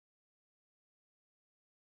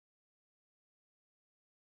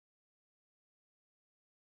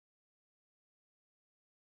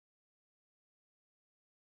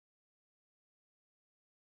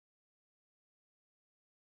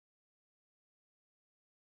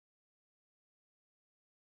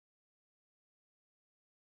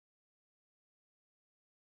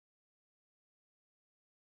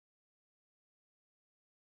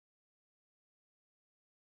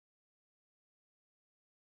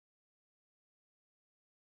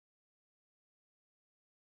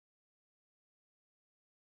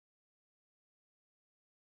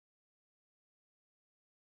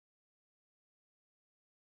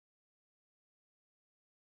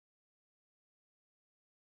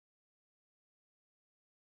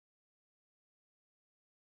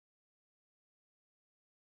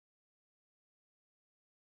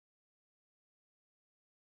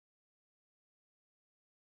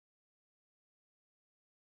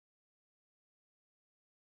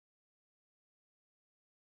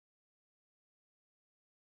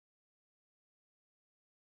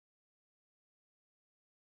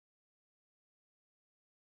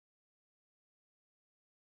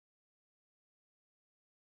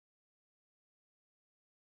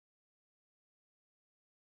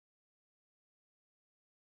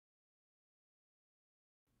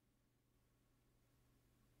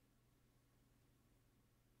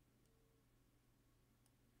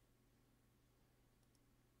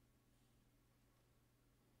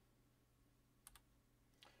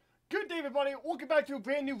day, everybody. Welcome back to a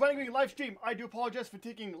brand new RhinoGaming live stream. I do apologize for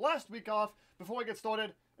taking last week off before I get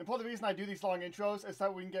started. And part of the reason I do these long intros is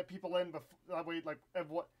that we can get people in before, that way, like,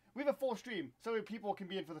 we have a full stream, so people can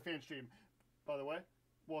be in for the fan stream. By the way,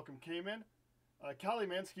 welcome Cayman.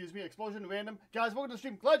 Caliman, excuse me, Explosion, Random. Guys, welcome to the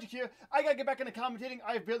stream. Glad you're here. I gotta get back into commentating.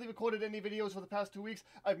 I've barely recorded any videos for the past 2 weeks.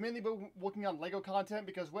 I've mainly been working on LEGO content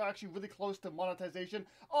because we're actually really close to monetization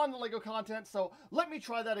on the LEGO content. So let me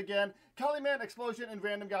try that again. Caliman, Explosion, and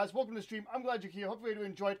Random, guys, welcome to the stream. I'm glad you're here. Hopefully you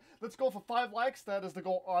enjoyed. Let's go for 5 likes. That is the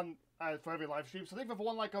goal on for every live stream. So thank you for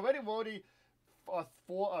 1 like already. We're already a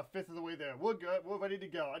fifth of the way there. We're good. We're ready to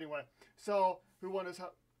go. Anyway, so who won this?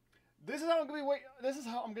 This is how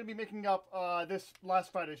I'm gonna be making up this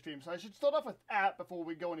last Friday stream. So I should start off with before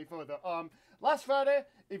we go any further. Last Friday,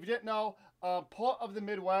 if you didn't know, part of the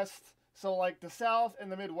Midwest, so like the South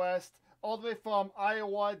and the Midwest, all the way from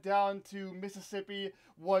Iowa down to Mississippi,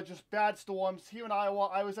 were just bad storms. Here in Iowa,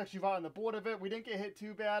 I was actually right on the border of it. We didn't get hit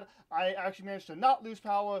too bad. I actually managed to not lose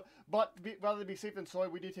power, but rather than be safe than sorry,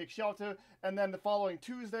 we did take shelter. And then the following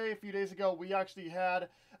Tuesday, a few days ago, we actually had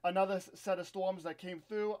another set of storms that came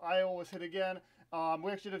through. Iowa was hit again.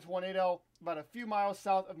 We actually had a tornado about a few miles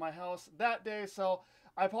south of my house that day. So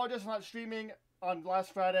I apologize for not streaming on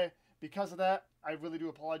last Friday because of that. I really do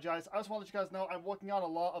apologize. I just want to let you guys know I'm working on a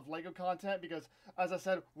lot of LEGO content because, as I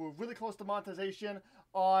said, we're really close to monetization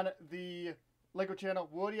on the LEGO channel.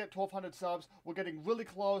 We're already at 1,200 subs. We're getting really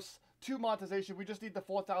close to monetization. We just need the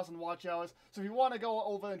 4,000 watch hours. So if you want to go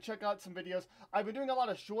over and check out some videos, I've been doing a lot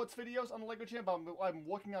of shorts videos on the LEGO channel, but I'm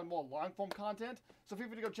working on more long form content. So feel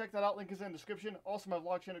free to go check that out. Link is in the description. Also my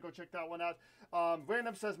vlog channel, go check that one out.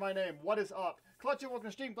 Random says my name. What is up? Clutch, you're welcome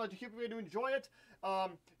to stream. Glad you're here to enjoy it.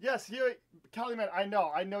 Yes, here, Caliman, I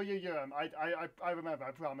know you're here. I remember.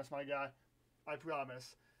 I promise, my guy. I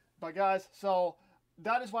promise. But guys, so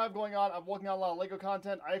that is why I'm going on. I'm working on a lot of LEGO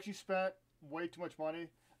content. I actually spent way too much money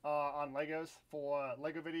on Legos for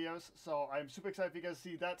LEGO videos, so I'm super excited for you guys to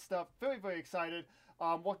see that stuff. Very, very excited.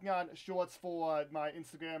 Working on shorts for my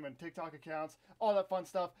Instagram and TikTok accounts, all that fun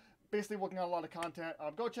stuff. Basically working on a lot of content.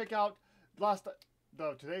 Go check out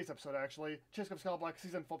today's episode, actually, Chase Cup Skull Black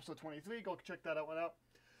Season 4, Episode 23. Go check that one out.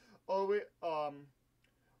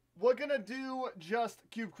 We're gonna do just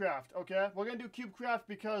CubeCraft, okay? We're gonna do CubeCraft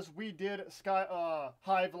because we did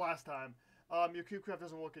Hive last time. Your CubeCraft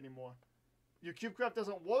doesn't work anymore. Your CubeCraft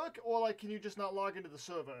doesn't work, or like, can you just not log into the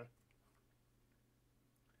server?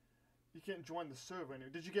 You can't join the server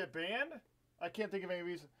anymore. Did you get banned? I can't think of any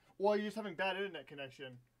reason. Or you're just having bad internet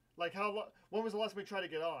connection. Like, when was the last time we tried to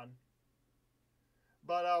get on?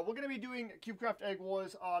 But we're going to be doing CubeCraft Egg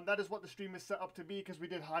Wars. That is what the stream is set up to be because we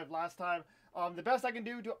did Hive last time. The best I can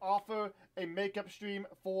do to offer a makeup stream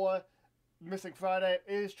for Missing Friday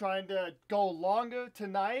is trying to go longer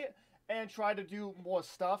tonight and try to do more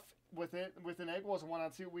stuff with an Egg Wars and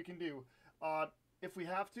whatnot, see what we can do. If we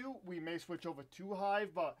have to, we may switch over to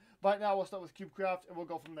Hive, but right now we'll start with CubeCraft and we'll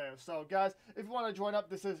go from there. So guys, if you want to join up,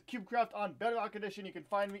 this is CubeCraft on Bedrock Edition. You can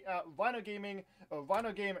find me at RhinoGaming or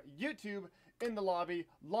RhinoGame YouTube in the lobby,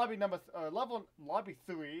 lobby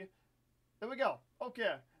 3. There we go.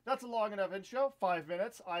 Okay, that's a long enough intro. 5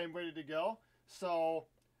 minutes. I am ready to go. So,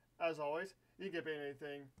 as always, you can get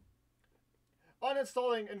anything.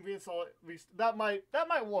 Uninstalling and reinstalling, that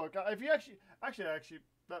might work. If you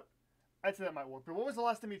I'd say that might work. But when was the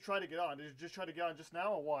last time you tried to get on? Did you just try to get on just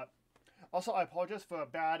now or what? Also, I apologize for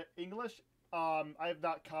bad English. I have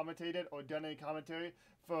not commentated or done any commentary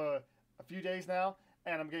for a few days now,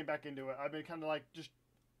 and I'm getting back into it. I've been kind of like just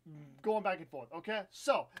going back and forth. Okay,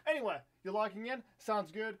 so anyway, you're logging in.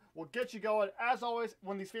 Sounds good. We'll get you going. As always,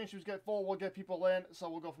 when these fan streams get full, we'll get people in. So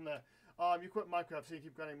we'll go from there. You quit Minecraft, so you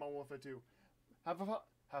keep grinding Modern Warfare 2. Have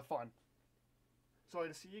fun. Sorry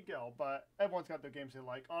to see you go, but everyone's got their games they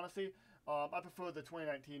like. Honestly, I prefer the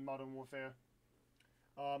 2019 Modern Warfare.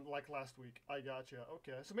 Like last week. I gotcha.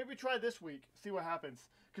 Okay, so maybe try this week. See what happens.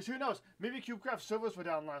 Because who knows? Maybe CubeCraft servers were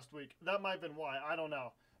down last week. That might have been why. I don't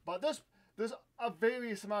know. But there's a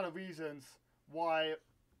various amount of reasons why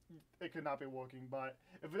it could not be working. But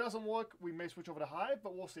if it doesn't work, we may switch over to Hive,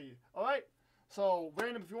 but we'll see. Alright? So,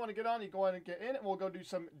 Random, if you want to get on, you go ahead and get in, and we'll go do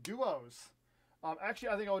some duos. Actually,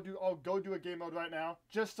 I think I'll go do a game mode right now,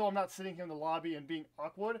 just so I'm not sitting here in the lobby and being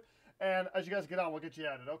awkward. And as you guys get on, we'll get you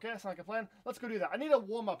added, okay? Sound like a plan? Let's go do that. I need a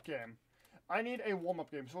warm-up game.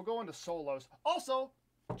 So we'll go into solos. Also,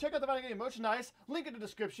 check out the RhinoGaming merchandise. Link in the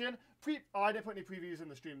description. I didn't put any previews in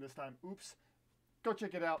the stream this time. Oops. Go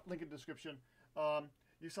check it out. Link in the description.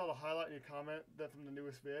 You saw the highlight in your comment from the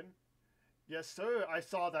newest vid? Yes, sir. I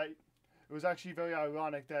saw that. It was actually very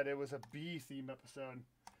ironic that it was a bee theme episode.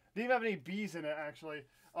 Didn't even have any bees in it, actually.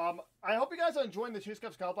 I hope you guys are enjoying the Chase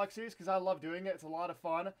Cup Skyblock series, because I love doing it. It's a lot of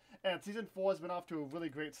fun. And Season 4 has been off to a really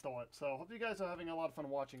great start. So I hope you guys are having a lot of fun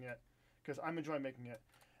watching it, because I'm enjoying making it.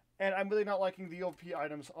 And I'm really not liking the OP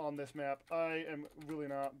items on this map. I am really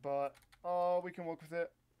not, but we can work with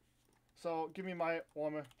it. So give me my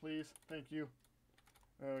armor, please. Thank you.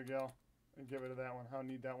 There we go. And get rid of that one. I don't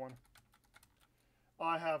need that one.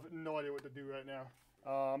 I have no idea what to do right now.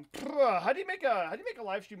 How do you make a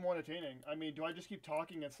live stream more entertaining? I mean, do I just keep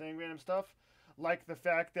talking and saying random stuff? Like the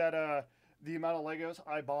fact that the amount of Legos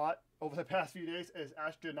I bought over the past few days is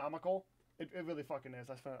astronomical. It really fucking is.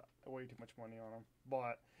 I spent way too much money on them.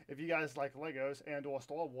 But if you guys like Legos and or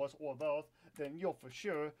Star Wars or both, then you'll for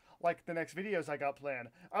sure like the next videos I got planned.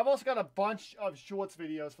 I've also got a bunch of shorts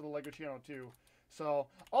videos for the Lego channel too. So,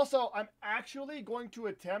 also, I'm actually going to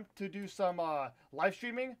attempt to do some live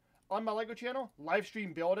streaming on my Lego channel. Live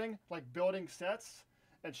stream building, like building sets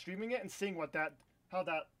and streaming it and seeing how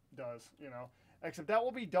that does, you know. Except that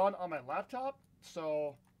will be done on my laptop,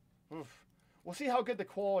 so we'll see how good the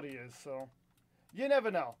quality is, so you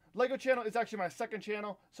never know. Lego channel is actually my second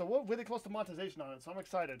channel, so we're really close to monetization on it, so I'm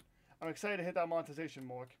excited. I'm excited to hit that monetization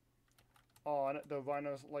mark on the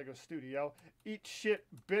RhinosLegosStudio. Eat shit,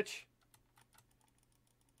 bitch.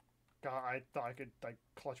 God, I thought I could, like,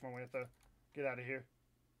 clutch my way at the... Get out of here.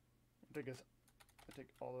 I take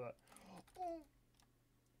all of that. Oh.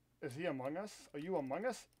 Is he among us? Are you among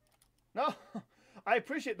us? No! I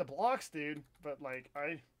appreciate the blocks, dude. But, like,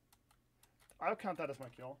 I'll count that as my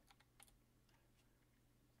kill.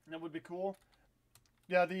 That would be cool.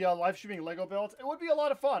 Yeah, the live streaming Lego builds. It would be a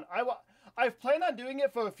lot of fun. I've planned on doing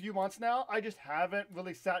it for a few months now. I just haven't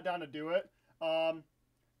really sat down to do it.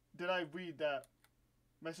 Did I read that?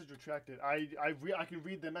 Message retracted. I can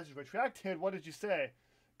read the message retracted. What did you say?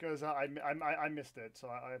 Because I missed it, so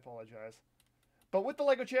I apologize. But with the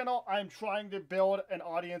Lego channel, I'm trying to build an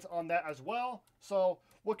audience on that as well. So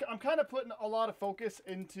I'm kind of putting a lot of focus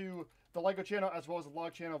into the Lego channel as well as the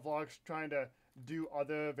log channel vlogs, trying to do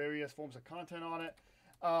other various forms of content on it.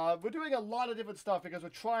 We're doing a lot of different stuff because we're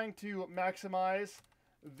trying to maximize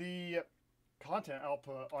the content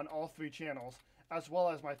output on all three channels, as well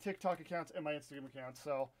as my TikTok accounts and my Instagram accounts.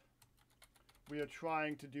 So we are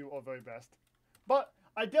trying to do our very best. But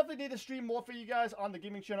I definitely need to stream more for you guys on the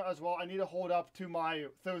gaming channel as well. I need to hold up to my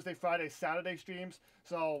Thursday, Friday, Saturday streams.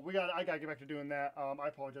 So I gotta get back to doing that. I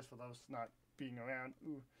apologize for those not being around.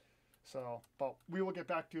 Ooh. So, but we will get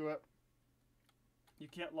back to it. You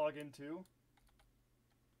can't log into.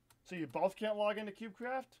 So you both can't log into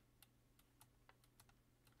CubeCraft?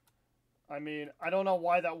 I mean, I don't know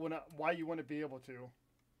why you wouldn't be able to.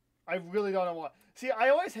 I really don't know why. See, I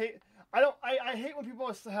always hate, I hate when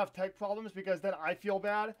people have tech problems, because then I feel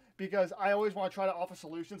bad, because I always want to try to offer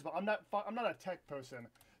solutions, but I'm not a tech person.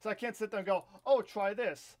 So I can't sit there and go, oh, try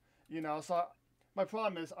this. You know, so my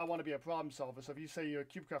problem is I want to be a problem solver. So if you say your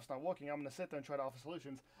CubeCraft's not working, I'm going to sit there and try to offer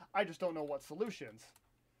solutions. I just don't know what solutions.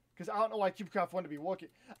 Because I don't know why CubeCraft wouldn't be working.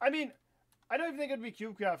 I mean, I don't even think it'd be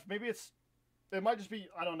CubeCraft. Maybe it might just be,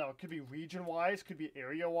 I don't know, it could be region-wise, could be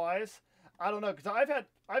area-wise. I don't know, because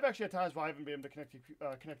I've actually had times where I haven't been able to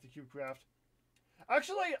connect to CubeCraft.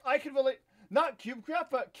 Actually, I could really, not CubeCraft,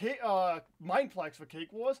 but Mineplex for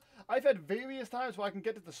Cake Wars. I've had various times where I can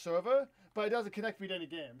get to the server, but it doesn't connect me to any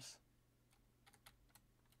games.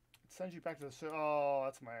 It sends you back to the server. Oh,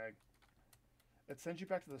 that's my egg. It sends you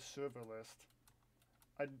back to the server list.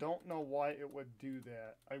 I don't know why it would do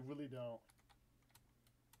that. I really don't.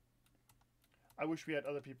 I wish we had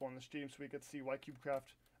other people on the stream so we could see why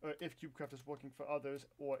CubeCraft, or if CubeCraft is working for others,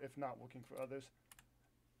 or if not working for others.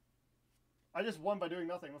 I just won by doing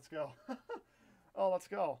nothing. Let's go. Oh, let's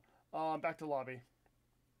go. Back to lobby.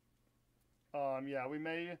 Yeah, we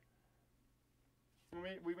may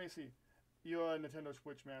see. You're a Nintendo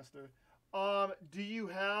Switch master. Do you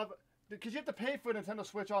have? Because you have to pay for Nintendo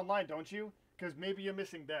Switch Online, don't you? Because maybe you're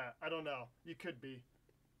missing that. I don't know. You could be.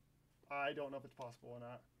 I don't know if it's possible or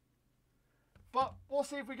not. But we'll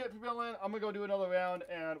see if we get people in. I'm going to go do another round,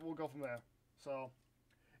 and we'll go from there. So,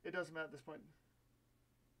 it doesn't matter at this point.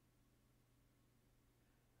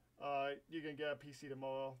 You can get a PC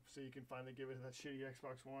tomorrow, so you can finally give it to that shitty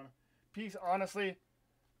Xbox One. Peace, honestly,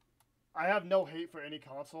 I have no hate for any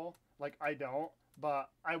console. Like, I don't. But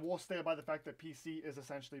I will stand by the fact that PC is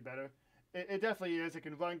essentially better. It definitely is. It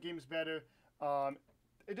can run games better.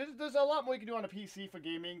 There's a lot more you can do on a PC for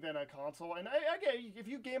gaming than a console. And again, if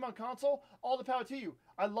you game on console, all the power to you.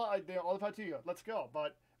 All the power to you. Let's go.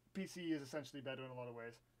 But PC is essentially better in a lot of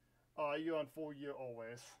ways. You're on full year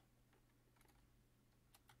always.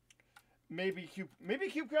 Maybe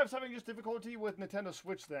CubeCraft's having just difficulty with Nintendo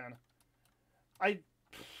Switch then.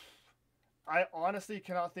 I honestly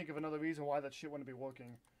cannot think of another reason why that shit wouldn't be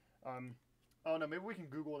working. I don't know. Maybe we can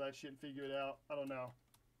Google that shit and figure it out. I don't know.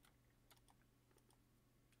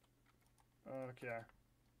 Okay.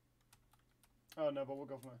 Oh no, but we'll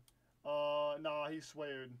go from there. Nah, he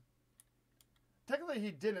sweared. Technically,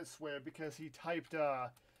 he didn't swear because he typed,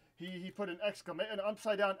 he put an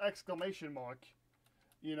upside down exclamation mark,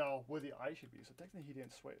 you know, where the I should be. So technically, he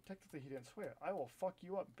didn't swear. Technically, he didn't swear. I will fuck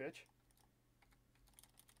you up, bitch.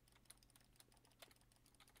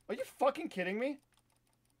 Are you fucking kidding me?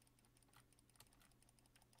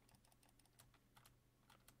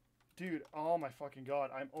 Dude, oh my fucking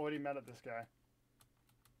god. I'm already mad at this guy.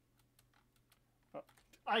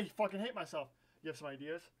 I fucking hate myself. You have some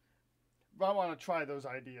ideas? I want to try those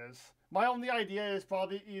ideas. My only idea is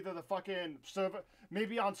probably either the fucking server,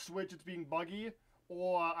 maybe on Switch it's being buggy,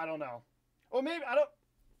 or I don't know. Or maybe, I don't,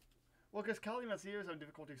 well, because Kelly Mazier is on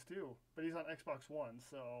difficulties too, but he's on Xbox One,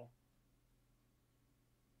 so.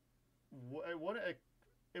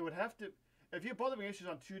 It would have to, if you're both having issues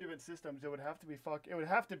on two different systems, it would have to be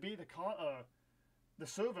the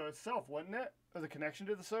server itself, wouldn't it? Or the connection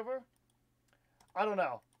to the server? I don't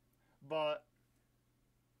know, but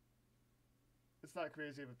it's not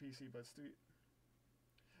crazy of a PC, but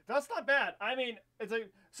that's not bad. I mean, it's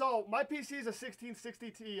like, so my PC is a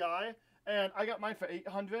 1660 Ti, and I got mine for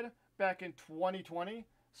 $800 back in 2020.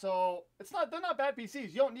 So they're not bad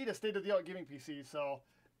PCs. You don't need a state-of-the-art gaming PC. So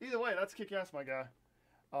either way, that's kick-ass, my guy.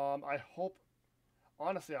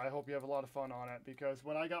 Honestly, I hope you have a lot of fun on it, because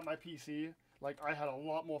when I got my PC, like, I had a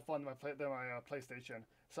lot more fun than my PlayStation.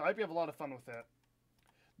 So I hope you have a lot of fun with it.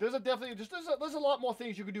 There's a lot more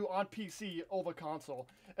things you can do on PC over console.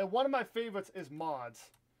 And one of my favorites is mods.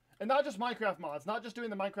 And not just Minecraft mods, not just doing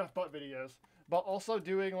the Minecraft butt videos, but also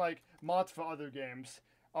doing like mods for other games.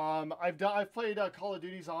 I've played Call of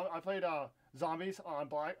Duty I played Zombies on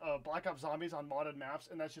Black Ops Zombies on modded maps,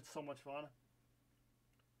 and that shit's so much fun.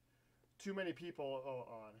 Too many people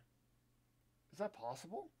on. Is that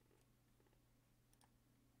possible?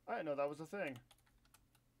 I didn't know that was a thing.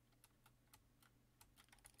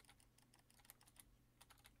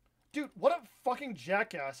 Dude, what a fucking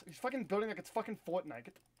jackass. He's fucking building like it's fucking Fortnite.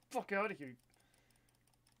 Get the fuck out of here.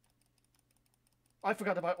 I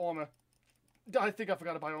forgot to buy armor. I think I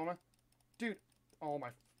forgot to buy armor. Dude, oh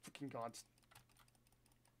my fucking gods.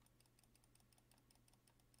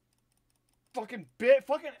 Fucking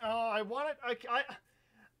I want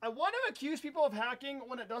to accuse people of hacking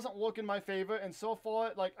when it doesn't work in my favor, and so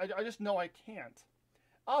far, like, I just know I can't.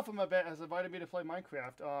 Alpha, my bet, has invited me to play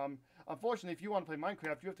Minecraft. Unfortunately, if you want to play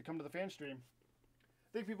Minecraft, you have to come to the fan stream.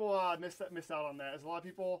 I think people miss out on that. There's a lot of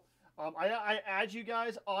people. I add you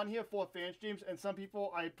guys on here for fan streams, and some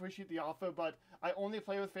people, I appreciate the offer, but I only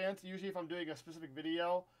play with fans usually if I'm doing a specific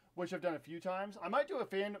video, which I've done a few times. I might do a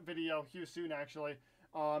fan video here soon, actually,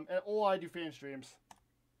 or I do fan streams.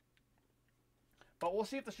 But we'll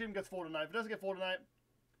see if the stream gets full tonight. If it doesn't get full tonight,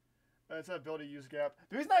 it's a builder use gap.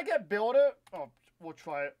 The reason I get builder, we'll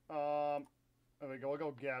try it. There we go. We'll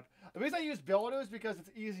go gap. The reason I use builder is because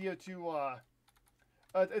it's easier to.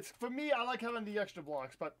 It's for me. I like having the extra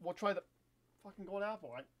blocks, but we'll try the fucking gold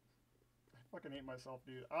apple. I fucking hate myself,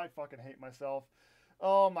 dude. I fucking hate myself.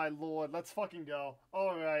 Oh my lord. Let's fucking go.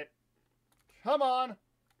 All right. Come on.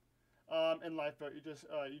 In Lifeboat,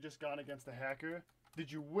 you just gone against a hacker.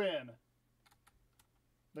 Did you win?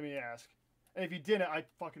 Let me ask. And if you didn't, I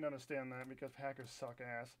fucking understand that, because hackers suck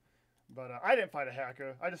ass. But I didn't fight a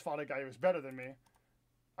hacker. I just fought a guy who was better than me.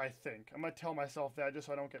 I think. I'm going to tell myself that just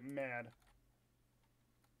so I don't get mad.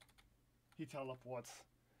 He teleports.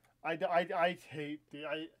 I hate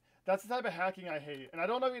that's the type of hacking I hate. And I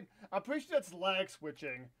don't know, I'm pretty sure that's lag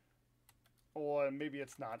switching. Or maybe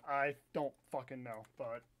it's not. I don't fucking know.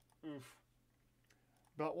 But, oof.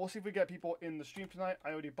 But we'll see if we get people in the stream tonight.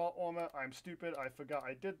 I already bought armor. I'm stupid. I forgot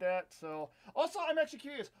I did that. So, also, I'm actually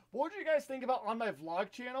curious. What would you guys think about on my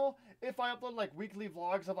vlog channel if I upload, like, weekly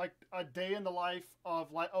vlogs of, like, a day in the life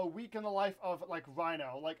of, like, a week in the life of, like,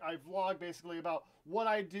 Rhino? Like, I vlog basically about what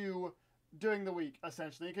I do during the week,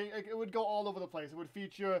 essentially. It would go all over the place. It would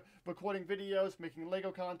feature recording videos, making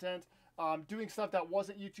Lego content, doing stuff that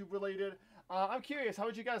wasn't YouTube related. I'm curious. How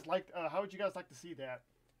would you guys like to see that?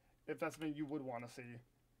 If that's something you would want to see.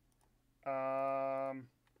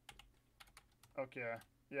 Okay.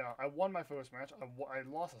 Yeah, I won my first match. I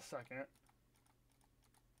lost a second.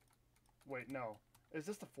 Wait, no. Is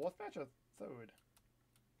this the fourth match or third?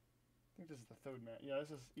 I think this is the third match. Yeah,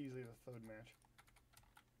 this is easily the third match.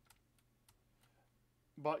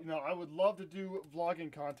 But, you know, I would love to do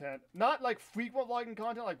vlogging content. Not, like, frequent vlogging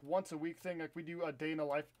content, like, once a week thing. Like, we do a day in the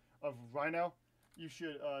life of Rhino. You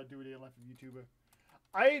should do a day in the life of YouTuber.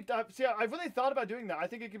 See, I really thought about doing that. I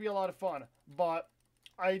think it could be a lot of fun, but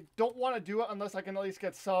I don't want to do it unless I can at least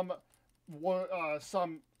get some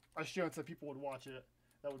assurance that people would watch it.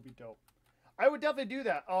 That would be dope. I would definitely do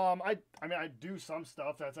that. I mean, I do some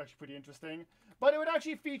stuff that's actually pretty interesting, but it would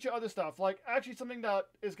actually feature other stuff, like actually something that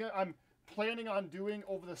I'm planning on doing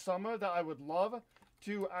over the summer that I would love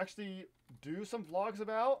to actually do some vlogs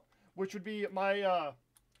about, which would be my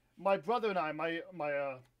my brother and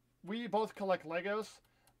I, we both collect Legos.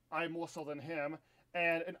 I more so than him.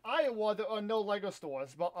 And in Iowa, there are no Lego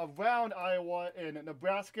stores, but around Iowa, in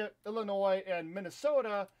Nebraska, Illinois, and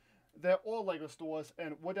Minnesota, there are Lego stores,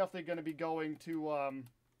 and we're definitely going to be going to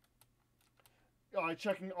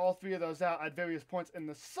checking all three of those out at various points in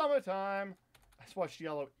the summertime. I just watched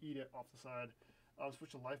Yellow eat it off the side. I'll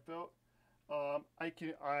switch to Lifeboat.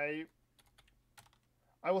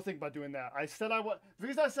 I will think about doing that. The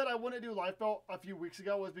reason I said I wouldn't do Lifeboat a few weeks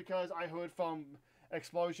ago was because I heard from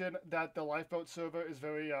Explosion that the Lifeboat server is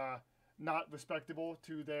very not respectable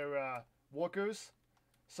to their workers.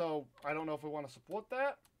 So I don't know if we want to support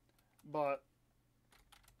that, but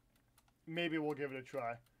maybe we'll give it a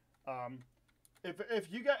try. If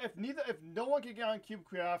no one can get on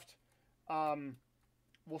CubeCraft,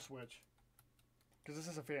 we'll switch, because this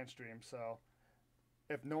is a fan stream. So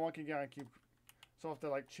if no one can get on Cube, so I'll have to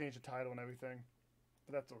like change the title and everything,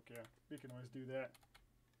 but that's okay. We can always do that.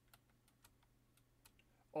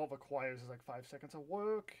 All it requires is like 5 seconds of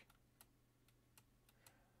work.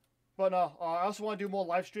 But no, I also want to do more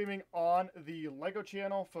live streaming on the Lego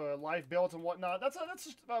channel for live builds and whatnot. That's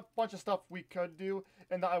just a bunch of stuff we could do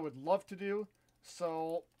and that I would love to do.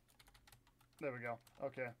 So there we go.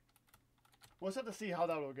 Okay, we'll just have to see how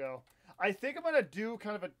that will go. I think I'm gonna do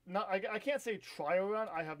kind of I can't say trial run.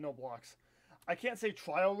 I have no blocks. I can't say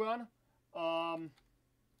trial run.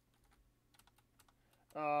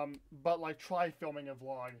 But like try filming a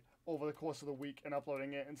vlog over the course of the week and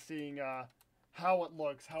uploading it and seeing how it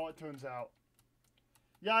looks, how it turns out.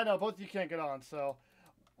 Yeah, I know both of you can't get on, so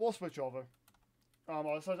we'll switch over. I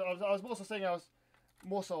was more so saying I was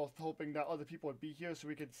more so hoping that other people would be here so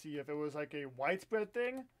we could see if it was like a widespread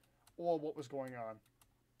thing or what was going on.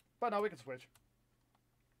 But no, we can switch.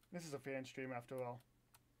 This is a fan stream after all.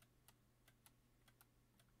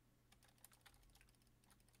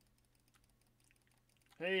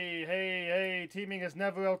 Hey, teaming is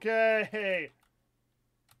never okay. Hey.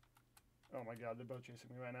 Oh my god, they're both chasing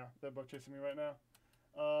me right now.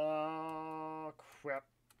 Crap.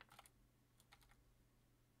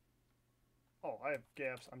 Oh, I have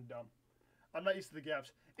gaps. I'm dumb. I'm not used to the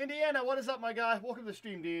gaps. Indiana, what is up, my guy? Welcome to the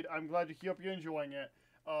stream, dude. I'm glad to hope you're enjoying it.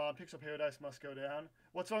 Pixel Paradise must go down.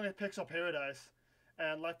 What's wrong with Pixel Paradise?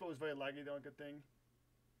 And Lifeboat was very laggy, the only good thing.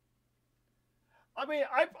 I mean,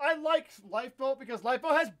 I like Lifeboat because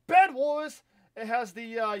Lifeboat has Bed Wars. It has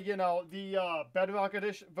the, the Bedrock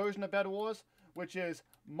edition version of Bed Wars, which is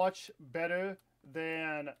much better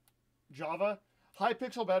than Java.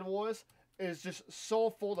 Hypixel Bed Wars is just so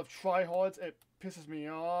full of tryhards, it pisses me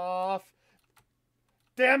off.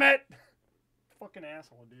 Damn it! Fucking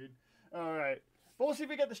asshole, dude. Alright. But we'll see if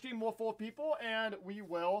we get the stream more for people, and we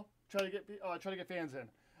will try to get fans in.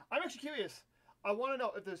 I'm actually curious. I want to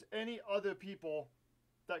know if there's any other people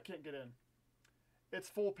that can't get in. It's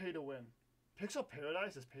full pay to win. Pixel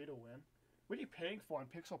Paradise is pay to win? What are you paying for on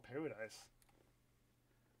Pixel Paradise?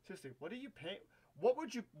 Seriously, what are you paying?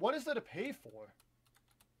 What is there to pay for?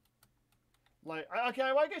 Like,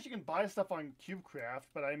 okay, well, I guess you can buy stuff on CubeCraft,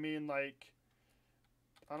 but I mean, like,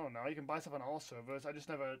 I don't know, you can buy stuff on all servers. I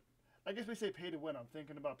guess we say pay to win. I'm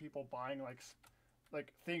thinking about people buying,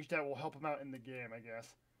 like things that will help them out in the game, I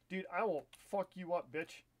guess. Dude, I will fuck you up,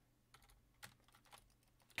 bitch.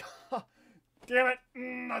 Damn it!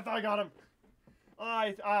 I thought I got him.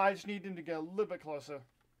 I just need him to get a little bit closer.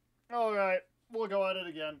 Alright, we'll go at it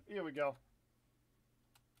again. Here we go.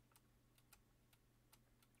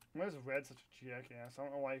 Why is Red such a jackass? I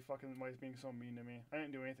don't know why he's being so mean to me. I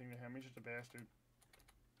didn't do anything to him. He's just a bastard.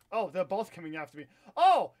 Oh, they're both coming after me.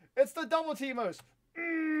 Oh! It's the double teamers!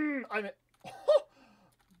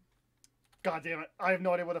 God damn it. I have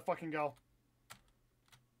no idea where to fucking go.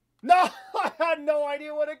 No! I had no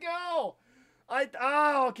idea where to go!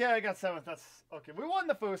 Okay, I got 7th. That's okay. We won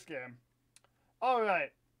the first game.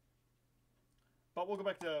 Alright. But we'll go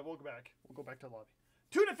back to the lobby.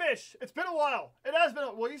 Tuna fish! It's been a while. It has been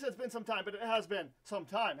well, you said it's been some time, but it has been some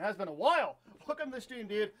time. It has been a while. Welcome to the stream,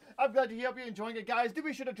 dude. I'm glad to hope you're enjoying it, guys. Do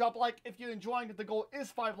be sure to drop a like if you're enjoying it. The goal is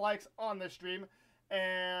 5 likes on this stream.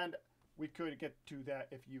 And we could get to that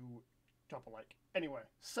if you drop a like. Anyway,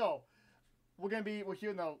 so we're here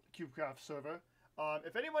in the CubeCraft server.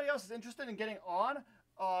 If anybody else is interested in getting on,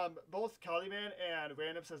 both Caliman and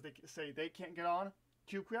Random say they can't get on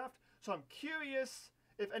CubeCraft. So I'm curious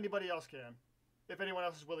if anybody else can. If anyone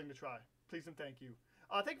else is willing to try. Please and thank you.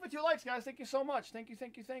 Thank you for 2 likes, guys. Thank you so much. Thank you,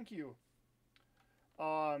 thank you, thank you.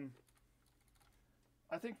 I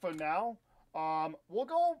think for now, we'll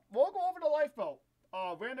go over to Lifeboat.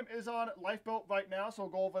 Random is on Lifeboat right now, so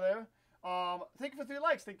we'll go over there. Thank you for 3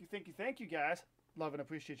 likes. Thank you, thank you, thank you, guys. Love and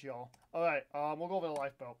appreciate you all. All right, we'll go over to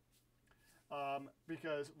Lifeboat.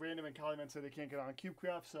 Because Random and Caliman said they can't get on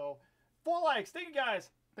CubeCraft, so 4 likes. Thank you, guys.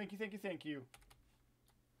 Thank you, thank you, thank you.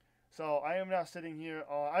 So I am now sitting here.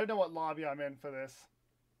 I don't know what lobby I'm in for this.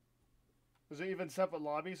 Is there even separate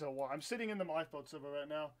lobbies or what? I'm sitting in the Lifeboat server right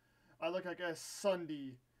now. I look like a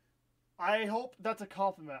Sunday. I hope that's a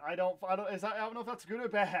compliment. I don't know if that's good or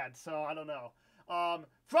bad, so I don't know.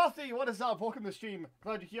 Frothy, what is up? Welcome to the stream.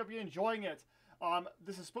 Glad to hear you're enjoying it.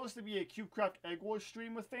 This is supposed to be a CubeCraft Egg Wars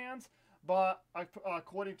stream with fans, but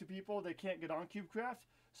according to people, they can't get on CubeCraft.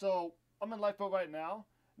 So I'm in Lifeboat right now.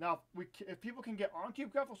 Now, if people can get on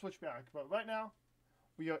CubeCraft, we'll switch back. But right now,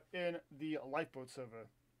 we are in the Lifeboat server.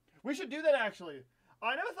 We should do that, actually.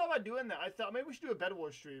 I never thought about doing that. I thought maybe we should do a Bed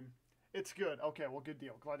Wars stream. It's good. Okay, well, good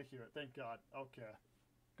deal. Glad to hear it. Thank God. Okay.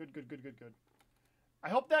 Good, good, good, good, good. I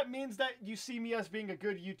hope that means that you see me as being a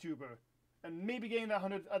good YouTuber. And maybe getting that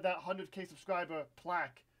 100K subscriber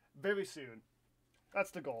plaque very soon.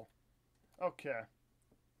 That's the goal. Okay.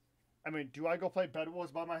 I mean, do I go play Bed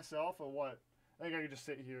Wars by myself or what? I think I could just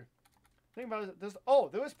sit here. Think about it. There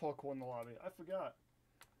is parkour in the lobby. I forgot.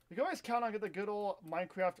 You can always count on the good old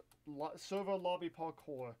Minecraft server lobby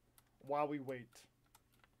parkour while we wait.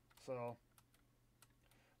 So,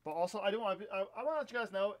 but also I want to let you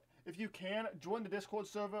guys know, if you can, join the Discord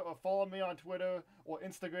server or follow me on Twitter or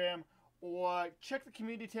Instagram, or check the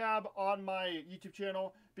community tab on my YouTube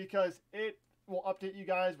channel, because it will update you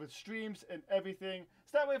guys with streams and everything.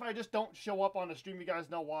 So that way, if I just don't show up on the stream, you guys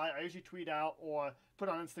know why. I usually tweet out or put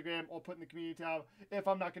on Instagram or put in the community tab if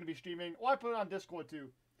I'm not going to be streaming, or I put it on Discord too.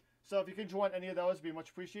 So if you can join any of those, it'd be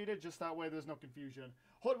much appreciated. Just that way there's no confusion.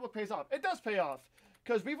 Hard work pays off. It does pay off,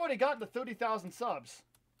 because we've already gotten to 30,000 subs.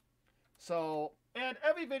 So, and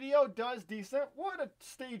every video does decent. We're at a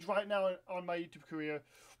stage right now on my YouTube career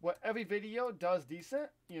where every video does decent.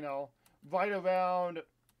 You know, right around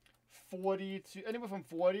 40 to, anywhere from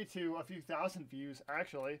 40 to a few thousand views,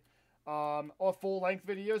 actually. Or full-length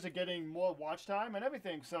videos are getting more watch time and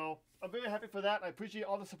everything. So I'm very happy for that. I appreciate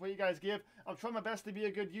all the support you guys give. I'm trying my best to be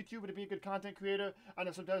a good YouTuber, to be a good content creator. I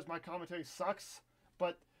know sometimes my commentary sucks,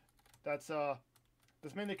 but that's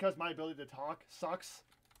mainly because my ability to talk sucks.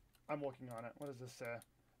 I'm working on it. What does this say?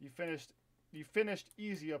 You finished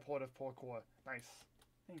easier part of parkour. Nice.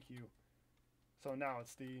 Thank you. So now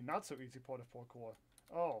it's the not so easy part of parkour.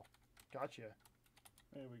 Oh, gotcha.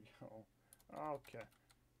 There we go. Okay.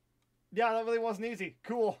 Yeah, that really wasn't easy.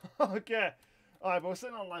 Cool. Okay. Alright, but we're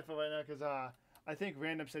sitting on Lifeboat right now because I think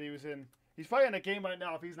Random said he was in. He's probably in a game right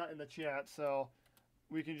now if he's not in the chat, so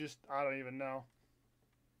we can just, I don't even know.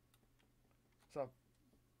 So,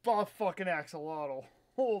 fucking axolotl.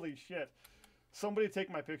 Holy shit. Somebody take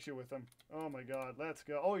my picture with him. Oh my god, let's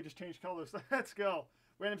go. Oh, he just changed colors. Let's go.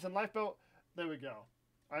 Random's in Lifeboat. There we go.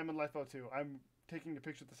 I'm in Lifeboat too. I'm taking a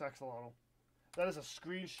picture with this axolotl. That is a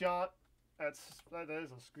screenshot. That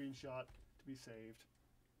is a screenshot to be saved.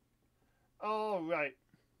 Alright.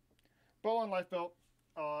 Bo on Lifeboat.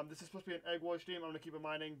 This is supposed to be an Egg Wars stream. I'm going to keep it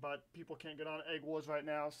mining, but people can't get on Egg Wars right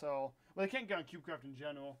now, so... Well, they can't get on CubeCraft in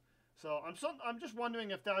general. So, I'm just wondering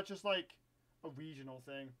if that's just, like, a regional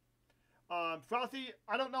thing. Frothy,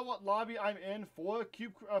 I don't know what lobby I'm in for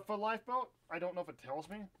for Lifeboat. I don't know if it tells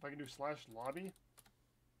me. If I can do /lobby.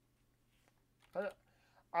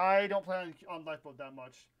 I don't plan on Lifeboat that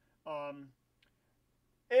much.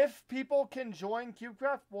 If people can join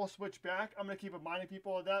CubeCraft, we'll switch back. I'm going to keep reminding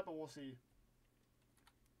people of that, but we'll see.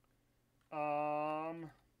 I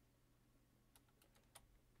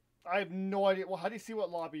have no idea. Well, how do you see what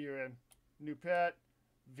lobby you're in? New pet,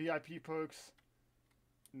 VIP perks.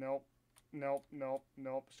 Nope. Nope, nope,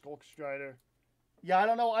 nope. Skulk Strider. Yeah, I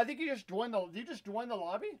don't know. I think you just joined the... Did you just join the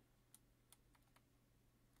lobby?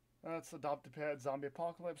 That's Adopt a Pet, Zombie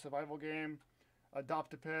Apocalypse, Survival Game.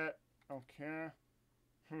 Adopt a Pet. Okay.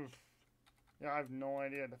 Yeah, I have no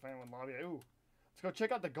idea to find what lobby. Ooh. Let's go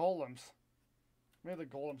check out the golems. Maybe the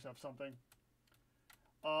golems have something.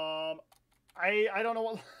 I don't know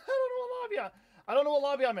what... I don't know what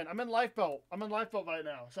lobby I'm in. I'm in Lifeboat. I'm in Lifeboat right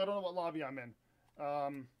now, so I don't know what lobby I'm in.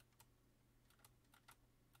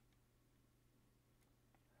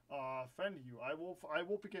 Friend you. I will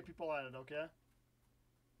get people added, okay?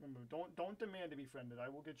 Remember, don't demand to be friended. I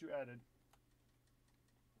will get you added.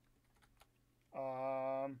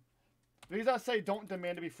 The reason I say don't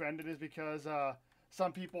demand to be friended is because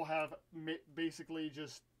some people have basically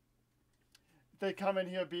just, they come in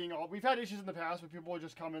here being all, we've had issues in the past where people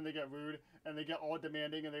just come in, they get rude, and they get all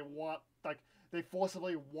demanding, and they want, like, they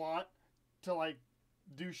forcibly want to, like,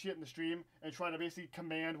 do shit in the stream, and try to basically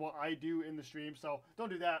command what I do in the stream, so don't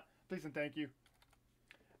do that, please and thank you.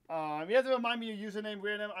 You have to remind me your username,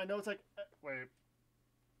 random, I know it's like, wait,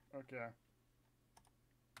 okay.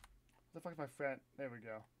 What the fuck is my friend, there we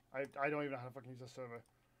go. I don't even know how to fucking use this server.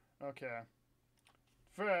 Okay.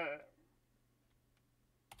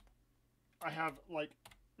 I have, like,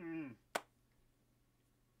 I'm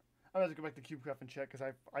gonna have to go back to CubeCraft and check, because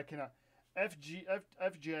I cannot.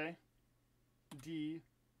 FJ, D,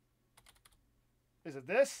 is it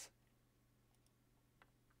this?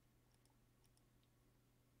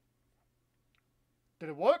 Did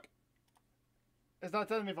it work? It's not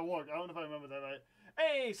telling me if it worked. I don't know if I remember that right.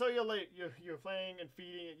 Hey, so you're late. You're playing and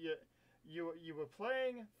feeding. You were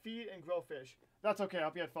playing, feed, and grow fish. That's okay. I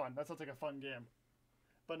hope you had fun. That sounds like a fun game.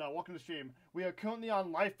 But no, welcome to the stream. We are currently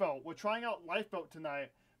on Lifeboat. We're trying out Lifeboat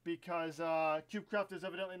tonight because CubeCraft is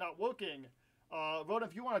evidently not working. Rhoda,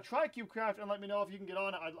 if you want to try CubeCraft and let me know if you can get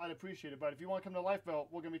on it, I'd appreciate it. But if you want to come to Lifeboat,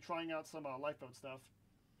 we're going to be trying out some Lifeboat stuff.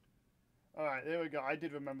 Alright, there we go. I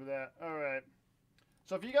did remember that. Alright.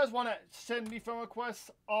 So if you guys want to send me friend requests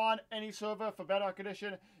on any server for Bedrock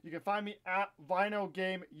Edition, you can find me at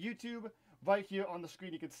RhinoGame YouTube. Right here on the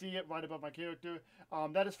screen, you can see it right above my character.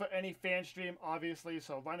 That is for any fan stream, obviously.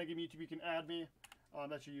 So RhinoGame YouTube, you can add me.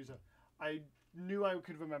 That's your user. I knew I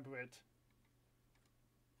could remember it.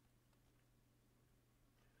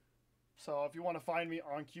 So if you want to find me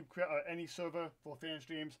on CubeCraft or any server for fan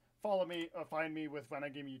streams, follow me or find me with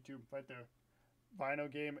RhinoGame YouTube right there.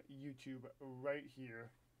 RhinoGame YouTube right here,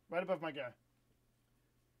 right above my guy.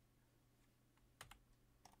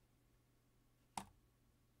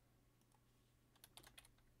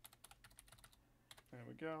 There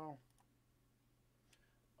we go.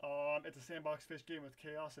 It's a sandbox fish game with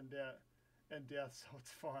chaos and death, so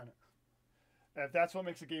it's fun. If that's what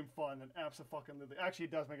makes a game fun, then absolutely. Actually,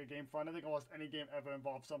 it does make a game fun. I think almost any game ever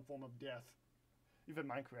involves some form of death. Even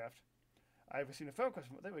Minecraft. I haven't seen a phone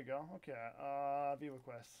question. There we go. Okay. View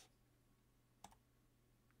requests.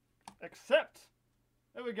 Accept.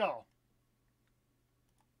 There we go.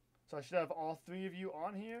 So I should have all three of you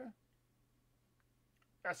on here.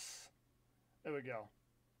 Yes. There we go.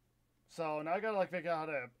 So now I gotta like figure out how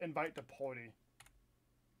to invite the party.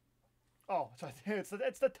 Oh, so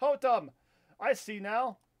it's the totem. I see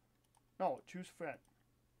now. No, choose friend.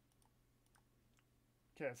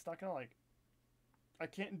 Okay, it's not gonna like. I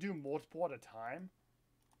can't do multiple at a time.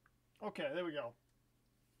 Okay, there we go.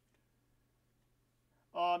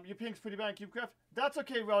 Your ping's pretty bad in CubeCraft. That's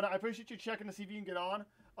okay, Rhoda. I appreciate you checking to see if you can get on.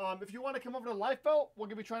 If you want to come over to Lifeboat, we're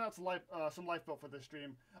gonna be trying out some Lifeboat for this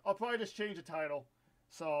stream. I'll probably just change the title,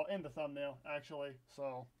 so in the thumbnail actually.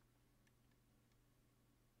 So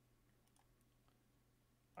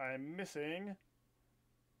I'm missing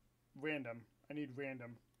random. I need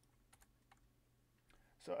random.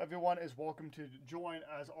 So everyone is welcome to join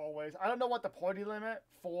as always. I don't know what the party limit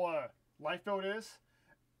for Lifeboat is.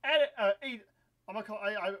 I'm gonna call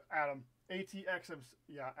Adam. ATX.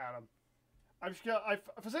 Yeah, Adam. I'm just gonna.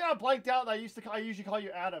 For some reason I blanked out. I usually call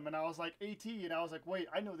you Adam, and I was like AT, and I was like, wait,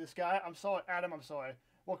 I know this guy. I'm sorry, Adam. I'm sorry.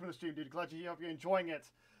 Welcome to the stream, dude. Glad you're here. Hope you're enjoying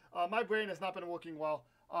it. My brain has not been working well.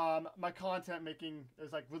 My content making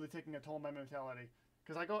is like really taking a toll on my mentality.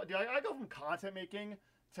 Cause I go from content making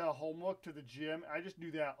to homework to the gym. I just do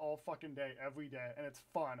that all fucking day, every day, and it's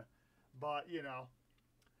fun. But you know,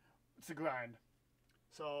 it's a grind.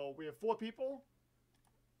 So we have 4 people.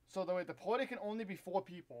 So the party can only be 4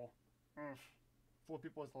 people. 4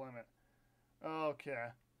 people is the limit.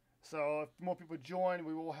 Okay. So if more people join,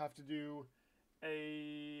 we will have to do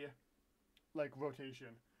a like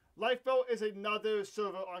rotation. Lifeboat is another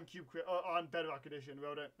server on on Bedrock Edition.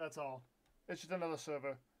 Wrote it. That's all. It's just another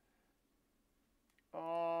server.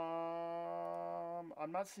 I'm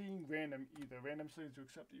not seeing random either. Random seems to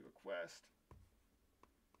accept the request.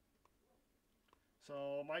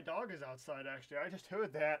 So my dog is outside. Actually, I just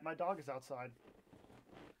heard that my dog is outside.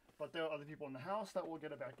 But there are other people in the house that will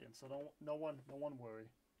get it back in. So no one worry.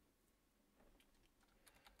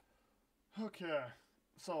 Okay.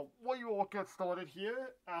 So we will get started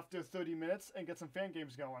here after 30 minutes and get some fan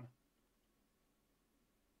games going.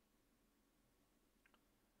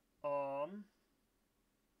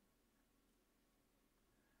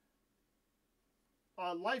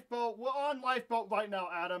 Lifeboat. We're on Lifeboat right now,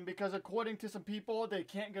 Adam, because according to some people, they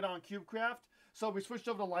can't get on CubeCraft. So we switched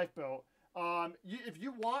over to Lifeboat. If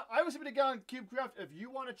you want, I was able to get on CubeCraft. If you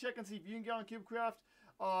want to check and see if you can get on CubeCraft,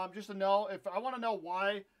 just to know if I want to know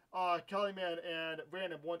why Kellyman and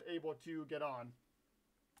Brandon weren't able to get on.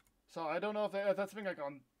 So I don't know if that's something like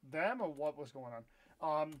on them or what was going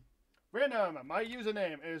on. Random, my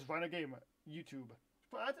username is RhinoGameReal YouTube.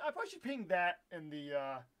 I probably should ping that in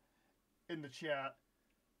the chat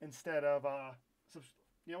instead of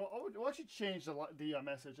you know, I'll actually change the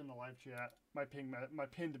message in the live chat. My pinned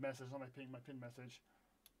message, not my pinned message.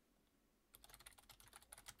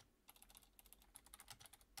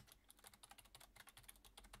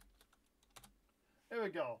 There we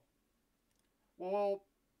go. We'll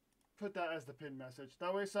put that as the pinned message.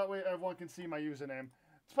 That way everyone can see my username.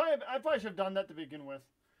 I probably should have done that to begin with.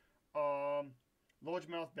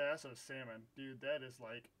 Largemouth bass or salmon? Dude, that is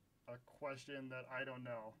like a question that I don't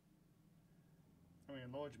know. I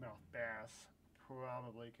mean, largemouth bass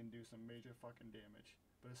probably can do some major fucking damage.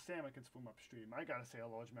 But a salmon can swim upstream. I gotta say a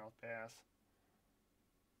largemouth bass.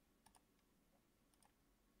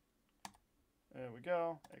 There we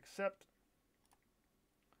go. Accept.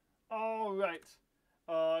 Alright.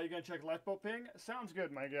 You're gonna check Lifeboat ping? Sounds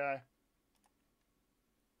good, my guy.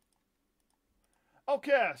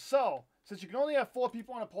 Okay, so, since you can only have 4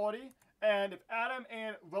 people in a party, and if Adam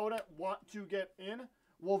and Rhoda want to get in,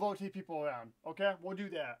 we'll rotate people around. Okay? We'll do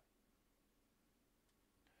that.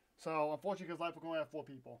 So, unfortunately, because Lifeboat can only have 4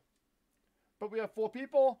 people. But we have 4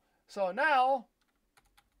 people, so now,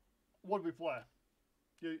 what do we play?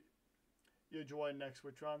 You join next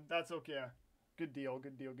Switch run. That's okay. Good deal,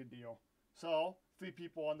 good deal, good deal. So, 3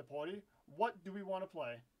 people on the party. What do we want to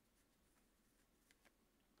play?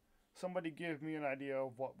 Somebody give me an idea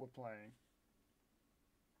of what we're playing.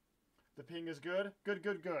 The ping is good? Good,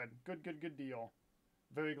 good, good. Good, good, good deal.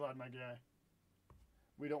 Very glad, my guy.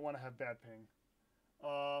 We don't want to have bad ping.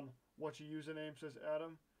 What's your username, says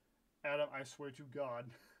Adam? Adam, I swear to God.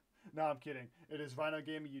 No, I'm kidding. It is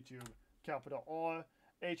RhinoGaming YouTube. Capital R,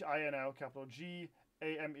 H-I-N-O, capital G,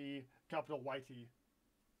 A-M-E, capital Y-T.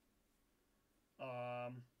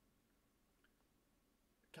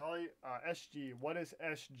 Kelly, SG. What is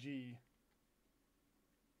SG?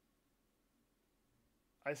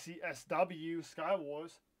 I see SW, Sky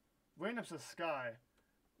Wars. Random says Sky.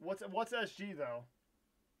 What's SG though?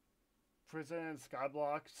 Prison,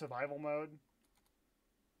 Skyblock, Survival Mode.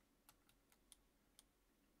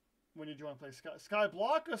 When you join play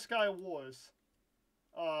Skyblock or Sky Wars?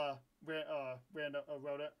 Random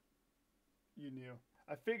wrote it. You knew.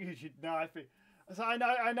 I figured you'd know. So I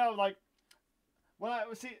know. Like when I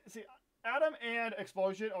see Adam and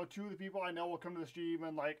Explosion are 2 of the people I know will come to the stream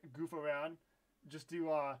and like goof around, just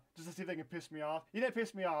to see if they can piss me off. You didn't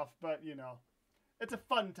piss me off, but you know, it's a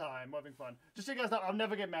fun time. We're having fun. Just so you guys know, I'll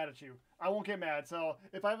never get mad at you. I won't get mad. So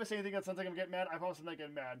if I ever say anything that's something I'm getting mad, I promise I'm not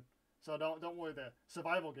getting mad. So don't worry there.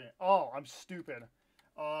 Survival game. Oh, I'm stupid.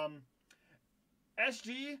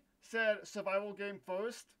 SG said survival game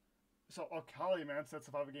first. So, Kali, man, said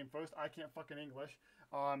survival game first. I can't fucking English.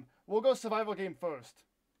 We'll go survival game first.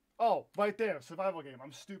 Oh, right there, survival game.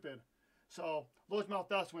 I'm stupid. So, largemouth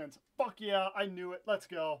bass wins. Fuck yeah, I knew it. Let's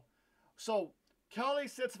go. So, Kali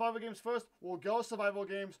said survival games first. We'll go survival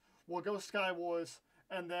games. We'll go Sky Wars.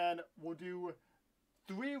 And then we'll do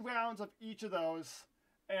 3 rounds of each of those.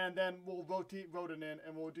 And then we'll rotate Rodin in.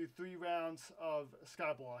 And we'll do 3 rounds of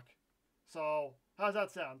Skyblock. So, how's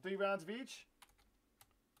that sound? 3 rounds of each?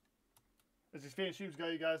 As these fan streams go,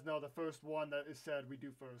 you guys know the first one that is said we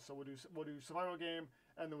do first. So we'll do survival game,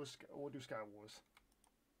 and then we'll do Sky Wars.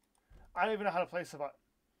 I don't even know how to play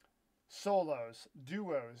solos,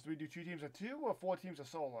 duos. Do we do 2 teams of 2 or 4 teams of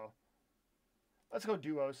solo? Let's go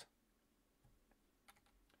duos.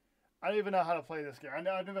 I don't even know how to play this game.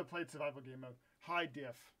 I've never played survival game mode. High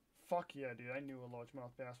diff. Fuck yeah, dude. I knew a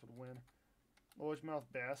largemouth bass would win.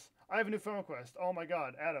 Largemouth bass. I have a new friend request. Oh my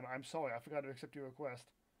god, Adam, I'm sorry. I forgot to accept your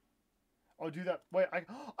request. I'll do that. Wait, I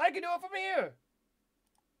can do it from here!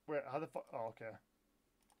 Wait, how the fuck? Oh, okay.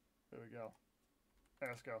 There we go.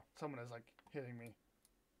 Let's go. Someone is, like, hitting me.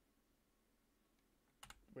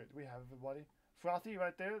 Wait, do we have everybody? Frothy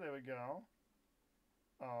right there. There we go.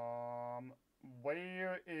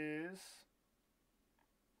 Where is...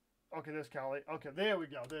 Okay, there's Callie. Okay, there we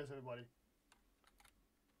go. There's everybody.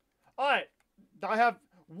 Alright. I have...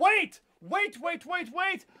 Wait!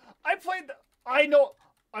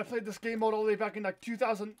 I played this game mode all the way back in like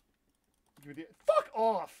 2000. Fuck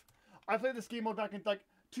off! I played this game mode back in like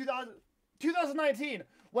 2019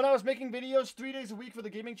 when I was making videos 3 days a week for the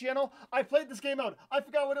gaming channel. I played this game mode. I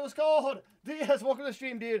forgot what it was called. Diaz, welcome to the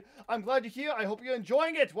stream, dude. I'm glad you're here. I hope you're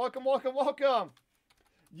enjoying it. Welcome.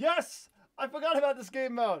 Yes, I forgot about this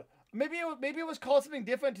game mode. Maybe it was called something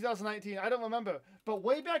different in 2019. I don't remember. But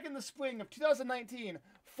way back in the spring of 2019,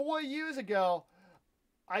 4 years ago,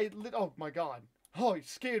 Oh my god. Oh, you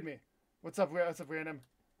scared me. What's up, random?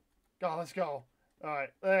 Go, let's go. Alright,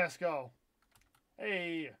 let's go.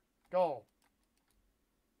 Hey, go.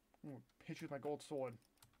 I'm gonna hit you with my gold sword.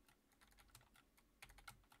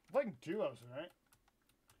 Like duos, right?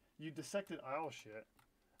 You dissected aisle shit.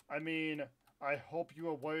 I mean, I hope you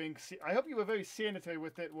were very sanitary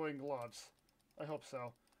with it wearing gloves. I hope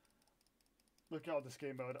so. Look out this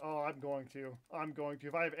game mode. Oh, I'm going to.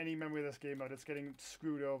 If I have any memory of this game mode, it's getting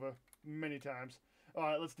screwed over many times.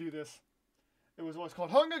 Alright, let's do this. It was what's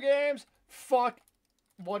called Hunger Games! Fuck!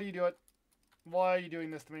 What are you doing? Why are you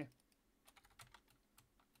doing this to me?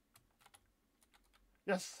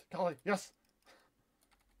 Yes, Golly, yes!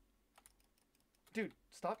 Dude,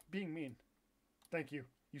 stop being mean. Thank you.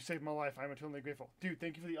 You saved my life. I'm eternally grateful. Dude,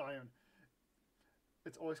 thank you for the iron.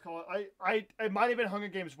 It's always called... It might have been Hunger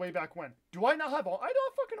Games way back when. Do I not have... I don't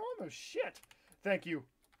have fucking armor. Shit. Thank you.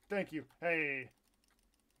 Thank you. Hey.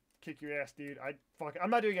 Kick your ass, dude. I'm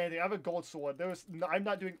not doing anything. I have a gold sword. I'm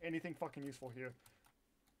not doing anything fucking useful here.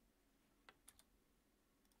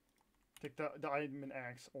 Take the diamond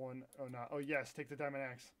axe on... Oh, no. Oh, yes. Take the diamond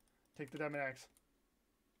axe. Take the diamond axe.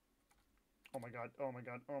 Oh, my God. Oh, my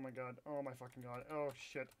God. Oh, my God. Oh, my fucking God. Oh,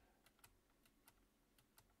 shit.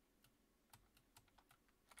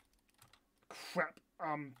 Crap.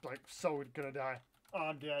 I'm, like, so gonna die. Oh,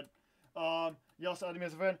 I'm dead. You also added me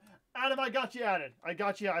as a friend. Adam, I got you added. I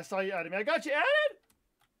saw you added me. I got you added?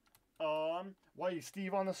 Why are you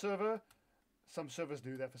Steve on the server? Some servers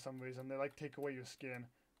do that for some reason. They, like, take away your skin.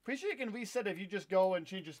 Pretty sure you can reset it if you just go and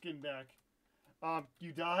change your skin back.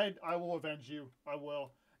 You died? I will avenge you. I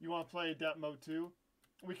will. You want to play depth mode too?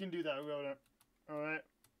 We can do that, Rhoda. Alright.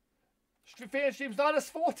 Fan stream's not as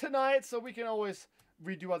full tonight, so we can always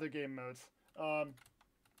redo other game modes.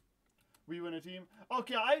 We win a team.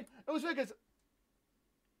 Okay, it was weird because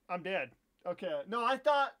I'm dead. Okay, no, I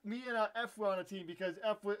thought me and F were on a team because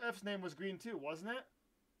F's name was green too, wasn't it?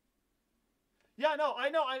 Yeah, no, I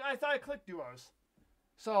know. I thought I clicked duos,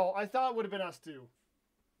 so I thought it would have been us too.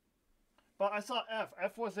 But I saw F.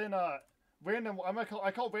 F was in random.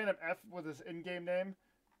 I call random F with his in-game name,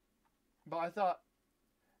 but I thought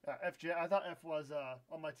FJ. I thought F was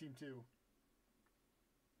on my team too.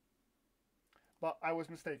 But I was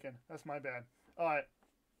mistaken. That's my bad. Alright.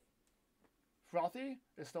 Frothy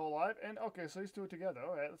is still alive. And, okay, so these two are together.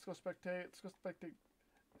 Alright, let's go spectate.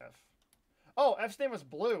 F. Oh, F's name was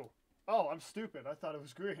Blue. Oh, I'm stupid. I thought it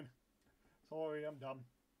was green. Sorry, I'm dumb.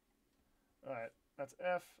 Alright, that's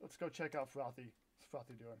F. Let's go check out Frothy. What's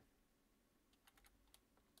Frothy doing?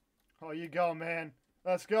 Oh, you go, man.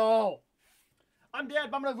 Let's go. I'm dead,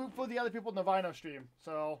 but I'm going to root for the other people in the Rhino stream.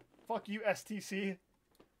 So, fuck you, STC.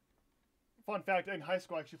 Fun fact, in high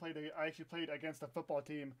school, I actually played against a football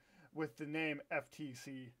team with the name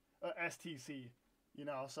STC. You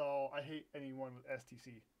know, so I hate anyone with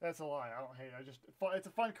STC. That's a lie. I don't hate it. It's a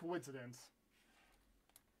fun coincidence.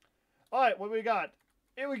 Alright, what we got?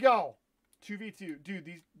 Here we go. 2v2.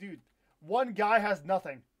 Dude, one guy has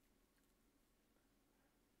nothing.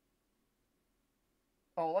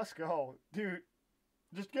 Oh, let's go. Dude,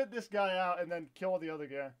 just get this guy out and then kill the other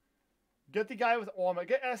guy. Get the guy with armor.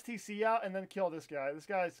 Get STC out and then kill this guy. This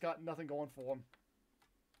guy's got nothing going for him.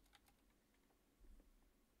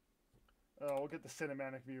 Oh, we'll get the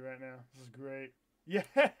cinematic view right now. This is great.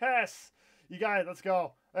 Yes! You guys, let's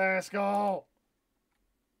go. Let's go.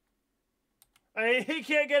 Hey, he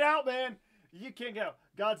can't get out, man. You can't get out.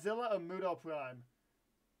 Godzilla or Muto Prime?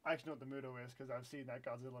 I actually know what the Muto is because I've seen that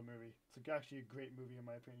Godzilla movie. It's actually a great movie in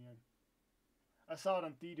my opinion. I saw it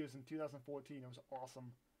in theaters in 2014. It was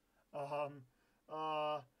awesome.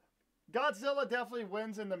 Godzilla definitely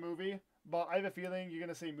wins in the movie, but I have a feeling you're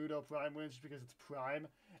gonna say Muto Prime wins just because it's Prime.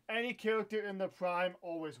 Any character in the Prime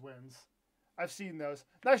always wins. I've seen those.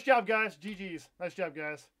 Nice job, guys. GG's. Nice job,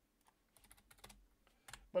 guys.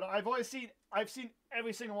 But I've seen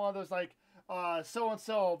every single one of those, like,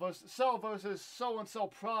 so-and-so versus so-and-so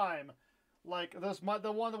Prime. Like, one of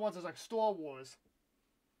the ones that's like Star Wars.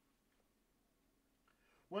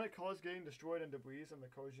 When it cars getting destroyed in debris and the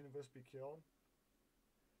Cars universe be killed?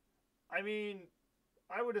 I mean,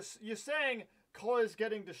 you're saying cars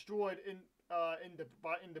getting destroyed in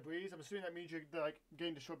debris. I'm assuming that means you're like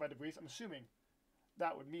getting destroyed by debris. I'm assuming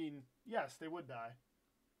that would mean yes, they would die.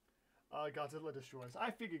 Godzilla destroys.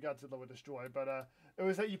 I figured Godzilla would destroy, but it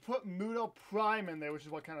was that you put Muto Prime in there, which is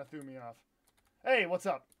what kind of threw me off. Hey, what's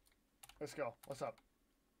up? Let's go. What's up?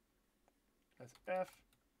 That's F.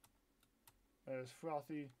 There's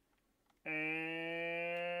Frothy. And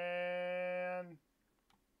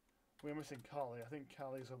we're missing Kali. I think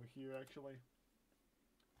Kali's over here, actually.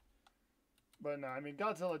 But no, I mean,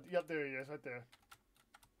 Godzilla, yep, there he is, right there.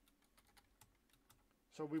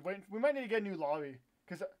 So we might need to get a new lobby.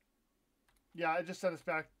 Because, yeah, it just sent us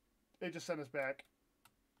back. It just sent us back.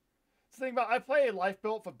 It's the thing about, I play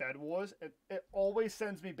Lifeboat for Bed Wars. It always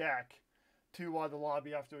sends me back to the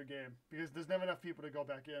lobby after a game. Because there's never enough people to go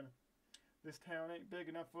back in. This town ain't big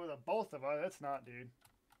enough for the both of us. It's not, dude.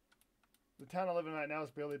 The town I live in right now is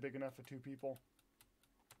barely big enough for 2 people.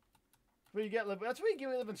 That's where you get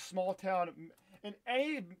live in small town. In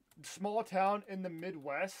any small town in the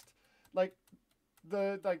Midwest, like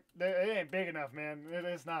it ain't big enough, man. It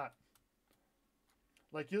is not.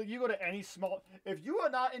 Like you go to any small. If you are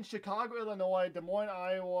not in Chicago, Illinois, Des Moines,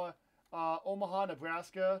 Iowa, Omaha,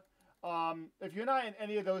 Nebraska, if you're not in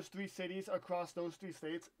any of those 3 cities across those 3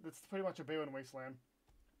 states, that's pretty much a barren wasteland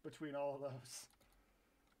between all of those.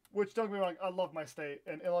 Which, don't get me wrong, I love my state,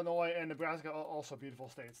 and Illinois and Nebraska are also beautiful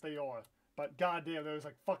states. They are. But goddamn, there's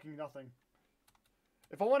like fucking nothing.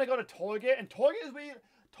 If I want to go to Target, and Target is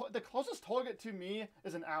the closest Target to me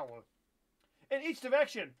is an hour. In each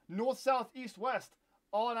direction, north, south, east, west,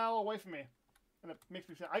 all an hour away from me. And it makes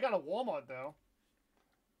me sad. I got a Walmart though,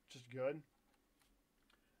 which is good.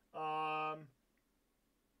 I'm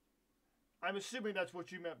assuming that's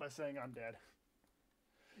what you meant by saying I'm dead.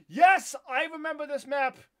 Yes, I remember this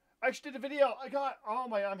map. I actually did a video.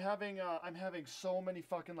 I'm having so many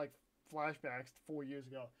fucking like flashbacks 4 years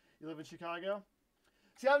ago. You live in Chicago?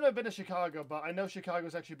 See, I've never been to Chicago, but I know Chicago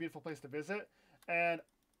is actually a beautiful place to visit. And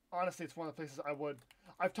honestly, it's one of the places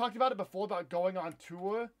I've talked about it before, about going on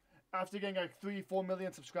tour after getting like 3-4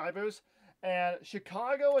 million subscribers. And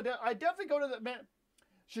Chicago, I definitely go to the, man,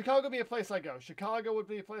 Chicago would be a place I go. Chicago would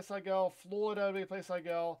be a place I go. Florida would be a place I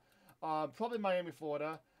go. Probably Miami,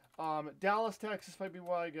 Florida. Dallas, Texas might be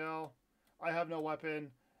where I go. I have no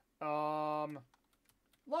weapon. I'd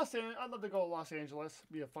love to go to Los Angeles.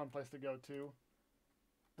 Be a fun place to go to.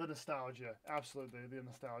 The nostalgia. Absolutely, the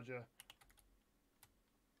nostalgia.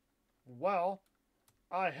 Well,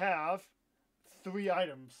 I have 3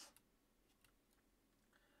 items.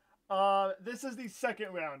 This is the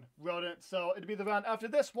second round, Rodent, so it'd be the round after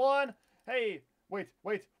this one. Hey, wait.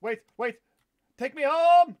 Take me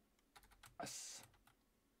home! Yes.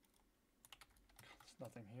 There's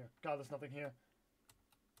nothing here. God, there's nothing here.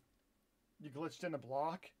 You glitched in a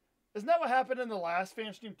block? Isn't that what happened in the last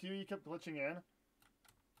fan stream too? You kept glitching in?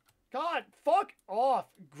 God, fuck off,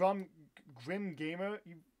 Grim Gamer,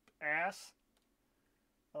 you ass.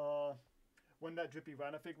 When that Drippy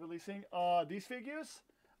Rhino fig releasing? These figures,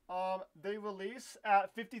 they release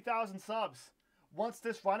at 50,000 subs. Once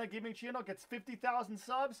this RhinoGaming channel gets 50,000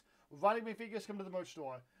 subs, RhinoGaming figures come to the merch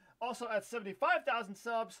store. Also, at 75,000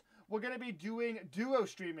 subs, we're going to be doing duo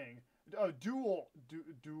streaming. Dual.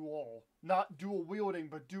 Not dual wielding,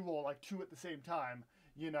 but dual, like 2 at the same time,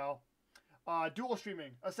 you know. Dual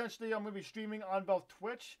streaming. Essentially, I'm going to be streaming on both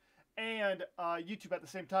Twitch and YouTube at the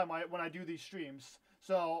same time when I do these streams.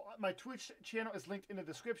 So, my Twitch channel is linked in the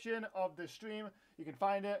description of this stream. You can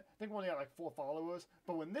find it. I think we only got like 4 followers.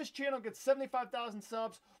 But when this channel gets 75,000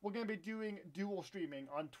 subs, we're going to be doing dual streaming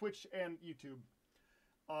on Twitch and YouTube.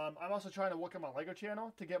 I'm also trying to work on my LEGO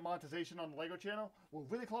channel to get monetization on the LEGO channel. We're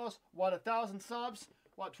really close. We're at 1,000 subs.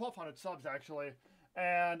 We're at 1,200 subs, actually.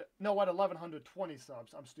 And, no, we're at 1,120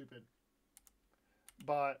 subs. I'm stupid.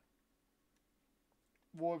 But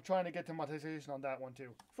we're trying to get to monetization on that one,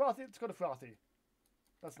 too. Frothy, let's go to Frothy.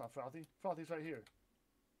 That's not Frothy. Frothy's right here.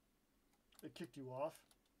 It kicked you off.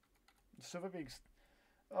 The server being...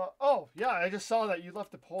 oh, yeah, I just saw that you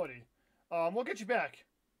left the party. We'll get you back.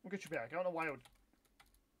 We'll get you back. I don't know why it would...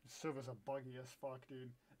 The server's a buggy as fuck, dude.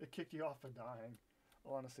 It kicked you off for dying.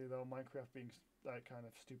 Honestly, though, Minecraft being that kind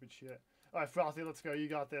of stupid shit. Alright, Frothy, let's go. You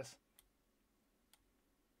got this.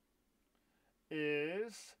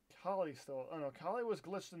 Is... Kali still... Oh, no, Kali was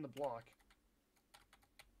glitched in the block.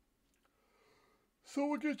 So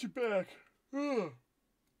we'll get you back. Ugh.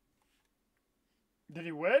 Did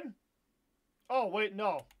he win? Oh, wait,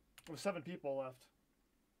 no. There were 7 people left.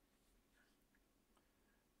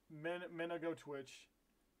 Go Twitch.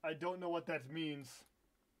 I don't know what that means.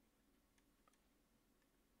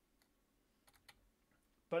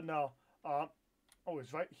 But no. Oh,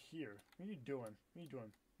 it's right here. What are you doing? What are you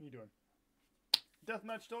doing? What are you doing?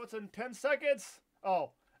 Deathmatch starts in 10 seconds.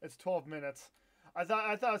 Oh, it's 12 minutes. I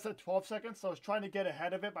thought I said 12 seconds, so I was trying to get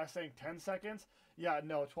ahead of it by saying 10 seconds. Yeah,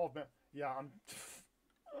 no, 12 minutes. Yeah,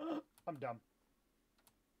 I'm dumb.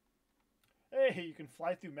 Hey, you can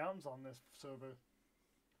fly through mountains on this server.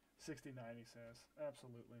 69, he says.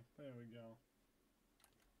 Absolutely. There we go.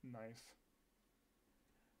 Nice.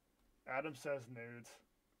 Adam says nerds.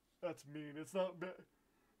 That's mean. It's not bad.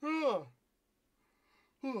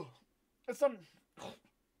 It's some...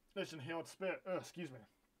 This inhaled spit. Excuse me.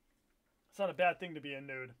 It's not a bad thing to be a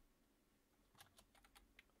nude.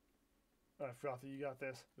 Alright, Frothy, you got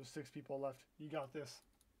this. There's 6 people left. You got this.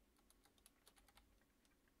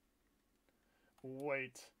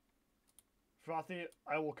 Wait. Frothy,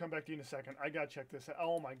 I will come back to you in a second. I gotta check this out.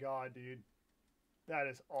 Oh my god, dude. That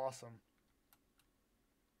is awesome.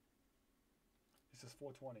 This is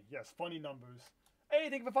 420. Yes, funny numbers. Hey,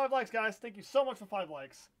 thank you for 5 likes, guys. Thank you so much for 5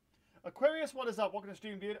 likes. Aquarius, what is up? Welcome to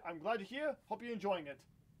stream, dude. I'm glad you're here. Hope you're enjoying it.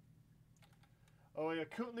 Oh, you're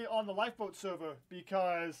currently on the Lifeboat server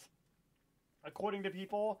because, according to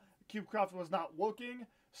people, CubeCraft was not working,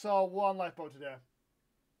 so we're on Lifeboat today.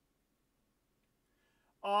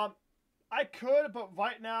 I could, but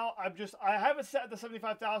right now I haven't set the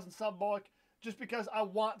 75,000 sub mark just because I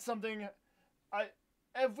want something.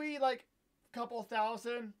 Every like couple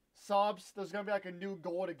thousand subs, there's gonna be like a new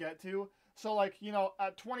goal to get to. So like, you know,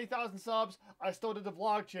 at 20,000 subs, I started the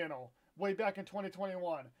vlog channel way back in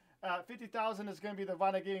 2021. At 50,000 is gonna be the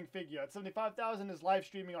RhinoGaming figure. At 75,000 is live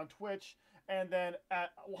streaming on Twitch, and then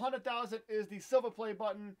at 100,000 is the silver play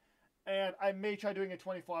button, and I may try doing a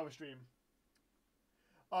 24-hour stream.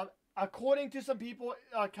 According to some people,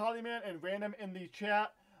 Kaliman and Random in the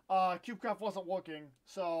chat, CubeCraft wasn't working,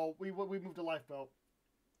 so we moved to Lifeboat.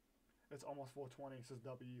 It's almost 420, says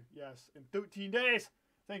W. Yes, in 13 days.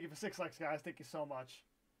 Thank you for 6 likes, guys. Thank you so much.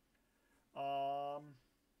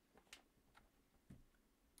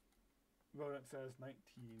 Rodent says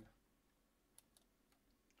 19.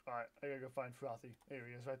 Alright, I gotta go find Frothy. There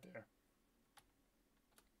he is, right there.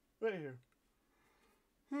 Right here.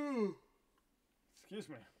 Excuse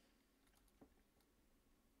me.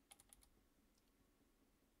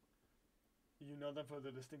 You know them for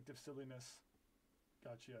the distinctive silliness.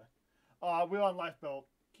 Gotcha. We're on Lifeboat,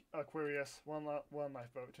 Aquarius. We're on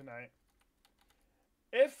Lifeboat tonight.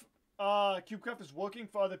 If CubeCraft is working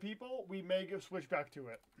for other people, we may switch back to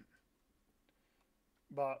it.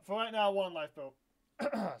 But for right now, we're on Lifeboat.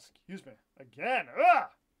 Excuse me. Again. Ugh!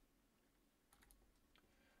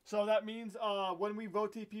 So that means when we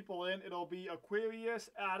rotate people in, it'll be Aquarius,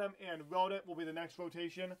 Adam, and Rodent will be the next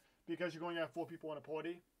rotation because you're going to have 4 people in a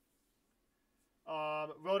party.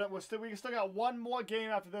 Rodent, we still got 1 more game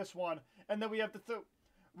after this one, and then we have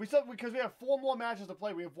because we have 4 more matches to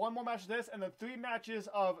play. We have 1 more match of this, and then 3 matches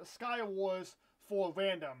of Sky Wars for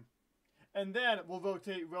random, and then we'll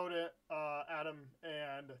rotate Rodent, Adam,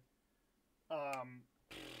 and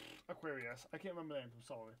Aquarius. I can't remember the names. I'm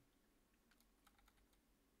sorry.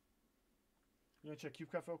 You gonna check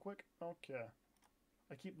CubeCraft real quick? Okay.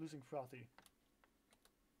 I keep losing Frothy.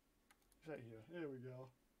 It's right here. There we go.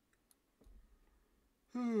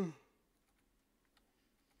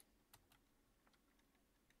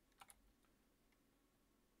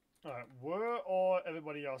 Alright, where are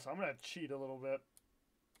everybody else? I'm gonna cheat a little bit.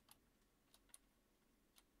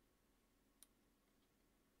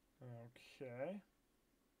 Okay.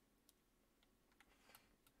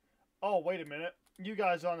 Oh, wait a minute. You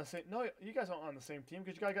guys are on the same... No, you guys aren't on the same team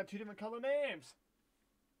because you guys got 2 different color names.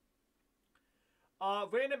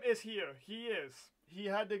 Random is here. He is. He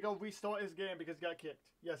had to go restart his game because he got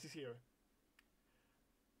kicked. Yes, he's here.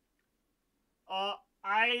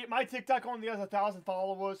 My TikTok only has 1,000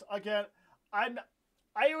 followers. Again, I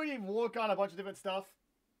already work on a bunch of different stuff.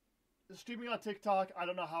 Streaming on TikTok, I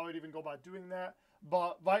don't know how I'd even go about doing that.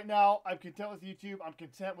 But right now, I'm content with YouTube. I'm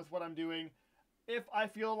content with what I'm doing. If I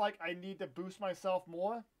feel like I need to boost myself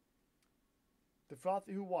more, the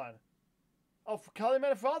Frothy who won? Oh,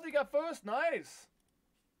 Kaliman and Frothy got first. Nice.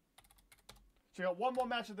 So we got 1 more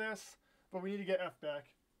match of this, but we need to get F back.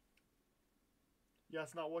 Yeah,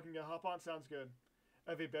 it's not working. Get hop on. Sounds good.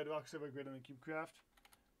 Every Bedrock server grid in the CubeCraft.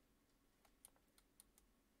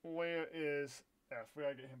 Where is F? We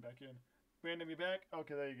gotta get him back in. Random, you back?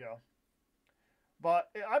 Okay, there you go. But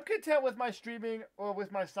I'm content with my streaming or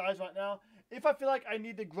with my size right now. If I feel like I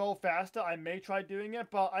need to grow faster, I may try doing it.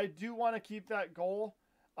 But I do want to keep that goal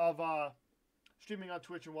of streaming on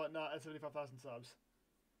Twitch and whatnot at 75,000 subs.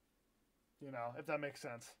 You know, if that makes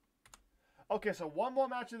sense. Okay, so 1 more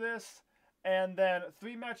match of this, and then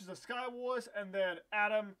 3 matches of Sky Wars, and then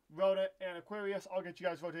Adam, Rodent, and Aquarius. I'll get you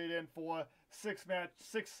guys rotated in for 3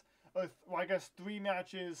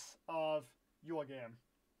 matches of your game.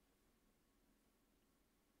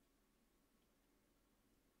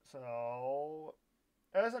 So,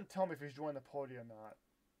 it doesn't tell me if he's joined the party or not.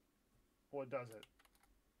 Or does it?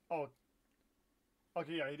 Oh,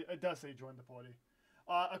 okay, yeah, it does say he joined the party.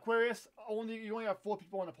 Aquarius, you only have 4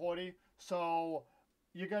 people in the party, so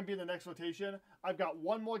you're going to be in the next rotation. I've got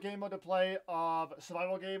 1 more game mode to play of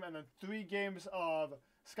survival game, and then 3 games of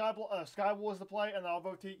Sky Wars to play, and then I'll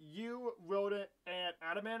rotate you, Rodent, and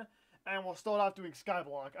Adam in. and we'll start off doing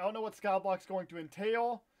Skyblock. I don't know what Skyblock's going to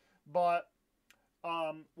entail, but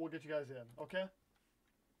we'll get you guys in, okay?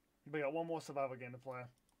 We got one more survival game to play.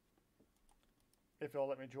 If you'll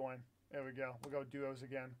let me join. There we go. We'll go duos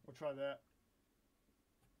again. We'll try that.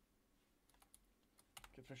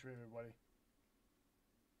 Get finished with everybody.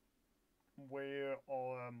 Where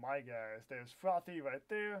are my guys? There's Frothy right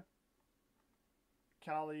there.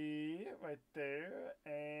 Callie right there.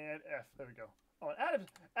 And F. There we go. Oh,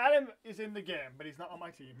 Adam is in the game, but he's not on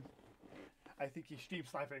my team. I think he's stream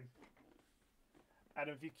sniping.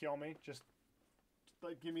 Adam, if you kill me, just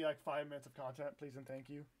like give me like 5 minutes of content, please and thank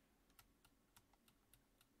you.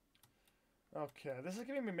 Okay, this is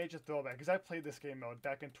giving me a major throwback because I played this game mode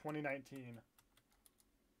back in 2019.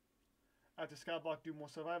 After Skyblock do more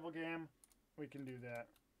survival game, we can do that.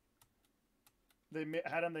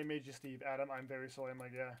 Adam, they made you Steve. Adam, I'm very sorry, my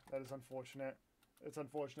guy. That is unfortunate. It's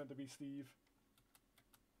unfortunate to be Steve.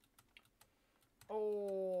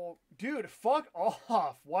 Oh, dude, fuck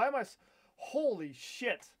off. Why am I... Holy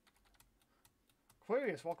shit.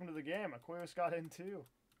 Aquarius, welcome to the game. Aquarius got in too.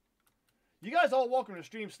 You guys all welcome to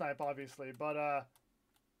Stream Snipe, obviously, but,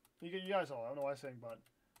 you guys all, I don't know why I'm saying, but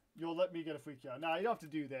you'll let me get a freak out. Nah, you don't have to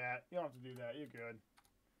do that. You don't have to do that. You're good.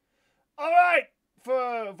 Alright!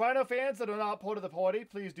 For Rhino fans that are not part of the party,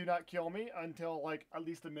 please do not kill me until, like, at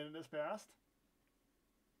least a minute has passed.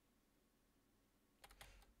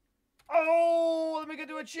 Oh, let me get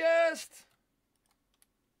to a chest!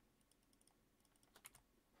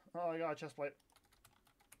 Oh, I got a chest plate.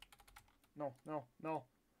 No, no, no.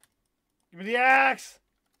 Give me the axe!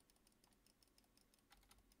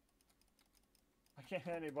 I can't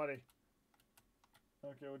hit anybody.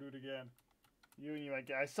 Okay, we'll do it again. You and you, my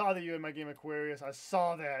game. I saw that you in my game, Aquarius. I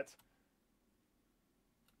saw that.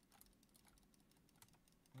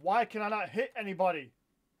 Why can I not hit anybody?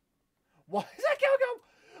 Why is that cow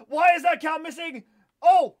go? Why is that cow missing?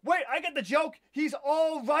 Oh, wait, I get the joke. He's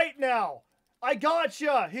all right now. I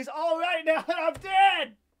gotcha. He's all right now, and I'm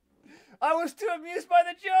dead. I was too amused by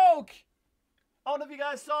the joke. I don't know if you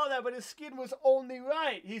guys saw that, but his skin was only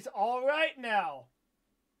right. He's all right now.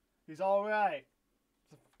 He's all right.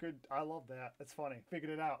 Good. I love that. That's funny.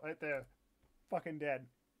 Figured it out right there. Fucking dead.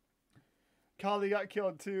 Carly got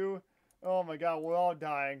killed too. Oh my god, we're all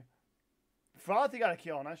dying. Frothy got a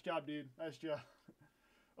kill. Nice job, dude. Nice job.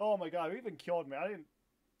 Oh my god, who even killed me? I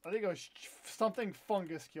think it was something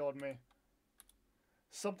fungus killed me.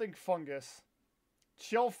 Something fungus.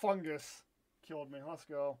 Chill fungus killed me. Let's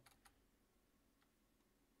go.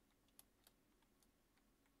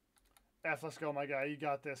 F, let's go, my guy. You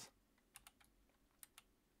got this.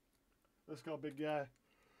 Let's go, big guy.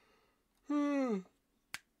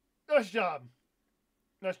 Nice job.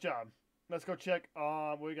 Nice job. Let's go check.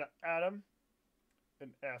 We got Adam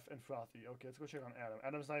and F and Frothy. Okay, let's go check on Adam.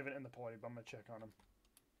 Adam's not even in the party, but I'm gonna check on him.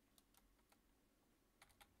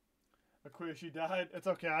 Aquarius, you died? It's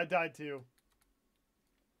okay, I died too.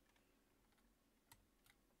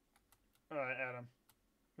 Alright, Adam.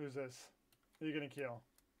 Who's this? Who are you gonna kill?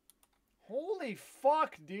 Holy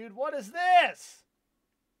fuck, dude. What is this?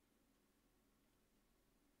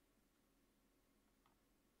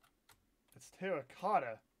 It's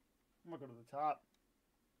terracotta. I'm gonna go to the top.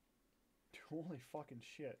 Dude, holy fucking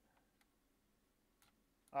shit.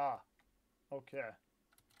 Ah. Okay.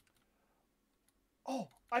 Oh,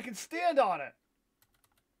 I can stand on it.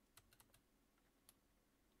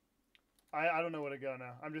 I don't know where to go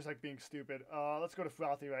now. I'm just like being stupid. Let's go to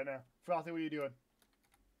Frothy right now. Frothy, what are you doing?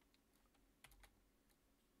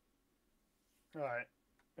 Alright.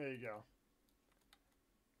 There you go.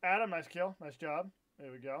 Adam, nice kill. Nice job. There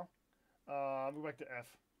we go. Move back to F.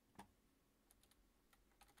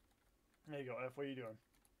 There you go, F. What are you doing?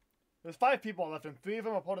 There's 5 people left, and 3 of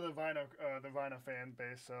them are part of the Rhino fan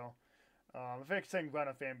base, so... if I'm saying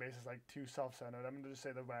Rhino fan base is like too self-centered, I'm going to just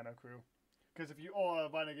say the Rhino crew. Because if you are a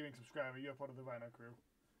RhinoGaming subscriber, you're part of the Rhino crew.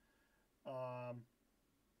 Donald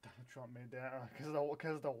Trump made that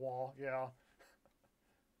because of the wall, yeah.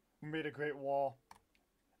 We made a great wall,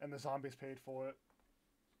 and the zombies paid for it.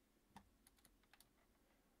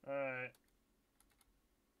 Alright.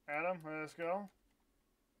 Adam, let's go.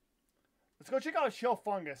 Let's go check out Chill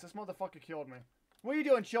Fungus. This motherfucker killed me. What are you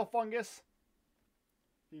doing, Chill Fungus?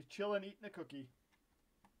 He's chilling, eating a cookie.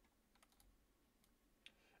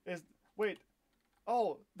 Wait.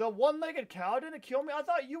 Oh, the one-legged cow didn't kill me? I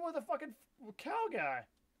thought you were the fucking cow guy.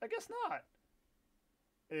 I guess not.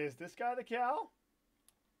 Is this guy the cow?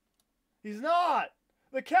 He's not!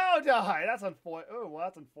 The cow died! That's unfortunate. Oh, well,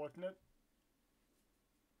 that's unfortunate.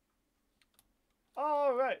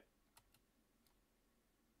 Alright.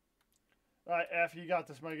 Alright, F, you got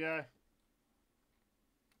this, my guy.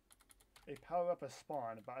 A power-up has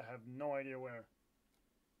spawned, but I have no idea where.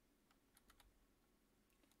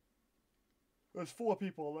 There's 4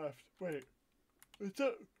 people left. Wait. It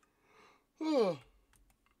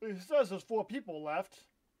says there's 4 people left,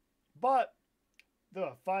 but there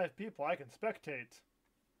are 5 people I can spectate.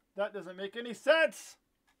 That doesn't make any sense!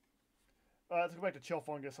 Let's go back to Chill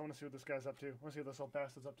Fungus. I want to see what this guy's up to. I want to see what this little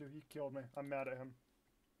bastard's up to. He killed me. I'm mad at him.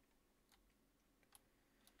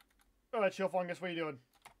 Alright, Chill Fungus, what are you doing?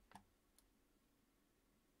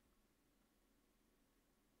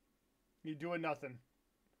 You doing nothing.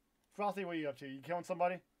 Frothy, what are you up to? You killing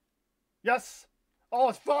somebody? Yes! Oh,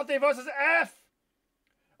 it's Frothy versus F!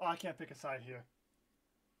 Oh, I can't pick a side here.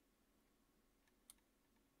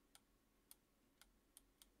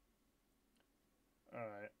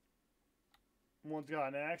 Alright. One's got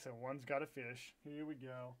an axe and one's got a fish. Here we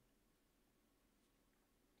go.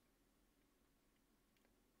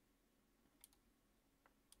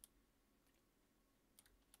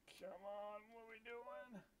 Come on, what are we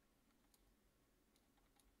doing?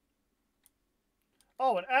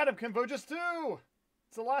 Oh, and Adam converges too!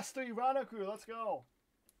 It's the last 3 Rhino crew, let's go.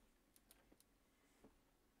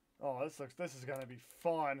 Oh, this is gonna be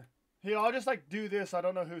fun. Here, I'll just like do this, I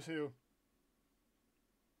don't know who's who.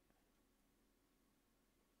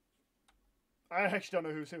 I actually don't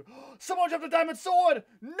know who's who. Someone jumped a diamond sword!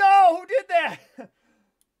 No! Who did that?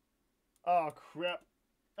 Oh, crap.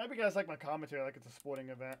 I hope you guys like my commentary like it's a sporting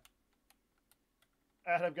event.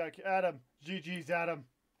 Adam. GG's Adam.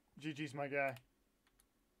 GG's my guy.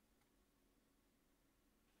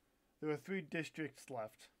 There are 3 districts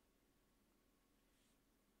left.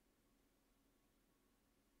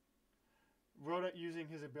 Rodent using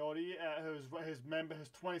his ability at his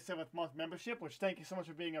 27th month membership, which thank you so much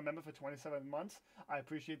for being a member for 27 months. I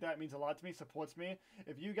appreciate that. It means a lot to me. Supports me.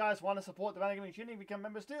 If you guys want to support the RhinoGaming channel, become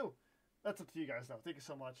members too. That's up to you guys though. Thank you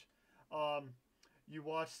so much. You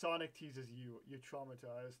watch Sonic teases you. You're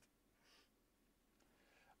traumatized.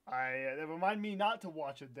 That remind me not to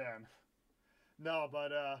watch it then. No,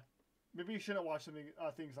 but maybe you shouldn't watch something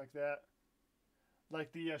things like that.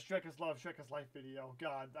 Like the Shrek is Love, Shrek is Life video.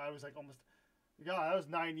 God, I was like almost... God, that was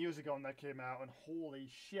 9 years ago when that came out, and holy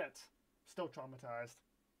shit. Still traumatized.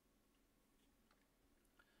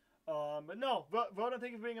 But no, Voda,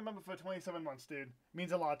 thank you for being a member for 27 months, dude.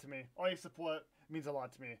 Means a lot to me. All your support means a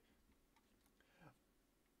lot to me.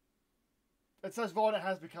 It says Rodent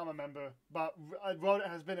has become a member, but Rodent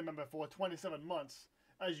has been a member for 27 months.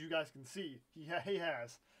 As you guys can see, he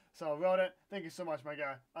has. So, Rodent, thank you so much, my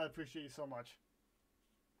guy. I appreciate you so much.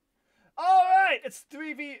 Alright! It's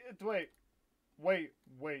 3v... Wait.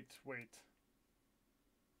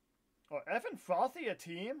 Oh, F and Frothy a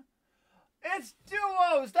team? It's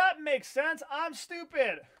duos! That makes sense! I'm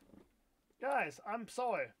stupid! Guys, I'm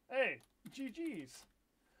sorry. Hey, GG's.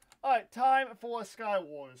 Alright, time for Sky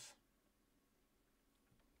Wars.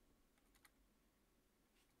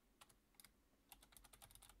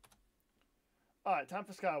 Alright, time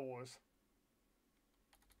for Sky Wars.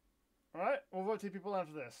 Alright, we'll rotate people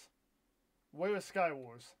after this. Where is Sky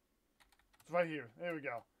Wars? It's right here. There we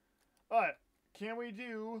go. Alright, can we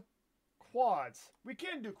do quads? We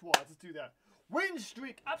can do quads. Let's do that. Win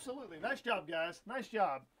streak! Absolutely. Nice job, guys. Nice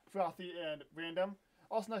job, Frothy and Random.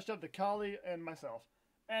 Also, nice job to Kali and myself.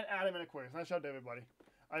 And Adam and Aquarius. Nice job to everybody.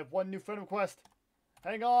 I have 1 new friend request.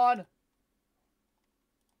 Hang on!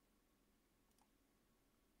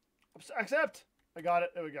 Accept! I got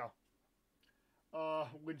it. There we go.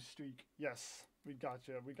 Win streak. Yes. We got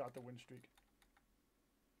you. We got the win streak.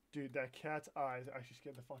 Dude, that cat's eyes actually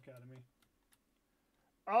scared the fuck out of me.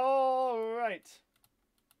 Alright.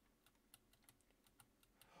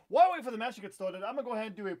 While I wait for the match to get started, I'm going to go ahead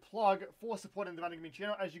and do a plug for supporting the RhinoGaming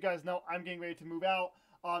channel. As you guys know, I'm getting ready to move out.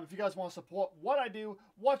 If you guys want to support what I do,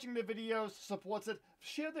 watching the videos supports it.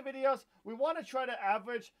 Share the videos. We want to try to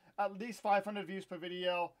average at least 500 views per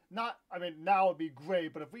video. Now would be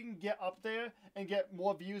great, but if we can get up there and get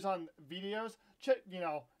more views on videos, it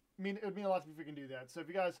would mean a lot to me if we can do that. So if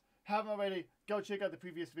you guys haven't already, go check out the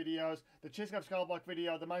previous videos, the Chasing Up Skyblock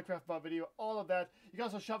video, the Minecraft bot video, all of that. You can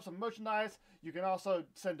also shop some merchandise. You can also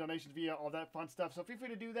send donations via all that fun stuff. So feel free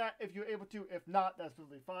to do that if you're able to. If not, that's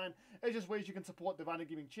perfectly fine. It's just ways you can support the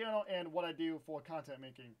RhinoGaming channel and what I do for content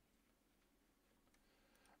making.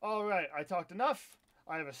 Alright, I talked enough.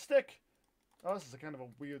 I have a stick. Oh, this is a kind of a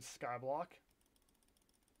weird skyblock.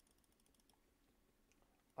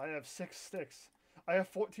 I have 6 sticks. I have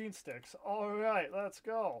 14 sticks. Alright, let's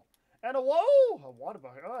go. And a water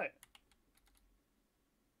bucket. Alright.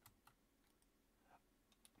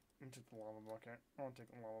 I'll take the lava bucket. I'll take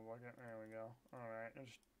the lava bucket. There we go. Alright,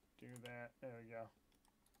 let's do that. There we go.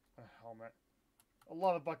 A helmet. A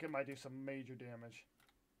lava bucket might do some major damage.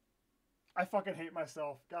 I fucking hate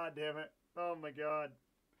myself. God damn it. Oh my god.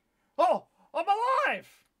 Oh! I'm alive!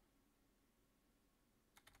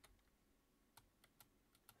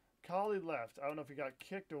 Kali left. I don't know if he got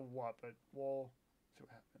kicked or what, but we'll see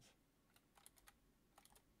what happens.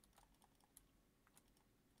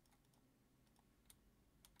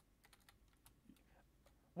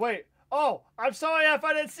 Wait. Oh! I'm sorry, F.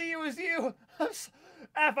 I didn't see it was you!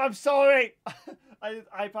 F, I'm sorry! I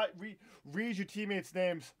read your teammates'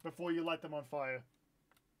 names before you light them on fire.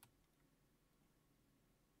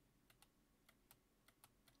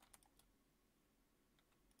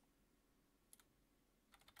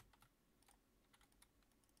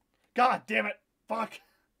 God damn it! Fuck!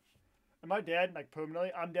 Am I dead? Like,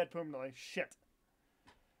 permanently? I'm dead permanently. Shit.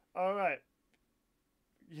 Alright.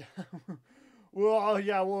 Yeah. We're all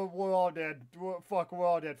dead. We're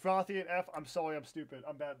all dead. Frothy and F, I'm sorry, I'm stupid.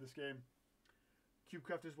 I'm bad at this game.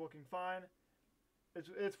 CubeCraft is working fine.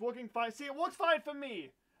 It's working fine. See, it works fine for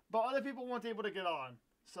me, but other people weren't able to get on.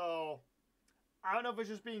 So, I don't know if it's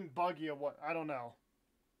just being buggy or what. I don't know.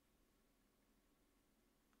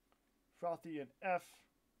 Frothy and F.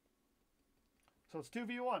 So it's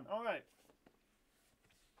 2v1. Alright.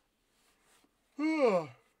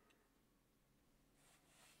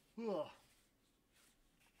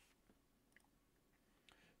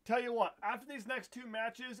 Tell you what, after these next 2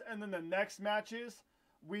 matches and then the next matches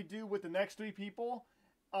we do with the next 3 people,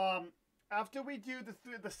 after we do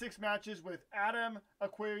the 6 matches with Adam,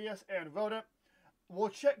 Aquarius, and Rodent, we'll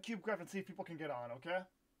check CubeCraft and see if people can get on, okay?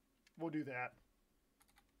 We'll do that.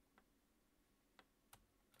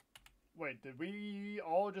 Wait, did we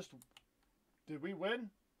win?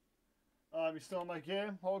 You still in my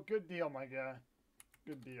game? Oh, good deal, my guy.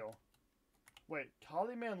 Good deal. Wait,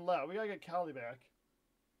 Kali man left. We gotta get Kali back.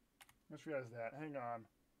 Let's realize that. Hang on.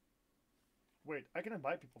 Wait, I can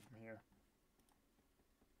invite people from here.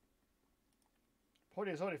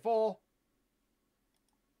 Party is already full.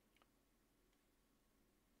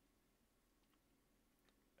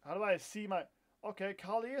 How do I see my... Okay,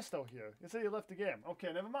 Kali is still here. It said he left the game.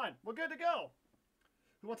 Okay, never mind. We're good to go.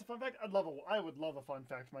 Who wants a fun fact? I would love a fun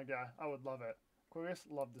fact, my guy. I would love it. Aquarius,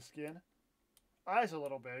 love the skin. Eyes are a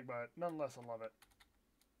little big, but nonetheless, I love it.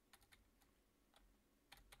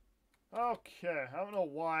 Okay, I don't know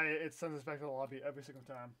why it sends us back to the lobby every single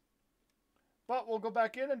time. But we'll go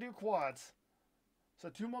back in and do quads. So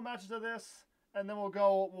 2 more matches of this, and then we'll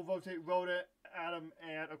rotate Rodent, Adam,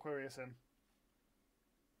 and Aquarius in.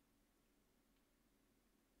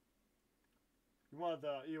 One of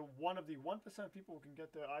the 1% of people who can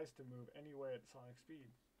get their eyes to move anyway at sonic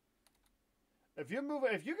speed. If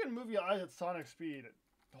you can move your eyes at sonic speed,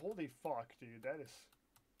 holy fuck, dude, that is...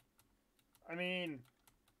 I mean,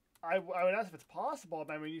 I would ask if it's possible,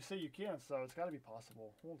 but I mean, you say you can, so it's got to be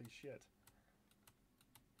possible. Holy shit.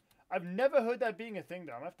 I've never heard that being a thing,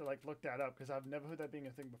 though. I'm going to have to, like, look that up, because I've never heard that being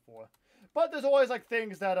a thing before. But there's always, like,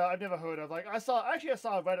 things that I've never heard of. Like, I saw a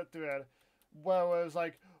Reddit thread where it was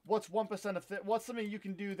like, what's 1% of what's something you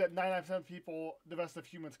can do that 99% of people, the rest of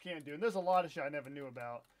humans, can't do? And there's a lot of shit I never knew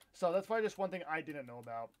about. So that's probably just one thing I didn't know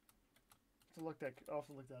about. I'll have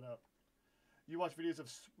to look that up. You watch videos of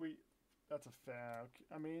sweet... That's a fact.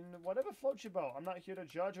 I mean, whatever floats your boat. I'm not here to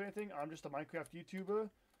judge or anything. I'm just a Minecraft YouTuber,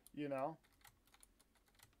 you know.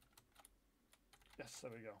 Yes,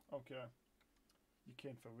 there we go. Okay. You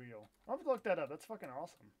can for real. I'll have to look that up. That's fucking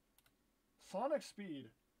awesome. Sonic speed.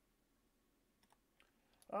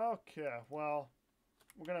 Okay, well,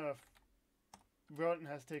 we're gonna... Rodent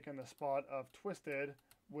has taken the spot of Twisted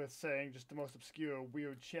with saying just the most obscure,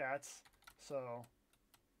 weird chats. So,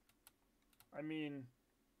 I mean,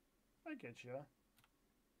 I get ya.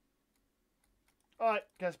 Alright,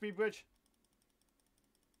 got a speed bridge?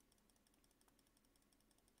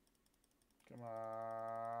 Come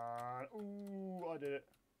on. Ooh, I did it.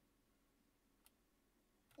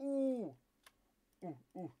 Ooh. Ooh,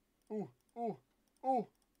 ooh, ooh, ooh, ooh,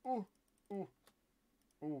 ooh, ooh,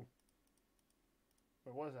 ooh.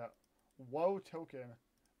 Wait, what is that? Whoa token.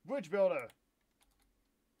 Bridge builder.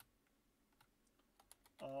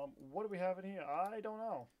 What do we have in here? I don't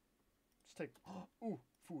know. Let's take... Ooh,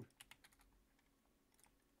 food.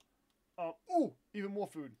 Ooh, even more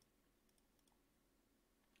food.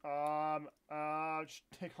 Just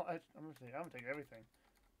take all... I'm gonna take everything.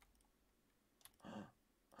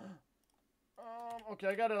 Okay,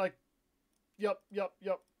 I gotta, like... Yup. Hang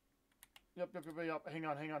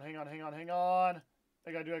on.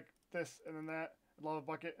 I gotta do, like, this, and then that. Lava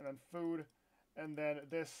bucket, and then food, and then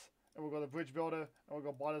this. And we'll go to bridge builder, and we'll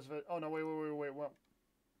go bottom of it. Oh, no, wait. We'll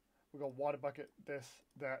go water bucket, this,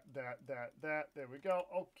 that. There we go.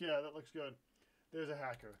 Okay, that looks good. There's a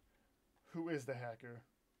hacker. Who is the hacker?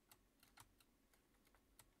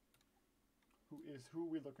 Who are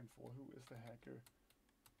we looking for? Who is the hacker?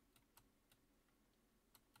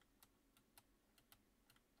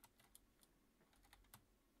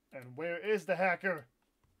 And where is the hacker?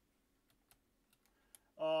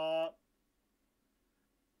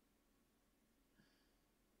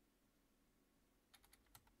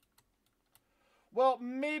 Well,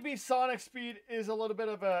 maybe Sonic speed is a little bit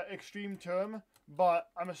of an extreme term, but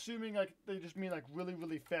I'm assuming like they just mean like really,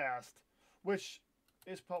 really fast, which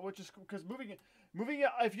is because moving it.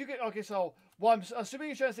 If you get okay, so well, I'm assuming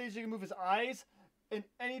you're trying to say is you can move his eyes in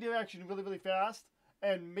any direction really, really fast,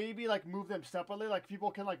 and maybe like move them separately. Like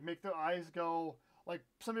people can like make their eyes go like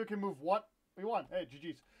some people can move one. We won. Hey,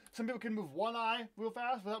 GG's. Some people can move one eye real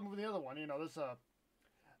fast without moving the other one. You know, there's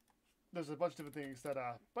a bunch of different things that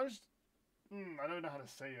I don't know how to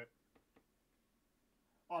say it.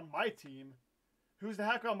 On my team, who's the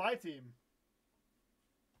hacker on my team?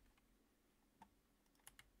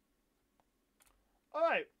 All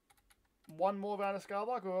right, one more round of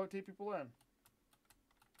Skyblock or rotate people in.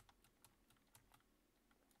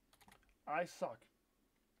 I suck.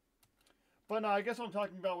 But no, I guess what I'm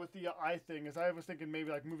talking about with the eye thing is I was thinking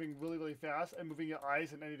maybe like moving really, really fast and moving your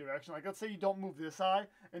eyes in any direction. Like let's say you don't move this eye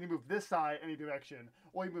and you move this eye any direction.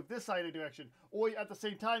 Or you move this eye in any direction. Or at the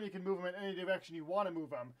same time you can move them in any direction you want to move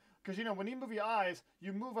them. Because you know, when you move your eyes,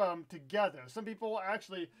 you move them together. Some people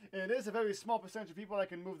actually, and it is a very small percentage of people that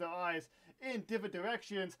can move their eyes in different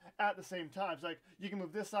directions at the same time. So like you can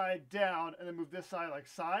move this side down and then move this side like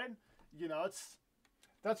side. You know,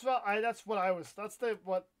 that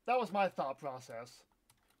was my thought process.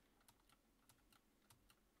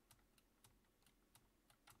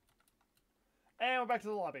 And we're back to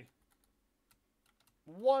the lobby.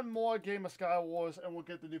 One more game of Sky Wars and we'll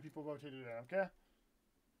get the new people rotated in, okay?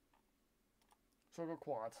 So we'll go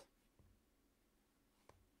quads.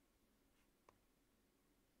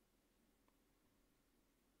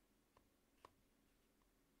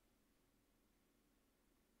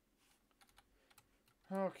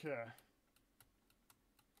 Okay.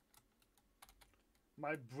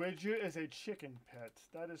 My Bridger is a chicken pet.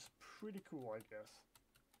 That is pretty cool, I guess.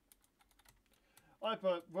 Alright,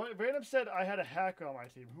 but Random said I had a hacker on my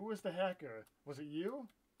team. Who was the hacker? Was it you?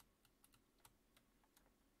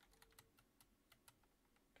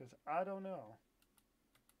 Because I don't know.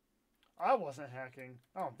 I wasn't hacking.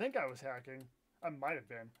 I don't think I was hacking. I might have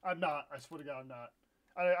been. I'm not. I swear to God, I'm not.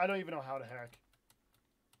 I don't even know how to hack.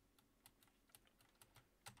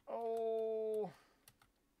 Oh.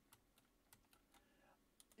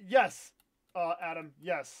 Yes, Adam,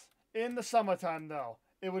 yes. In the summertime, though.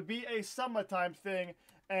 It would be a summertime thing,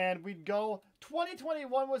 and we'd go...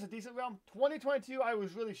 2021 was a decent realm. 2022, I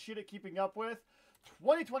was really shit at keeping up with.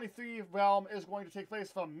 2023 realm is going to take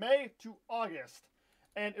place from May to August.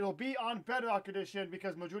 And it'll be on Bedrock Edition,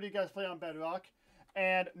 because majority of you guys play on Bedrock.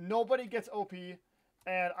 And nobody gets OP.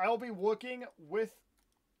 And I will be working with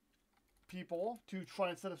people to try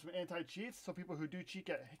and set up some anti-cheats, so people who do cheat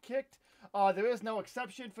get kicked. There is no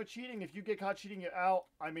exception for cheating. If you get caught cheating, you're out.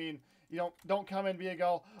 I mean, you don't come and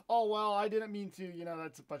go, oh, well, I didn't mean to. You know,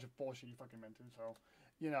 that's a bunch of bullshit you fucking meant to. So,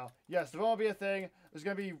 you know, yes, there won't be a thing. There's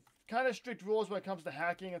going to be kind of strict rules when it comes to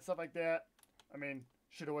hacking and stuff like that. I mean,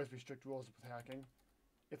 should always be strict rules with hacking,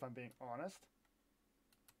 if I'm being honest.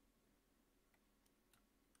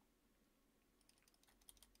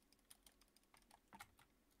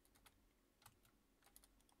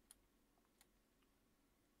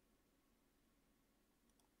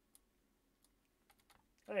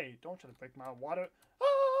 Hey, don't try to break my water.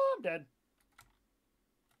 Oh, I'm dead.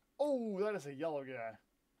 Oh, that is a yellow guy.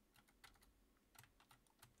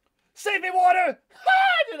 Save me, water! Ha!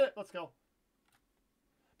 I did it! Let's go.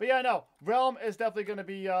 But yeah, no. Realm is definitely going to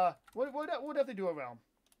be, we'll definitely do a realm.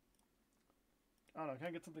 I don't know. Can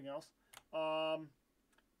I get something else? I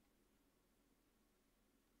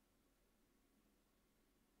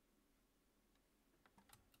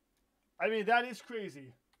mean, that is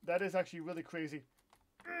crazy. That is actually really crazy.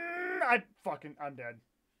 I'm dead.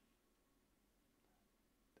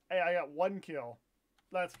 Hey, I got one kill.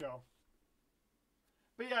 Let's go.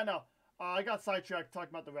 But yeah, no. I got sidetracked talking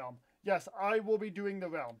about the realm. Yes, I will be doing the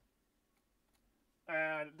realm.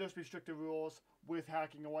 And there's restricted rules with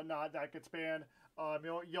hacking and whatnot that gets banned.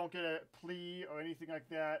 You don't get a plea or anything like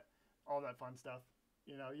that. All that fun stuff.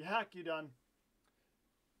 You know, you hack, you're done.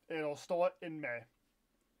 It'll start in May.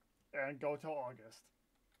 And go till August.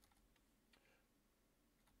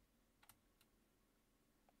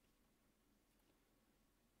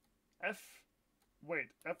 F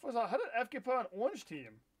was how did F get put on orange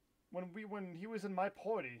team when he was in my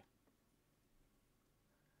party?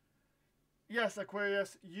 Yes,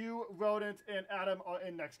 Aquarius, you, Rodent, and Adam are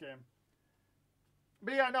in next game.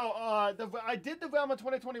 But yeah, no, I did the realm in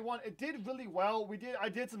 2021. It did really well.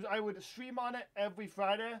 I would stream on it every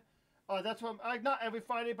Friday. That's what, not every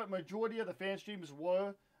Friday, but majority of the fan streams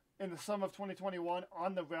were in the summer of 2021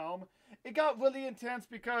 on the realm. It got really intense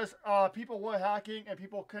because people were hacking and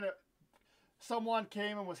people couldn't. Someone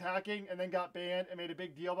came and was hacking and then got banned and made a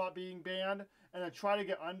big deal about being banned and then tried to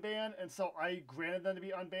get unbanned. And so I granted them to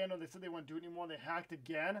be unbanned, and they said they wouldn't do it anymore. And they hacked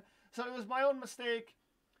again. So it was my own mistake.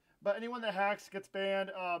 But anyone that hacks gets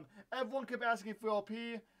banned. Everyone kept asking for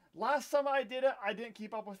LP. Last summer I did it. I didn't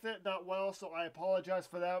keep up with it that well, so I apologize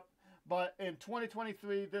for that. But in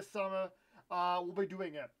 2023, this summer, we'll be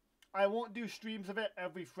doing it. I won't do streams of it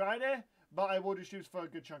every Friday, but I will do streams for a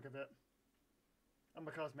good chunk of it. I'm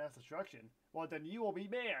going to cause mass destruction. Well, then you will be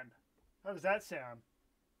banned. How does that sound?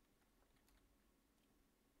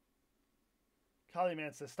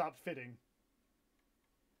 Kaliman says, stop fitting.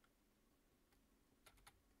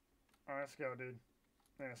 Alright, let's go, dude.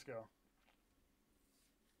 Let's go.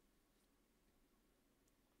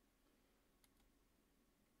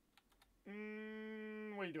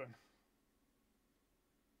 What are you doing?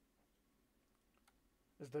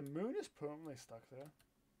 Is the moon just permanently stuck there?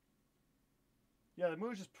 Yeah, the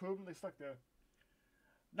moon is just permanently stuck there.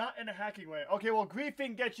 Not in a hacking way. Okay, well,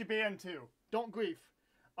 griefing gets you banned too. Don't grief.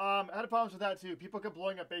 I had problems with that too. People kept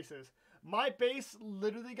blowing up bases. My base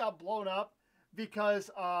literally got blown up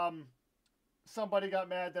because somebody got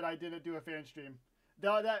mad that I didn't do a fan stream.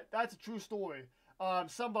 That's a true story.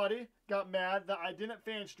 Somebody got mad that I didn't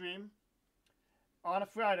fan stream on a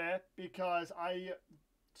Friday because I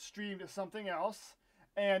streamed something else,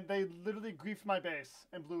 and they literally griefed my base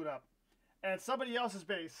and blew it up. And somebody else's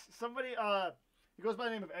base, he goes by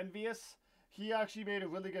the name of Envious. He actually made a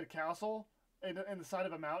really good castle in the side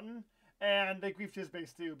of a mountain, and they griefed his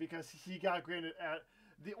base too because he got granted at.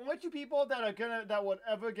 The only two people that would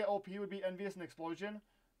ever get OP would be Envious and Explosion,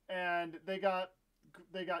 and they got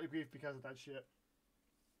griefed because of that shit.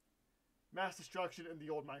 Mass destruction in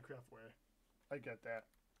the old Minecraft way. I get that,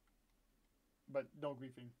 but no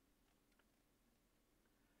griefing.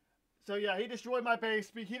 So yeah, he destroyed my base.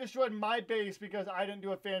 He destroyed my base because I didn't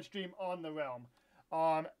do a fan stream on the realm.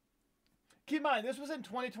 Keep in mind, this was in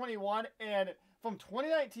 2021, and from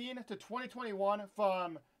 2019 to 2021,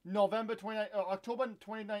 from October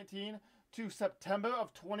 2019 to September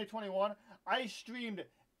of 2021, I streamed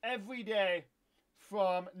every day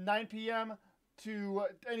from 9 p.m. to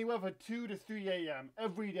anywhere from 2 to 3 a.m.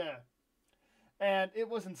 every day. And it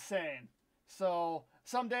was insane. So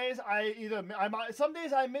some days some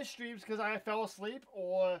days I miss streams because I fell asleep,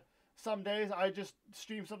 or some days I just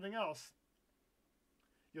stream something else.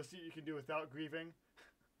 You'll see what you can do without grieving.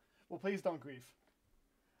 Well, please don't grieve.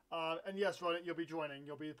 And yes, Rodent, you'll be joining.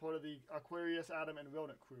 You'll be part of the Aquarius, Adam, and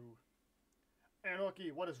Rodent crew.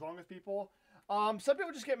 Anarchy, what is wrong with people? Some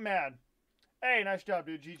people just get mad. Hey, nice job,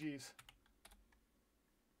 dude. GG's.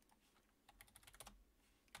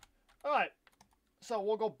 Alright. So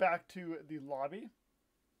we'll go back to the lobby.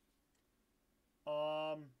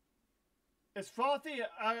 Is Frothy,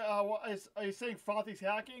 are you saying Frothy's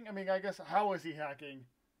hacking? I mean, I guess, how is he hacking?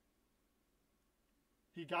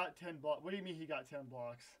 He got 10 blocks. What do you mean he got 10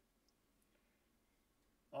 blocks?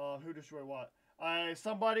 Who destroyed what?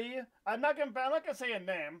 Somebody, I'm not gonna say a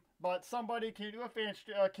name, but somebody came to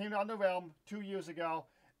a came on the realm 2 years ago,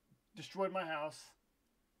 destroyed my house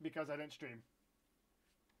because I didn't stream.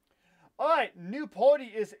 Alright, new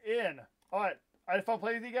party is in. Alright, I had fun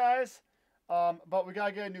playing with you guys, but we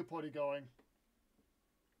gotta get a new party going.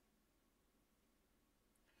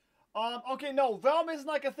 Okay, no, realm isn't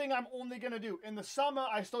like a thing I'm only gonna do. In the summer,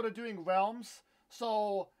 I started doing realms,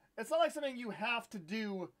 so it's not like something you have to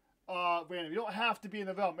do random. You don't have to be in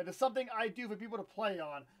the realm. It is something I do for people to play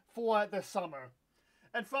on for the summer.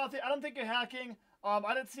 And Frothy, I don't think you're hacking.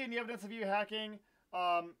 I didn't see any evidence of you hacking.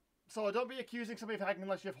 So don't be accusing somebody of hacking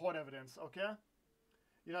unless you have hard evidence, okay?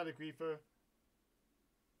 You're not a griefer.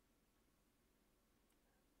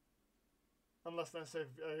 Unless necessarily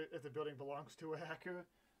if the building belongs to a hacker.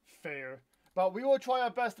 Fair. But we will try our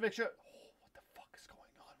best to make sure... Oh, what the fuck is going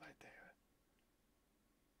on right there?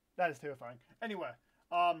 That is terrifying. Anyway,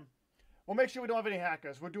 we'll make sure we don't have any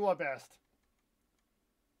hackers. We'll do our best.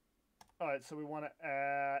 Alright, so we want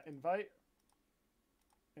to invite.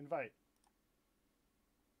 Invite.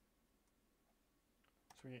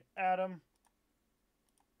 So we need Adam.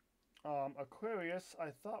 Aquarius, I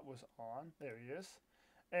thought was on. There he is.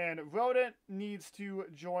 And Rodent needs to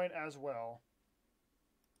join as well.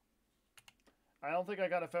 I don't think I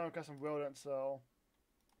got a friend request from Rodent, so...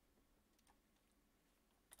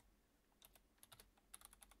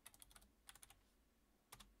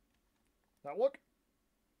 That work?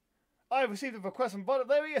 I received a request from Butter.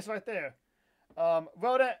 There he is, right there.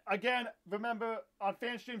 Rodent, again, remember, on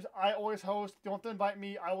fan streams, I always host. Don't have to invite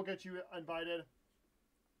me. I will get you invited.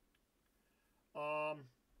 Your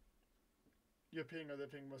ping or the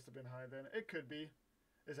ping must have been high then. It could be.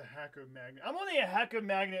 Is a hacker magnet. I'm only a hacker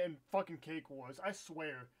magnet in fucking Cake Wars. I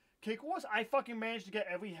swear. Cake Wars, I fucking managed to get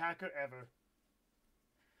every hacker ever.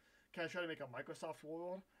 Can I try to make a Microsoft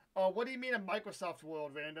world? What do you mean a Microsoft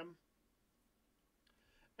world, random?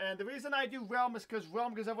 And the reason I do Realm is because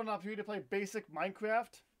Realm gives everyone an opportunity to play basic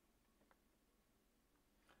Minecraft.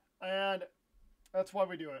 And that's why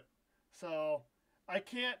we do it. So, I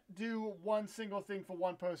can't do one single thing for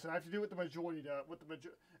one person. I have to do what the majority does.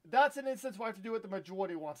 That's an instance where I have to do what the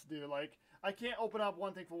majority wants to do. Like, I can't open up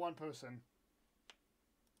one thing for one person.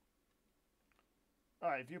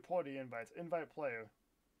 Alright, view party invites. Invite player.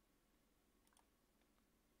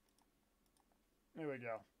 There we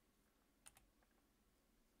go.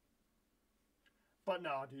 But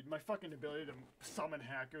no, dude, my fucking ability to summon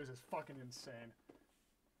hackers is fucking insane.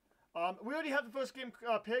 We already have the first game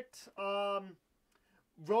picked.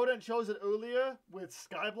 Rodent chose it earlier with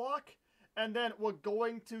Skyblock. And then we're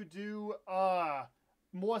going to do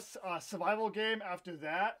more survival game after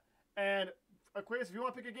that. And Aquarius, if you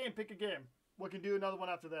want to pick a game, pick a game. We can do another one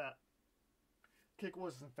after that. Cake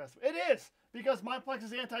Wars is infested. It is! Because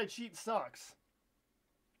Mineplex's anti-cheat sucks.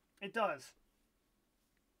 It does.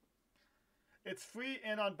 It's free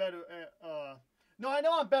and on Bedrock. No, I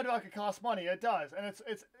know on Bedrock it costs money. It does, and it's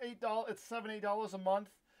 $8. It's $7-8 a month.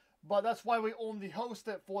 But that's why we only host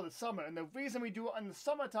it for the summer. And the reason we do it in the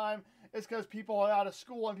summertime is because people are out of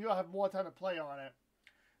school and people have more time to play on it.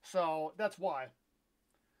 So that's why.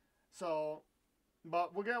 So,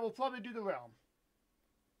 but we'll probably do the Realm.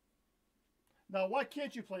 Now, why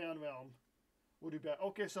can't you play on Realm? We'll do Bed.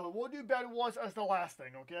 Okay, so we'll do Bed Wars as the last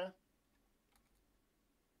thing. Okay.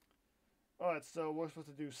 Alright, so we're supposed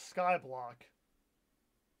to do Skyblock.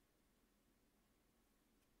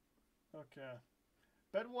 Okay.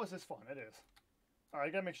 Bed Wars is fun. It is. Alright,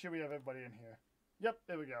 I gotta make sure we have everybody in here. Yep,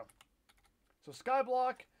 there we go. So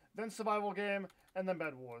Skyblock, then Survival Game, and then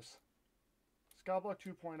Bed Wars. Skyblock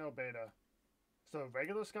 2.0 beta. So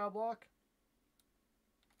regular Skyblock?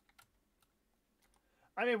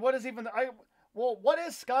 I mean, what is even... Well, what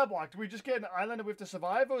is Skyblock? Do we just get an island that we have to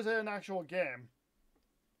survive, or is it an actual game?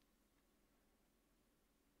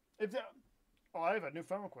 Oh, I have a new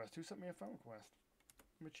friend request. Who sent me a friend request?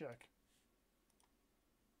 Let me check.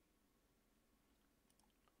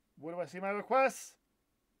 Where do I see my requests?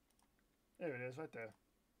 There it is, right there.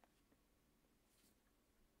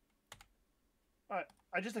 Alright,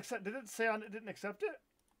 I just accept. Did it say I didn't accept it?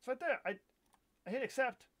 It's right there. I hit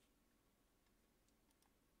accept.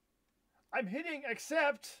 I'm hitting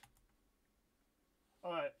accept.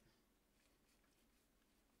 Alright.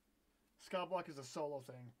 Skyblock is a solo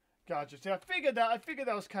thing. Gotcha. See, I figured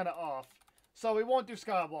that was kind of off. So we won't do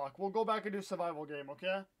Skyblock. We'll go back and do Survival Game,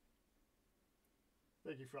 okay?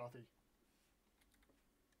 Thank you, Frothy.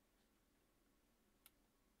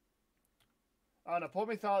 I don't know. Put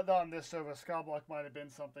me thought on this server. Skyblock might have been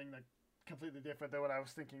something that completely different than what I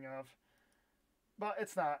was thinking of. But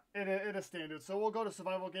it's not. It is standard. So we'll go to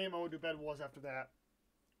Survival Game and we'll do Bed Wars after that.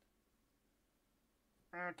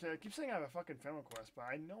 Okay, I keep saying I have a fucking friend request, but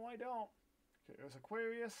I know I don't. Okay, there's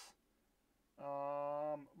Aquarius.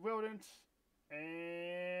 Rodent.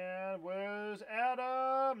 And where's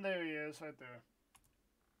Adam? There he is, right there.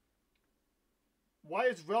 Why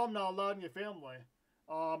is Realm not allowed in your family?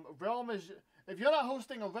 Realm is... If you're not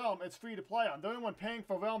hosting a Realm, it's free to play on. The only one paying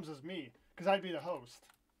for Realms is me, because I'd be the host.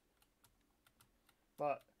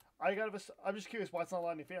 But I'm just curious why it's not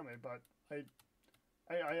allowed in your family, but I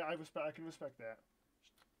can respect that.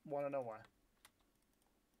 Want to know why.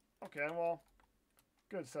 Okay, well,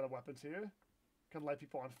 good set of weapons here. Can light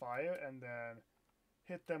people on fire and then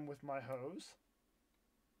hit them with my hose.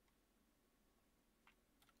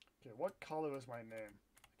 Okay, what color is my name?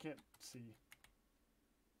 I can't see.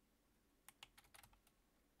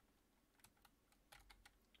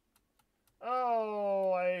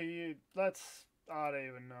 Oh, I don't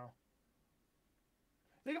even know.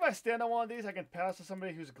 I think if I stand on one of these, I can pass to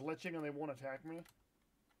somebody who's glitching and they won't attack me.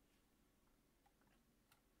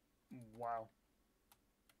 Wow.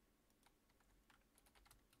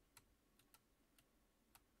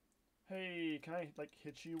 Hey, can I, like,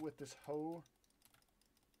 hit you with this hoe?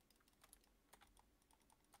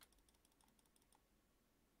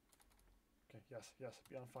 Okay, yes, yes.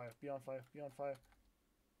 Be on fire, be on fire, be on fire.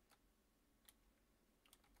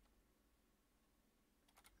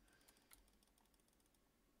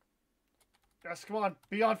 Yes, come on,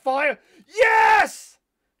 be on fire! Yes!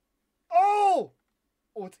 Oh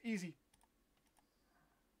it's easy.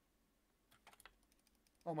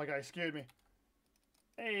 Oh my god, he scared me.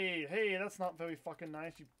 Hey, hey, that's not very fucking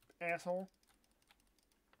nice, you asshole.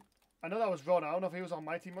 I know that was Rhino. I don't know if he was on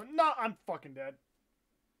my team or... No, I'm fucking dead.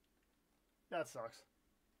 That sucks.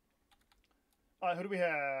 Alright, who do we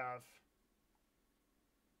have?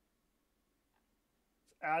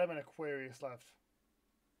 It's Adam and Aquarius left.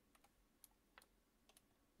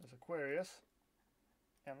 There's Aquarius.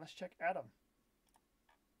 And let's check Adam.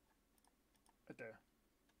 Right there.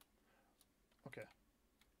 Okay.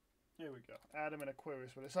 Here we go. Adam and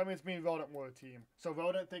Aquarius with us. So that means me and Rodent were a team. So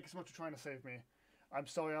Rodent, thank you so much for trying to save me. I'm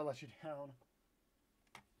sorry I let you down.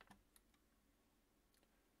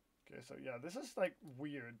 Okay, so yeah, this is like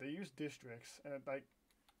weird. They use districts and it like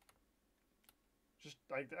just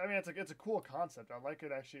like, I mean, it's a cool concept. I like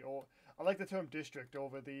it actually. Or I like the term district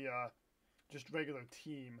over the just regular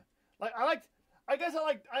team. Like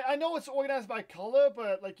I know it's organized by color,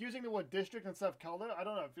 but like using the word district instead of color, I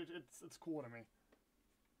don't know. It's cool to me.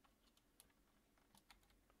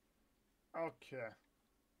 Okay.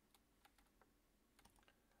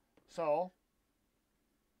 So,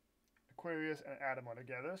 Aquarius and Adam are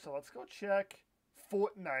together. So let's go check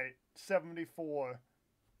Fortnite 74.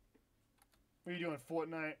 What are you doing,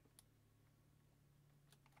 Fortnite?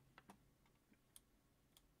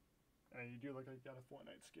 And you do look like you got a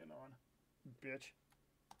Fortnite skin on, bitch.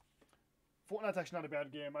 Fortnite's actually not a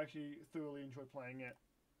bad game. I actually thoroughly enjoy playing it.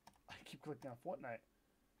 I keep clicking on Fortnite.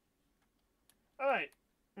 Alright,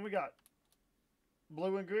 what we got?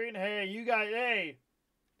 Blue and green? Hey, you guys, hey!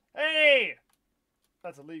 Hey!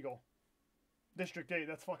 That's illegal. District 8,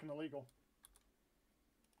 that's fucking illegal.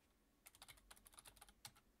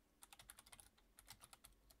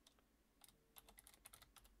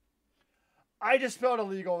 I just spelled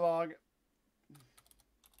illegal wrong.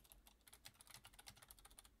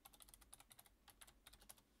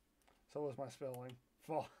 So was my spelling.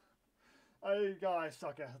 Fuck. I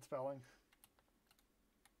suck at spelling.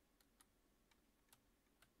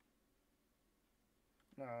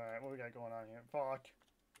 Alright, what we got going on here? Fuck.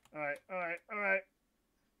 Alright.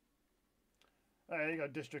 Alright, you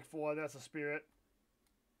got District 4. That's a spirit.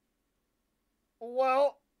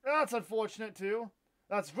 Well, that's unfortunate, too.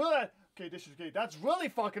 That's really... Okay, District 8. That's really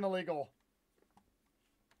fucking illegal.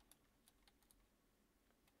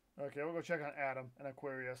 Okay, we'll go check on Adam and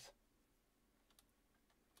Aquarius.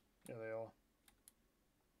 There they are.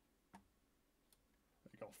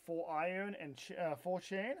 There we go. 4 iron and 4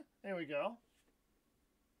 chain. There we go.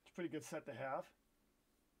 It's a pretty good set to have.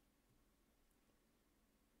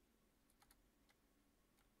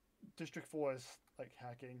 District 4 is like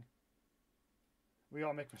hacking. We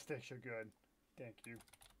all make mistakes. You're good. Thank you.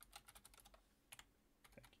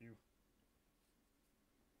 Thank you.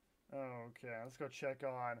 Okay, let's go check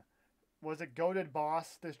on. Was it Goated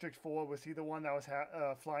Boss, District 4? Was he the one that was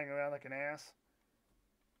flying around like an ass?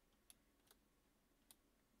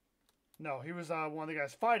 No, he was one of the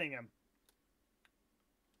guys fighting him.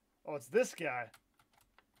 Oh, it's this guy.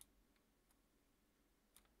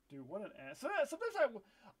 Dude, what an ass. Sometimes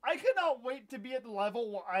I cannot wait to be at the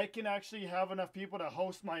level where I can actually have enough people to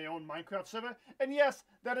host my own Minecraft server. And yes,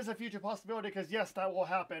 that is a future possibility because yes, that will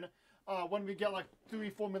happen. When we get like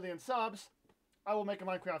 3-4 million subs, I will make a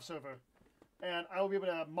Minecraft server. And I will be able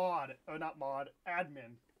to mod, or not mod,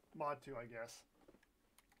 admin. Mod 2, I guess.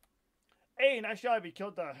 Hey, nice job. You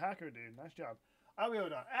killed the hacker, dude. Nice job. I'll be able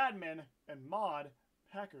to admin and mod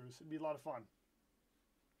hackers. It'd be a lot of fun.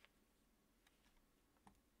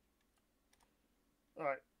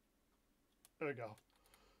 Alright. There we go.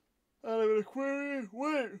 Out of an aquarium.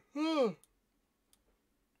 Wait.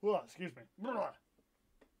 Excuse me.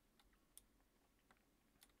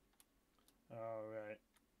 Alright.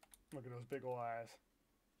 Look at those big ol' eyes.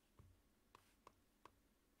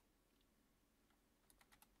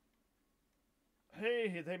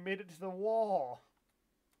 Hey, they made it to the wall.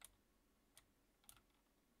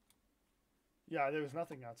 Yeah, there was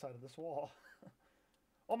nothing outside of this wall.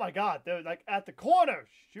 Oh my god, they're like at the corner!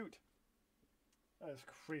 Shoot. That is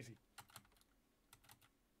crazy.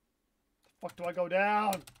 The fuck do I go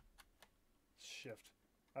down? Shift.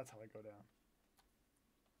 That's how I go down.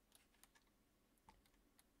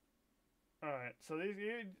 Alright, so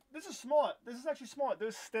this is smart. This is actually smart.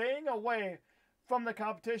 They're staying away from the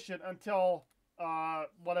competition until,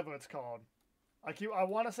 whatever it's called. I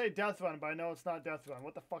want to say Death Run, but I know it's not Death Run.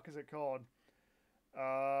 What the fuck is it called?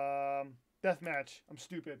 Deathmatch. I'm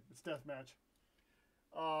stupid. It's Deathmatch.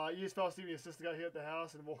 You just fell asleep and your sister got here at the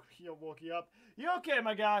house and woke you up. You're okay,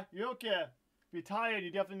 my guy. You're okay. If you're tired, you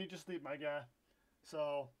definitely need to sleep, my guy.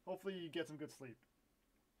 So, hopefully you get some good sleep.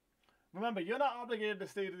 Remember, you're not obligated to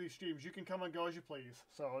stay to these streams. You can come and go as you please.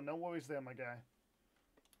 So, no worries there, my guy.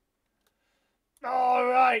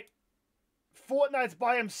 Alright! Fortnite's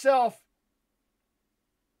by himself.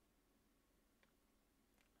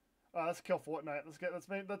 Let's kill Fortnite.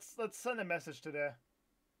 Let's send a message today.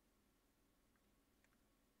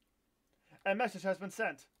 A message has been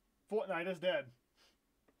sent. Fortnite is dead.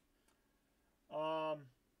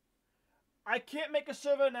 I can't make a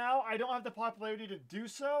server now. I don't have the popularity to do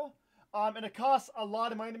so. And it costs a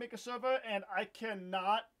lot of money to make a server, and I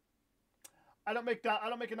cannot. I don't make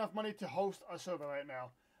enough money to host a server right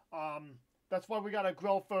now. That's why we gotta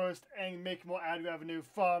grow first and make more ad revenue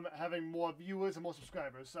from having more viewers and more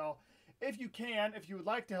subscribers. So, if you would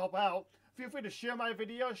like to help out, feel free to share my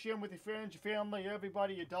videos, share them with your friends, your family,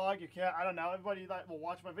 everybody, your dog, your cat. I don't know, everybody that will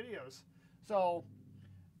watch my videos. So,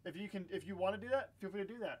 if you want to do that, feel free to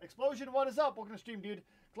do that. Explosion, what is up? Welcome to stream, dude.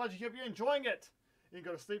 Glad you're enjoying it. You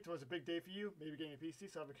can go to sleep. Tomorrow's a big day for you. Maybe getting a PC.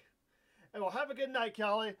 And well, have a good night,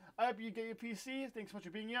 Callie. I hope you get your PC. Thanks so much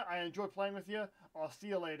for being here. I enjoy playing with you. I'll see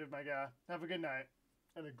you later, my guy. Have a good night.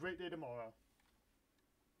 And a great day tomorrow.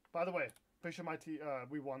 By the way, pretty sure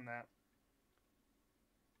we won that.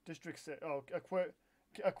 District 6. Oh, Aquarius.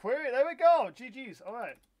 There we go. GG's. All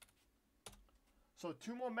right. So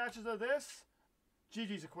 2 more matches of this.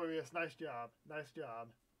 GG's, Aquarius. Nice job. Nice job.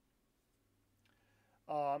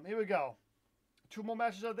 Here we go. 2 more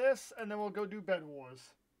matches of this, and then we'll go do Bed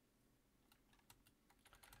Wars.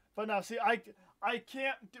 But now, see, I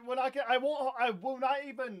can't. I will not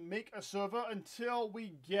even make a server until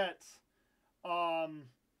we get a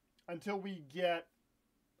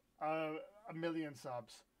million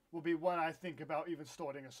subs. Will be when I think about even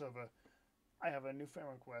starting a server. I have a new friend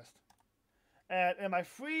request. And am I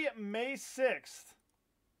free May 6th?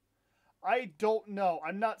 I don't know.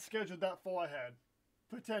 I'm not scheduled that far ahead.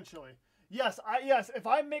 Potentially. Yes, if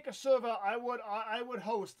I make a server, I would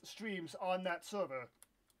host streams on that server.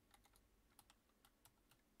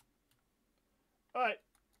 Alright.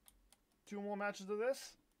 2 more matches of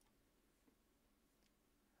this.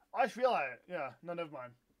 I just realized it. Yeah, no, never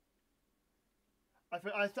mind.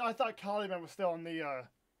 I thought Kaliman was still in the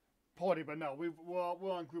party, but no,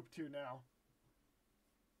 we're on group 2 now.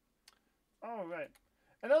 Alright.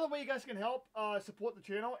 Another way you guys can help support the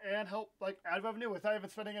channel and help like ad revenue without even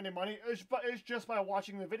spending any money is just by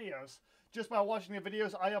watching the videos. Just by watching the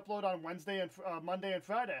videos I upload on Wednesday and Monday and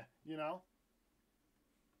Friday, you know?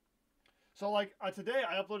 So like today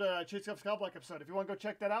I uploaded a Chase Cup Scalplock episode. If you want to go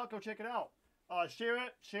check that out, go check it out. Share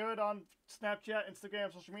it on Snapchat,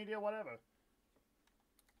 Instagram, social media, whatever.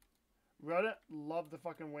 Reddit, love the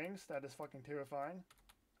fucking wings. That is fucking terrifying.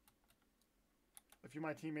 If you're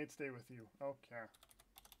my teammate, stay with you. Okay.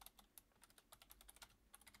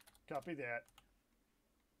 Copy that.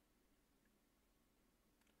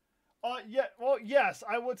 Yeah, well, yes,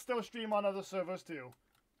 I would still stream on other servers too.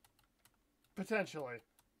 Potentially.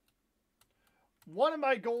 One of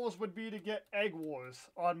my goals would be to get Egg Wars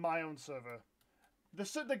on my own server.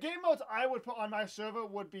 The game modes I would put on my server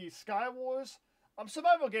would be Sky Wars,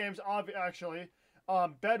 survival games, actually,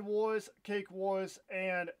 Bed Wars, Cake Wars,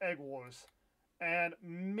 and Egg Wars. And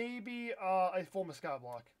maybe a form of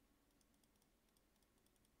Skyblock.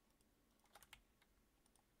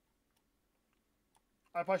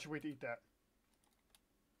 I probably should wait to eat that.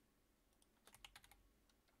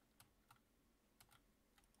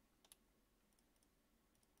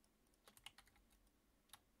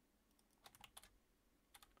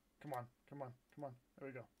 Come on, come on, come on. There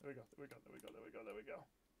we go, there we go, there we go, there we go, there we go, there we go.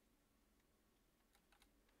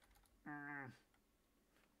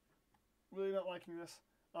 Really not liking this.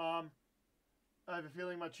 I have a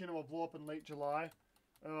feeling my channel will blow up in late July.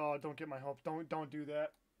 Oh, don't get my help. Don't do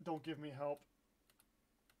that. Don't give me help.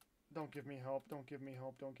 Don't give me help. Don't give me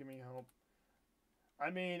help. Don't give me help. I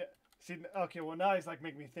mean, see, okay, well now he's like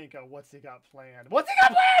making me think of what's he got planned. What's he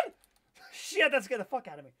got planned? Shit, that scared the fuck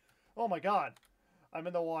out of me. Oh my god. I'm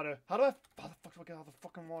in the water. How the fuck do I get out of the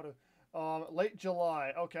fucking water? Late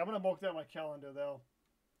July. Okay, I'm gonna mark that on my calendar though.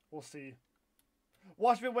 We'll see.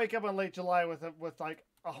 Watch me wake up in late July with like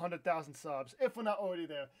 100,000 subs, if we're not already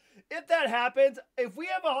there. If that happens, if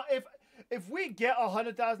we get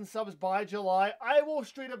 100,000 subs by July, I will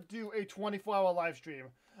straight up do a 24-hour live stream.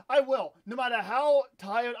 I will. No matter how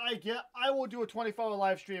tired I get, I will do a 24-hour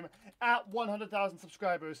live stream at 100,000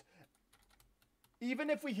 subscribers.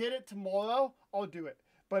 Even if we hit it tomorrow, I'll do it.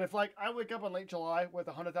 But if like I wake up in late July with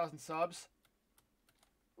 100,000 subs,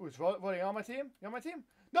 who's voting on my team? You on my team?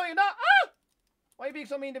 No, you're not. Ah! Why are you being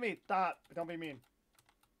so mean to me? Stop. Don't be mean.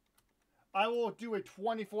 I will do a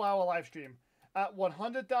 24-hour live stream. At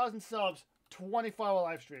 100,000 subs, 24-hour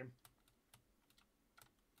live stream.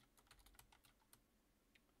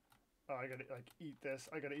 Oh, I gotta, like, eat this.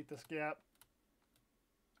 I gotta eat this gap.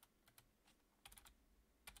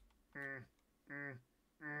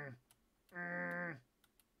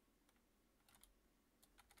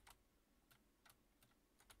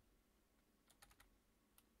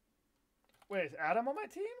 Wait, is Adam on my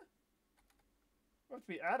team? It would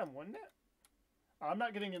be Adam, wouldn't it? I'm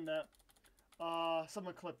not getting in that.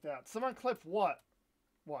 Someone clip that. Someone clip what?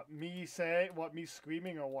 What, me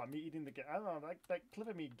screaming or what? Me eating the gap? I don't know, that clip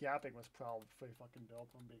of me gapping was probably pretty fucking dope,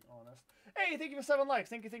 if I'm being honest. Hey, thank you for 7 likes.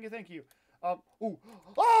 Thank you, thank you, thank you. Ooh.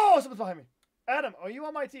 Oh, someone's behind me. Adam, are you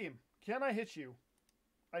on my team? Can I hit you?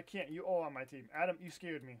 I can't. You are on my team. Adam, you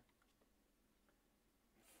scared me.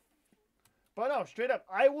 But no, straight up,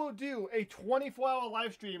 I will do a 24-hour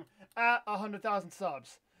live stream at 100,000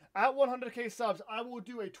 subs. At 100k subs, I will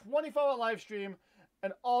do a 24-hour live stream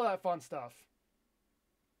and all that fun stuff.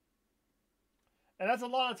 And that's a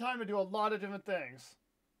lot of time to do a lot of different things.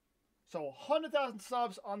 So 100,000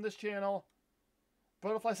 subs on this channel.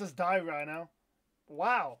 Butterfly says die, Rhino.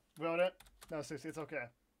 Wow. Wrote it. No, seriously, it's okay.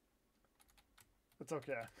 It's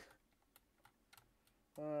okay.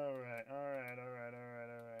 Alright.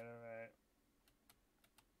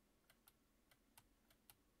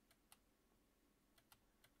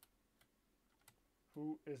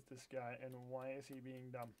 Who is this guy and why is he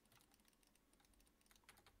being dumb?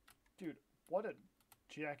 Dude, what a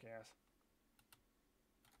jackass.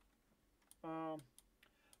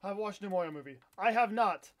 I've watched a Mario movie. I have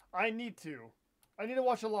not. I need to. I need to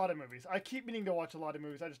watch a lot of movies. I keep meaning to watch a lot of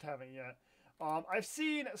movies. I just haven't yet. I've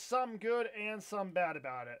seen some good and some bad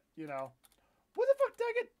about it, you know. Where the fuck did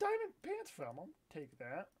I get diamond pants from? I'll take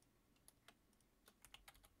that.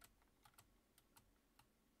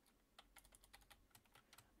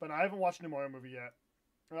 But I haven't watched a Mario movie yet.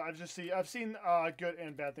 I've seen good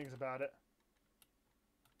and bad things about it.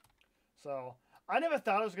 So, I never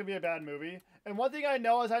thought it was going to be a bad movie. And one thing I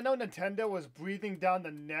know is I know Nintendo was breathing down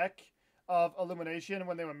the neck of Illumination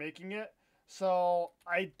when they were making it. So,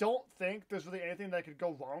 I don't think there's really anything that could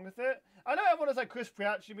go wrong with it. I know everyone is like, Chris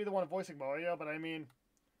Pratt should be the one voicing Mario, but I mean,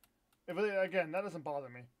 it really, again, that doesn't bother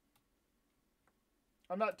me.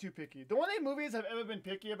 I'm not too picky. The only movies I've ever been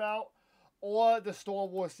picky about or the Star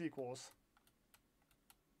Wars sequels.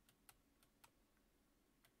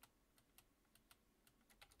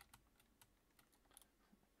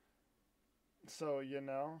 So, you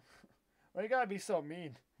know. Why you gotta be so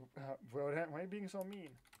mean, Rodent? Why are you being so mean?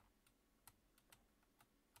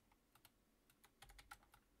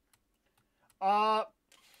 I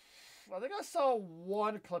think I saw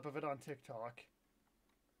one clip of it on TikTok.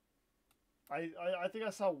 I think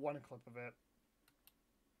I saw one clip of it.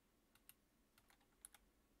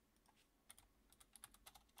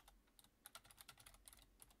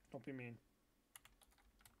 Don't be mean.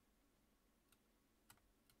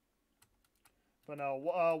 But no,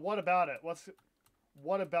 what about it?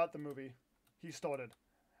 What about the movie he started?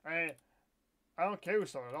 I don't care who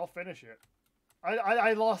started. I'll finish it.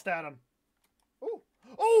 I lost Adam. Ooh.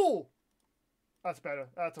 Oh! That's better.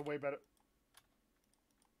 That's a way better.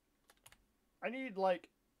 I need, like,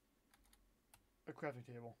 a crafting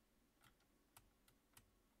table.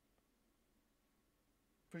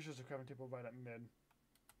 Pretty sure there's a crafting table right at mid.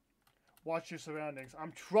 Watch your surroundings.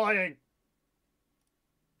 I'm trying!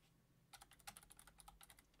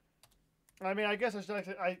 I mean, I guess I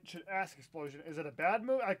should ask Explosion. Is it a bad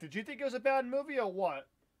movie? Like, did you think it was a bad movie or what?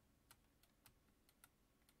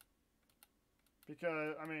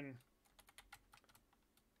 Because, I mean,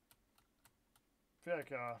 I feel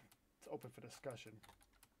like it's open for discussion.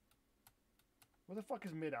 Where the fuck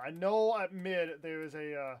is mid? I know at mid there is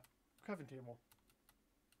a crafting table.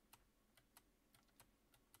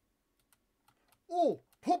 Ooh,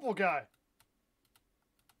 purple guy.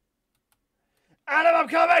 Adam, I'm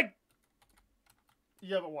coming!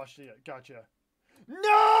 You haven't watched it yet. Gotcha.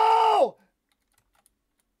 No!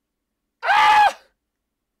 Ah!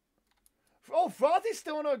 Oh, Frothy's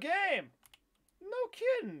still in our game. No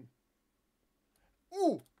kidding.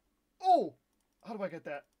 Ooh. Oh. How do I get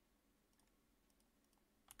that?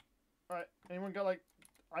 Alright. Anyone got, like,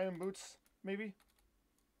 iron boots? Maybe?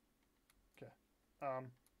 Okay.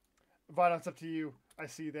 Vine, it's up to you. I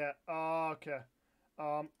see that. Okay.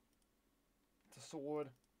 It's a sword.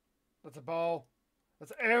 That's a bow.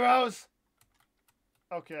 That's arrows!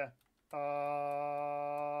 Okay.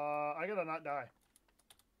 I gotta not die.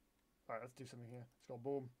 Alright, let's do something here. Let's go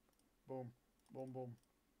boom. Boom. Boom, boom.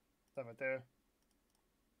 That right there.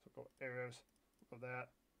 So go arrows. Go that.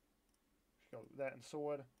 Go that and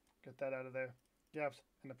sword. Get that out of there. Gaps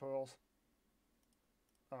and the pearls.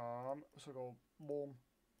 So go boom.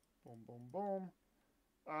 Boom, boom, boom.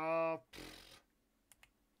 I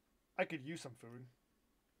I could use some food.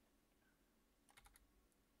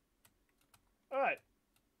 Alright.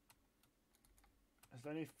 Is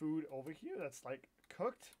there any food over here that's, like,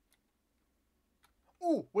 cooked?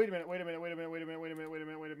 Ooh, wait a minute. I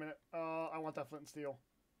want that flint and steel.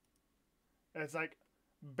 It's, like,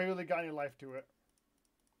 barely got any life to it.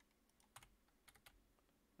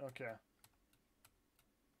 Okay.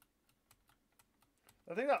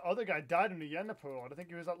 I think that other guy died in the Yen pool. I think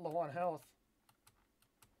he was that low on health.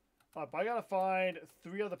 But I gotta find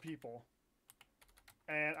 3 other people.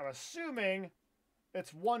 And I'm assuming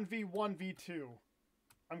it's 1v1v2.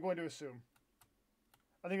 I'm going to assume.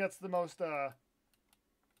 I think that's the most,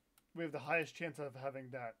 we have the highest chance of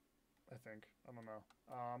having that, I think. I don't know.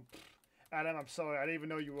 Adam, I'm sorry. I didn't even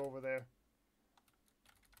know you were over there.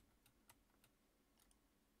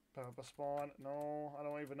 Pepper spawn. No, I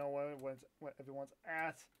don't even know where everyone's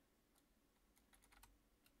at.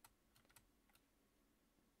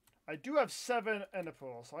 I do have 7 ender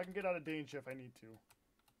pearls, so I can get out of danger if I need to.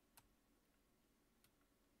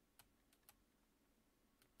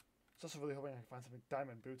 Just really hoping I can find some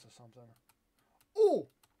diamond boots or something. Ooh!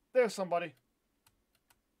 There's somebody.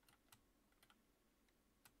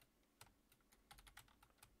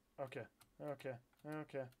 Okay. Okay,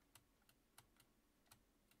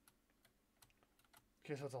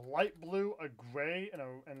 so it's a light blue, a gray, and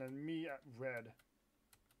then me at red.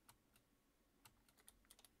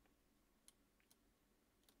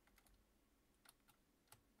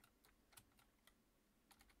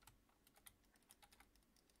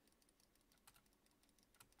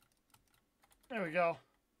 There we go.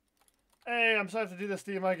 Hey, I'm sorry to do this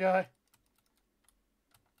to you, my guy.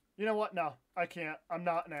 You know what? No, I can't. I'm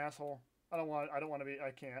not an asshole. I don't want to be.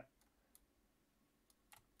 I can't.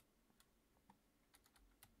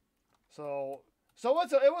 So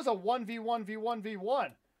it was a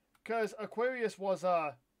 1v1v1v1 because Aquarius was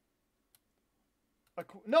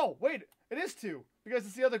no, wait, it is 2 because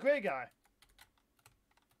it's the other gray guy.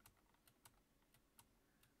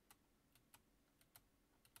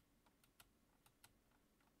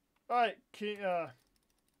 All right,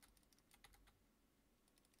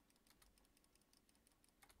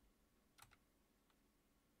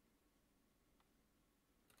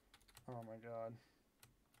 oh my god.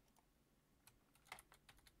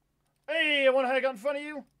 Hey, I wonder how I got in front of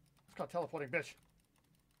you. It's called teleporting, bitch.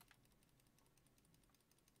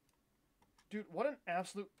 Dude, what an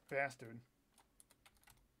absolute bastard.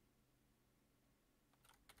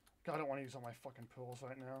 God, I don't want to use all my fucking pearls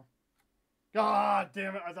right now. God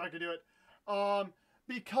damn it, I thought I could do it.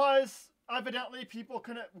 Because evidently people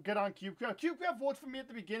couldn't get on CubeCraft. CubeCraft worked for me at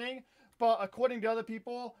the beginning, but according to other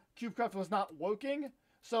people, CubeCraft was not working.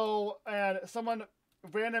 So, and someone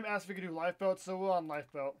random asked if we could do Lifeboat, so we're on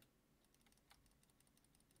Lifeboat.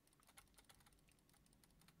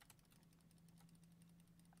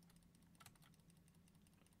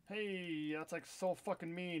 Hey, that's like so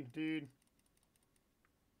fucking mean, dude.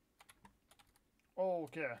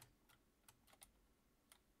 Okay.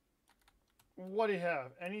 What do you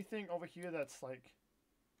have? Anything over here that's like...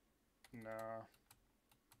 Nah.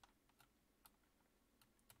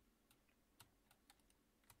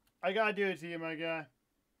 I gotta do it to you, my guy.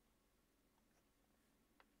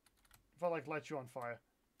 If I like light you on fire.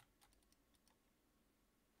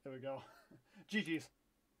 There we go. GG's.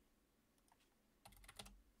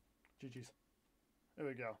 GG's. There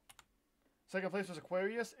we go. Second place was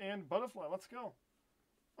Aquarius and Butterfly. Let's go.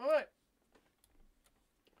 Alright.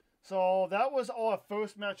 So that was our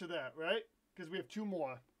first match of that, right? Because we have 2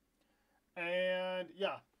 more. And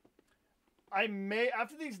yeah. I may,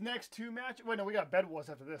 after these next 2 matches, wait, no, we got Bed Wars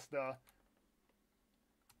after this, though.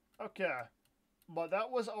 Okay. But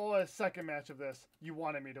that was our second match of this. You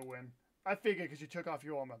wanted me to win. I figured because you took off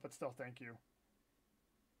your armor, but still, thank you.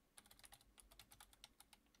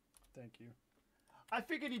 Thank you. I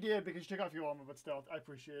figured you did because you took off your armor, but still, I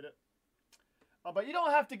appreciate it. But you don't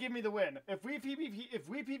have to give me the win. If we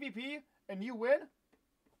PvP and you win,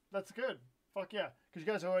 that's good. Fuck yeah. Because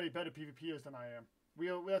you guys are already better PvPers than I am.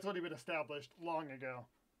 That's already been established long ago.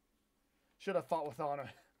 Should have fought with honor.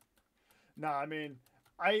 Nah, I mean,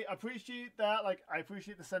 I appreciate that. Like, I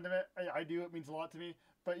appreciate the sentiment. I do. It means a lot to me.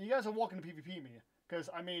 But you guys are welcome to PvP me. Because,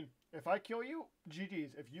 I mean, if I kill you,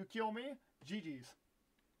 GG's. If you kill me, GG's.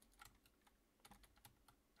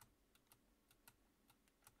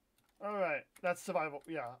 Alright, that's survival.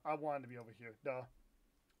 Yeah, I wanted to be over here. Duh.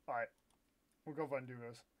 Alright. We'll go and do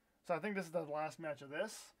this. So I think this is the last match of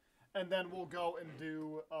this. And then we'll go and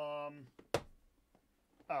do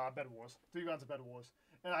Bed Wars. 3 rounds of Bed Wars.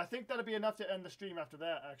 And I think that'll be enough to end the stream after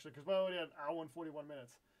that, actually. Because we're already at an hour and 41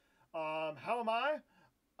 minutes. How am I?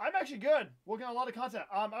 I'm actually good. Working on a lot of content.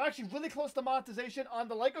 I'm actually really close to monetization on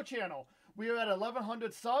the Lego channel. We are at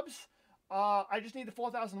 1,100 subs. I just need the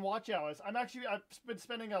 4,000 watch hours. I've been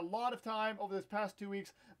spending a lot of time over this past 2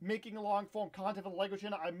 weeks making long form content for the Lego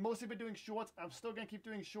channel. I've mostly been doing shorts. I'm still going to keep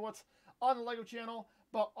doing shorts on the Lego channel,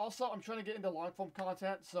 but also I'm trying to get into long form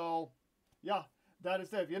content. So yeah, that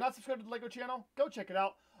is it. If you're not subscribed to the Lego channel, go check it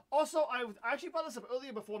out. Also, I actually brought this up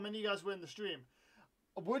earlier before many of you guys were in the stream.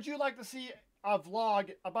 Would you like to see a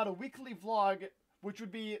vlog, about a weekly vlog, which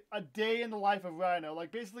would be a day in the life of Rhino?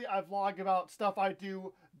 Like basically I vlog about stuff I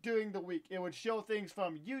do during the week. It would show things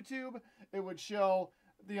from YouTube. It would show,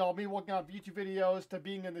 you know, me working on YouTube videos to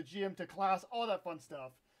being in the gym to class, all that fun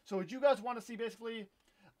stuff. So would you guys want to see basically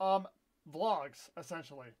vlogs,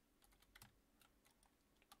 essentially?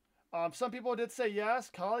 Some people did say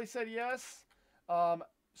yes. Carly said yes.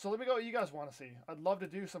 So let me go what you guys want to see. I'd love to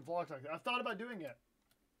do some vlogs like that. I've thought about doing it.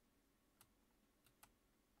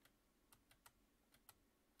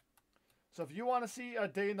 So if you want to see a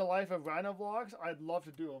day in the life of Rhino vlogs, I'd love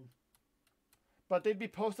to do them. But they'd be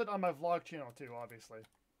posted on my vlog channel too, obviously.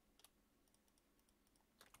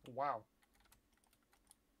 Wow.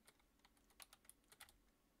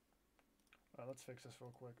 Let's fix this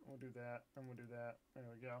real quick. We'll do that, and we'll do that. There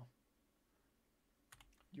we go.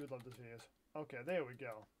 You would love this videos. Okay, there we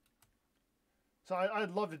go. So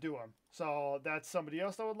I'd love to do them. So that's somebody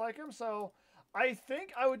else that would like them. So I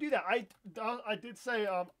think I would do that. I did say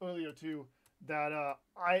earlier too that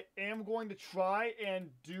I am going to try and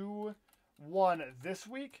do one this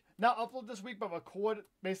week. Not upload this week, but record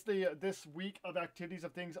basically this week of activities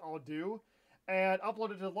of things I'll do, and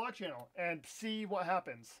upload it to the vlog channel and see what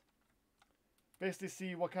happens. Basically,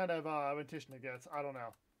 see what kind of rendition it gets. I don't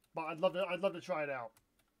know, but I'd love to try it out.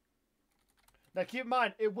 Now keep in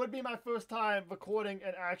mind, it would be my first time recording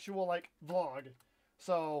an actual like vlog,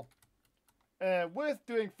 so. And with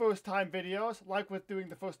doing first time videos, like with doing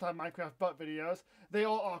the first time Minecraft butt videos, they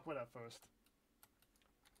are awkward at first.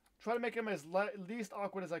 Try to make them as least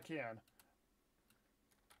awkward as I can.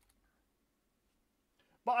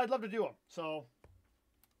 But I'd love to do them, so.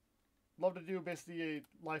 Love to do basically a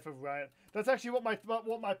Life of Rhino. That's actually what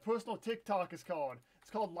my personal TikTok is called.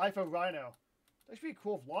 It's called Life of Rhino. That should be a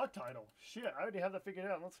cool vlog title. Shit, I already have that figured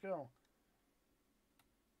out. Let's go.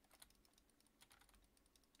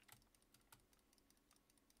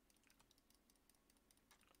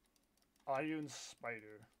 Iron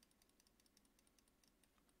Spider.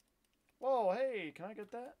 Whoa, hey, can I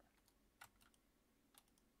get that?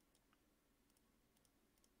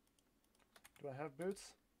 Do I have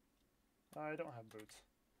boots? I don't have boots.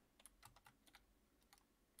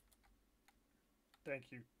 Thank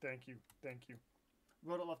you, thank you, thank you.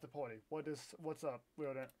 Rodent left the party. What's up,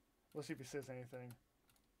 Rodent? Let's see if he says anything.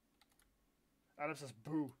 Adam says,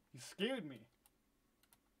 boo. You scared me.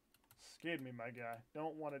 Scared me, my guy.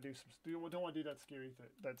 Don't want to do that scary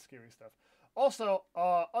stuff. Also,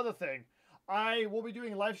 other thing, I will be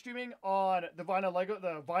doing live streaming on the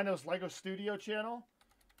Rhino's Lego Studio channel,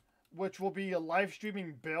 which will be live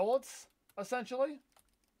streaming builds, essentially.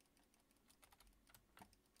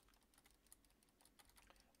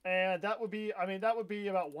 And that would be, that would be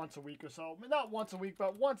about once a week or so. I mean, not once a week,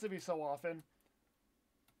 but once every so often.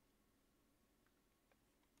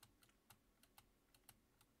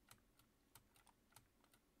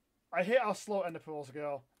 I hate how slow ender pearls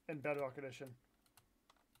go in Bedrock Edition.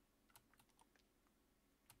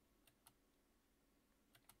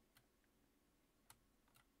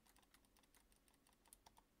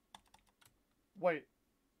 Wait,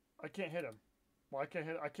 I can't hit him. Well, I can't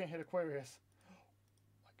hit Aquarius. Oh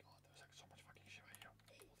my god, there's like so much fucking shit right here.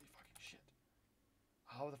 Holy fucking shit.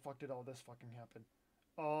 How the fuck did all this fucking happen?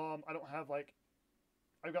 I don't have like,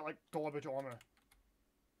 I've got like garbage armor.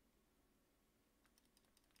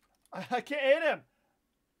 I can't hit him.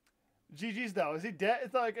 GG's though. Is he dead?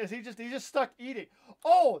 It's like, he's just stuck eating.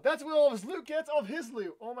 Oh, that's where all of his loot gets. All of his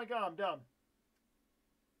loot. Oh my god, I'm dumb.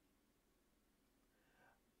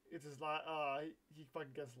 It's his last. He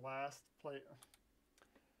fucking gets last plate.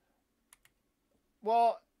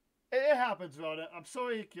 Well, it happens, Rhoda. I'm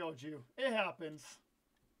sorry he killed you. It happens.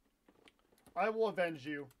 I will avenge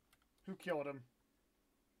you. Who killed him?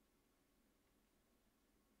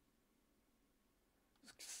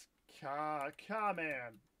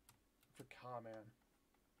 Carman. For Carman.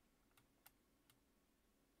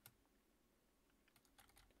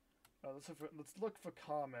 Let's look for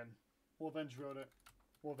Carman. We'll avenge Rhoda.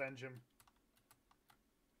 We'll avenge him.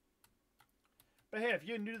 But hey, if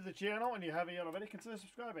you're new to the channel and you haven't yet already, consider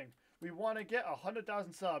subscribing. We want to get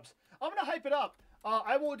 100,000 subs. I'm going to hype it up.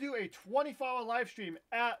 I will do a 24-hour live stream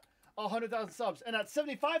at 100,000 subs. And at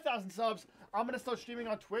 75,000 subs, I'm gonna start streaming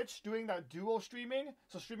on Twitch, doing that duo streaming.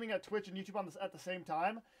 So streaming at Twitch and YouTube at the same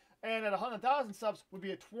time. And at 100,000 subs would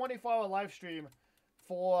be a 24-hour live stream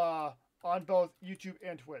for on both YouTube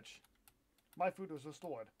and Twitch. My food was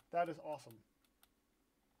restored. That is awesome.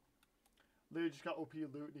 Literally just got OP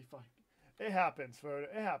loot and he fucking... It happens, Frodo.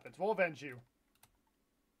 It happens. We'll avenge you.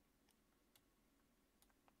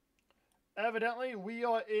 Evidently, we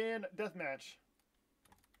are in deathmatch.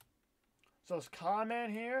 So is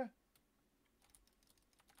Carman here?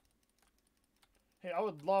 Hey, I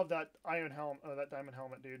would love that iron helmet, that diamond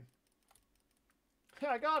helmet, dude. Yeah,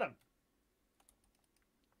 I got him.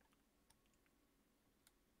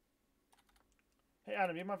 Hey,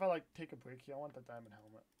 Adam, you mind if I, like, take a break here? I want that diamond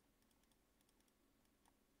helmet.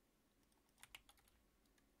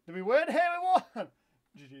 Did we win? Hey, we won!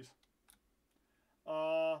 GG's.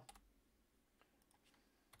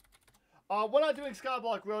 We're not doing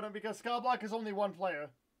Skyblock, Rodent, because Skyblock is only one player.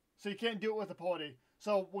 So you can't do it with a party.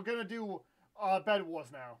 So we're gonna do, Bed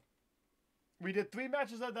Wars now. We did 3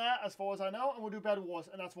 matches of that, as far as I know, and we'll do Bed Wars,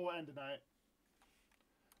 and that's where we'll end tonight.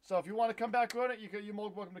 So if you want to come back, Rodent, you're more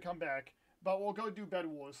welcome to come back. But we'll go do Bed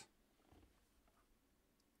Wars.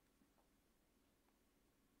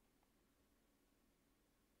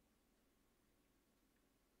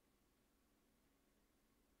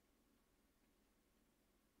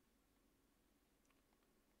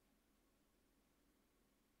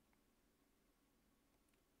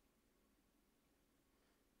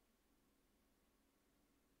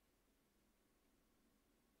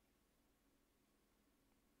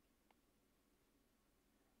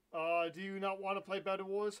 Do you not want to play Bed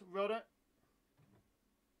Wars, Rodent?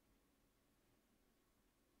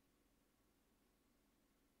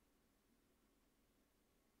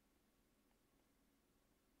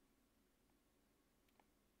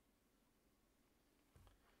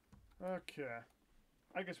 Okay.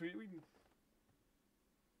 I guess we you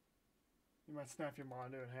might snap your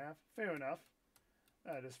monitor in half. Fair enough.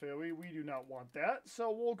 That is fair. We do not want that.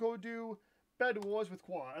 So we'll go do Bed Wars with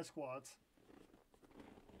squads.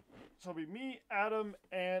 So it'll be me, Adam,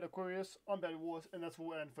 and Aquarius on Bed Wars, and that's where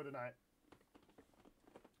we'll end for tonight.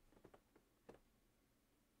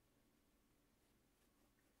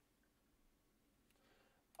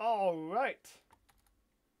 Alright.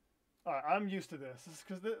 Alright, I'm used to this.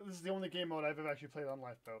 Because this is the only game mode I've ever actually played on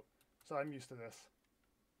Lifeboat. So I'm used to this.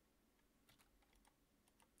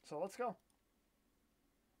 So let's go.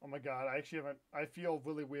 Oh my god, I actually haven't... I feel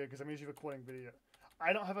really weird because I'm usually recording video.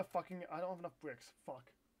 I don't have enough bricks.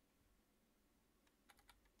 Fuck.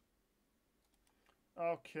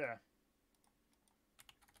 Okay.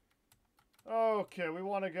 Okay, we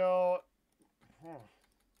want to go...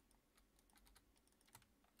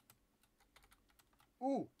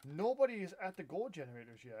 Ooh, nobody is at the gold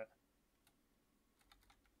generators yet.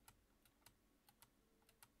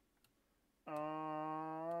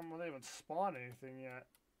 Well, they haven't spawned anything yet.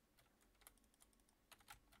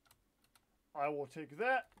 I will take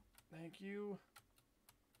that. Thank you.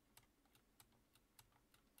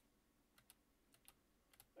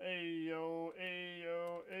 Ayo,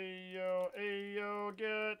 ayo, ayo, ayo,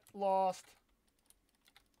 get lost.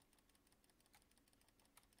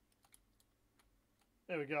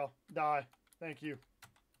 There we go. Die. Thank you.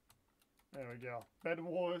 There we go. Bed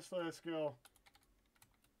Wars, let's go.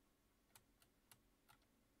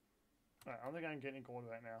 Alright, I don't think I can get any gold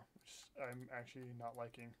right now, which I'm actually not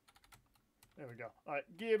liking. There we go. Alright,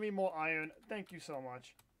 give me more iron. Thank you so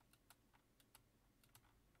much.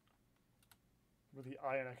 With the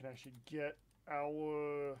iron, I can actually get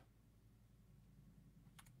our...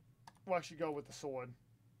 We'll actually go with the sword.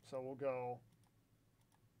 So we'll go...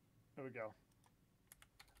 There we go.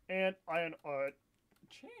 And iron...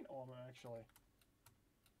 chain armor, actually.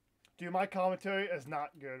 Dude, my commentary is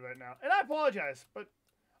not good right now. And I apologize, but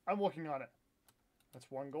I'm working on it.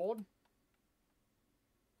 That's 1 gold.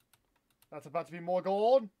 That's about to be more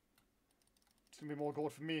gold. It's gonna be more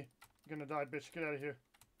gold for me. You're gonna die, bitch. Get out of here.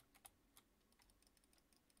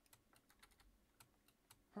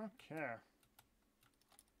 Okay.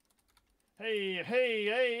 Hey, hey, hey,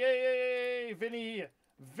 hey, hey, hey, Vinny.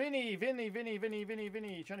 Vinny.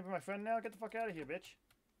 Trying to be my friend now? Get the fuck out of here, bitch.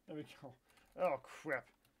 There we go. Oh, crap.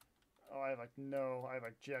 Oh, I have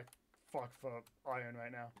like jack fuck for iron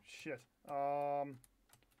right now. Shit.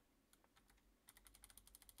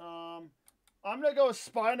 I'm gonna go with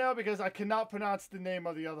Spy now because I cannot pronounce the name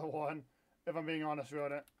of the other one. If I'm being honest,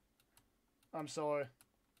 Rodent. I'm sorry.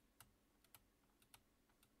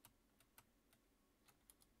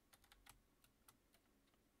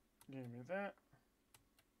 Give me that.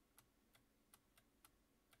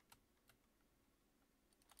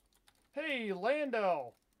 Hey,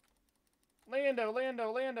 Lando! Lando,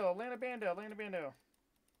 Lando, Lando, Lando Bando, Lando Bando.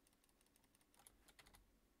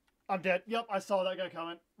 I'm dead. Yep, I saw that guy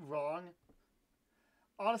coming. Wrong.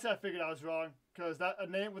 Honestly, I figured I was wrong. Because that a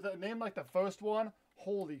name with a name like the first one,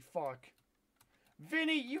 holy fuck.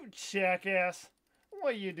 Vinny, you jackass.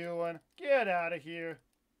 What are you doing? Get out of here.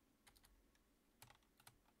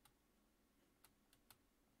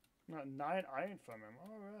 Got 9 iron from him.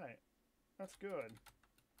 Alright. That's good.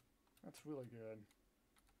 That's really good.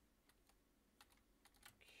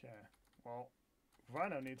 Okay. Well,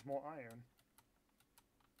 Rhino needs more iron.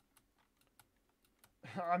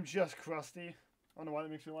 I'm just crusty. I don't know why that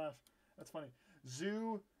makes me laugh. That's funny.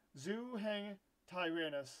 Zhang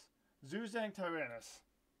Tyrannus. Zhang Tyrannus.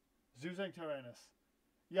 Zhang Tyrannus.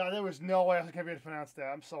 Yeah, there was no way I was going to be able to pronounce that.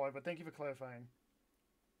 I'm sorry, but thank you for clarifying.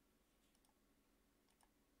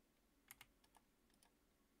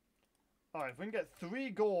 Alright, if we can get 3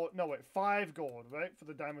 gold... No, wait, 5 gold, right? For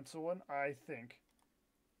the diamond sword, I think.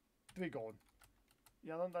 3 gold.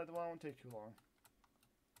 Yeah, that won't take too long.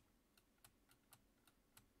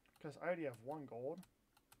 Because I already have 1 gold.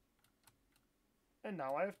 And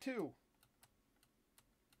now I have 2.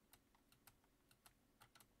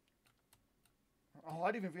 Oh,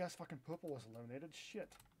 I didn't even realize fucking purple was eliminated. Shit.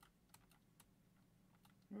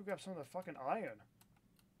 Let me grab some of the fucking iron.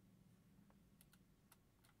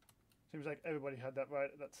 Seems like everybody had that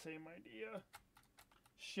same idea.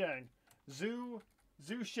 Shang.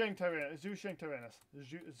 Shang Tyrannus. Shang Tyrannus.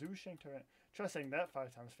 Shang Tyrannus. Try saying that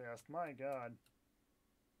 5 times fast. My god.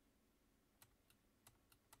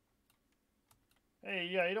 Hey,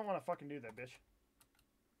 yeah, you don't want to fucking do that, bitch.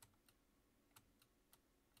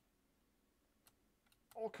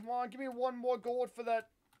 Oh, come on. Give me 1 more gold for that.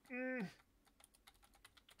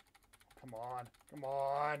 Come on. Come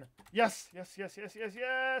on. Yes. Yes, yes, yes, yes,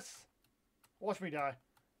 yes. Watch me die.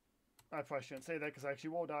 I probably shouldn't say that because I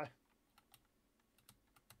actually will die.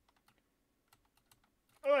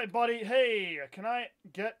 Alright, buddy. Hey, can I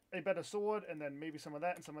get a better sword? And then maybe some of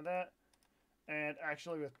that and some of that. And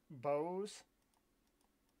actually with bows.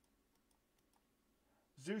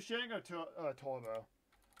 Zhu Shang or Torbo?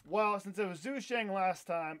 Well, since it was Zhu Shang last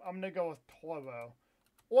time, I'm going to go with Torbo.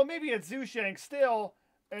 Or maybe it's Zhu Shang still,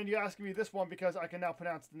 and you're asking me this one because I can now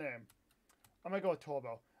pronounce the name. I'm going to go with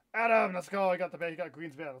Torbo. Adam, let's go. I got the bed. You got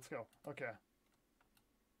Green's bed. Let's go. Okay.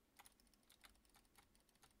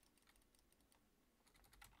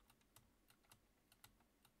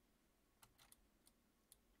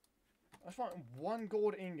 I just want 1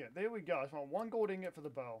 gold ingot. There we go. I just want 1 gold ingot for the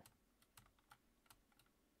bow.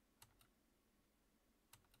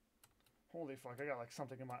 Holy fuck, I got like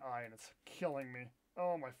something in my eye and it's killing me.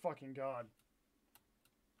 Oh my fucking god.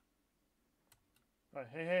 Alright,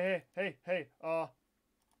 hey,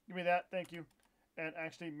 give me that, thank you. And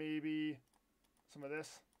actually maybe some of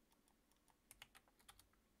this.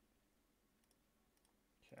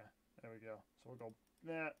 Okay, there we go. So we'll go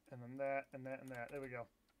that, and then that, and that, and that. There we go.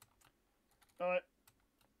 Alright.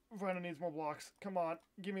 Rhino needs more blocks. Come on,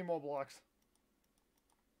 give me more blocks.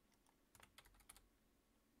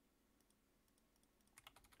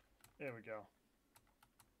 There we go.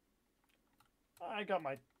 I got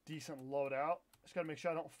my decent loadout. Just gotta make sure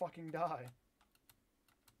I don't fucking die.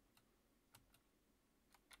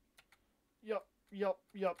 Yup.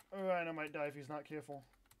 Rhino might die if he's not careful.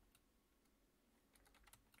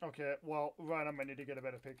 Okay, well, Rhino might need to get a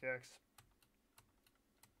better pickaxe.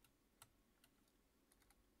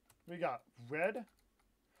 We got red.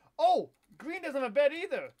 Oh! Green doesn't have a bed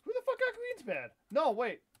either! Who the fuck got Green's bed? No,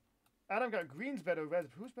 wait. Adam got Green's bed or red.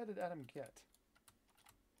 Whose bed did Adam get?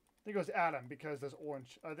 I think it was Adam because there's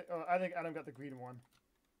orange. I think Adam got the green one.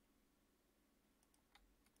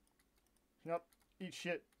 Yep. Eat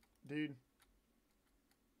shit, dude.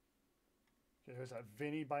 Okay, who's that?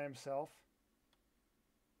 Vinny by himself.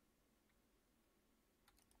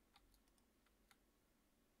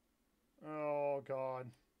 Oh,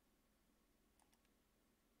 God.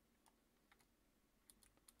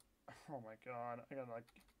 Oh, my God. I gotta, like...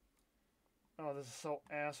 Oh, this is so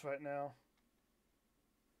ass right now.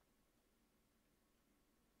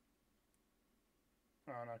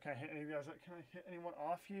 Oh, no. Can I hit any of you guys? Can I hit anyone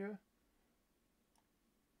off here?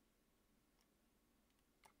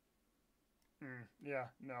 Yeah,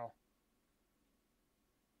 no.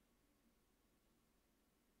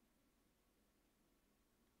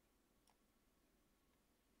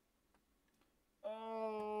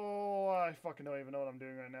 Oh, I fucking don't even know what I'm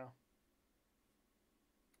doing right now.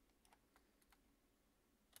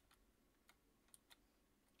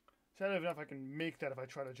 See, I don't even know if I can make that if I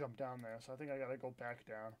try to jump down there, so I think I gotta go back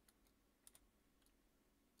down.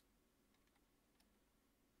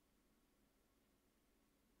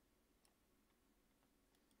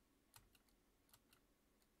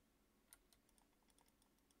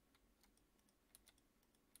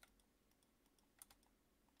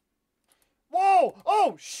 Oh!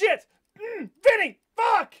 Oh, shit! Vinny!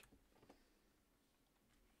 Fuck!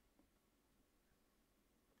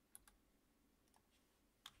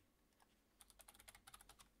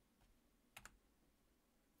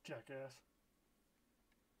 Jackass.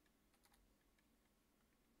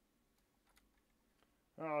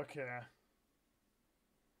 Okay.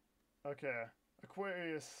 Okay.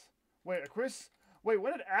 Aquarius. Wait, Aquarius? Wait,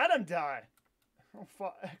 when did Adam die? Oh,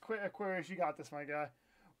 fuck. Aquarius, you got this, my guy.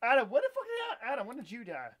 Adam, when the fuck did Adam, when did you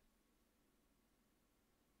die?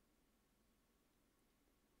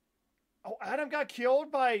 Oh, Adam got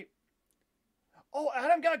killed by... Oh,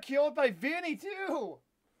 Adam got killed by Vinny, too!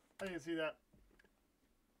 I didn't see that.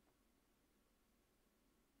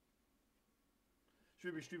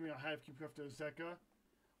 Should we be streaming on Hive Cubecraft to Zeka?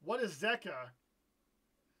 What is Zeka?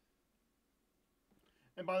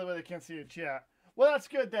 And by the way, they can't see your chat. Well, that's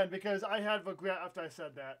good then, because I had regret after I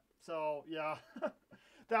said that. So, yeah.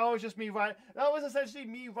 That was just me writing. That was essentially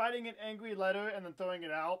me writing an angry letter and then throwing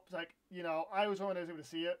it out. It's like, you know, I was the one that was able to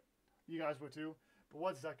see it. You guys were too. But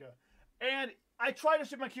what's Zeka? And I tried to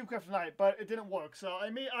stream my Cubecraft tonight, but it didn't work. So,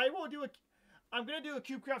 I'm going to do a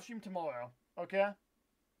Cubecraft stream tomorrow. Okay?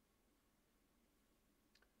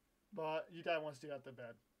 But your dad wants to get out the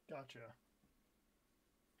bed. Gotcha.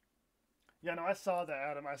 Yeah, no, I saw that,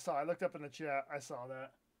 Adam. I looked up in the chat. I saw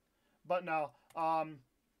that. But no, Zeka.net.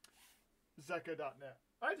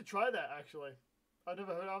 I have to try that, actually. I've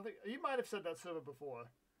never heard. I don't think you might have said that server before.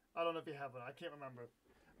 I don't know if you have it. I can't remember.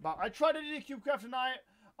 But I tried to do Cubecraft tonight.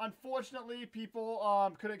 Unfortunately, people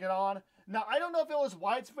couldn't get on. Now, I don't know if it was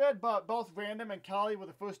widespread, but both Random and Kali were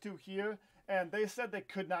the first two here, and they said they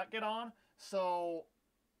could not get on. So,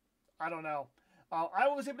 I don't know. I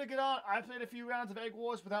was able to get on. I played a few rounds of Egg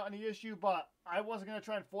Wars without any issue, but I wasn't going to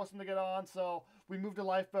try and force them to get on, so we moved to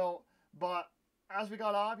Lifeboat. But as we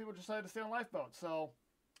got on, people decided to stay on Lifeboat. So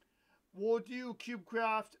we'll do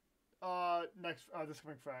Cubecraft this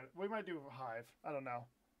coming Friday. We might do Hive. I don't know.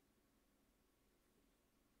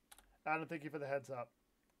 Adam, thank you for the heads up.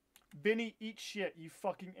 Benny, eat shit, you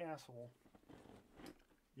fucking asshole.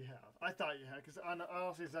 You have. I thought you had, because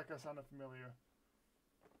honestly, Zeka sounded familiar.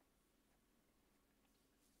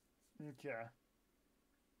 Okay.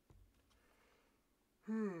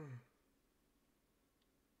 You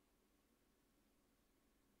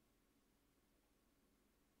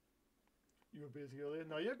were busy earlier?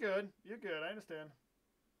 No, you're good. You're good. I understand.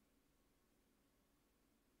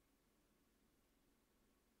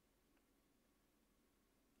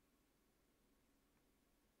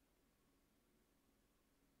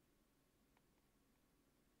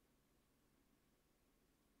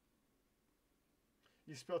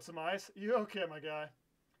 You spilled some ice? You okay, my guy?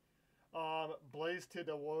 Blaze to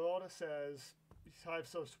the World says, Hive's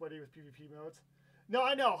so sweaty with PvP modes. No,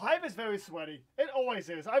 I know. Hive is very sweaty. It always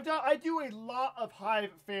is. I do a lot of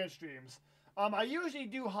Hive fan streams. I usually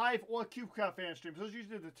do Hive or Cubecraft fan streams. Those are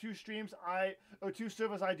usually the two streams two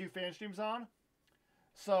servers I do fan streams on.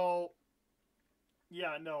 So,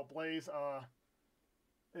 yeah, no, Blaze,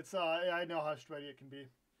 it's, I know how sweaty it can be.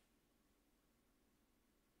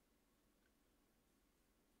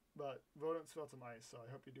 But Rodent spilled some ice, so I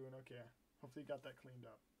hope you're doing okay. Hopefully you got that cleaned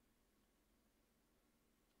up.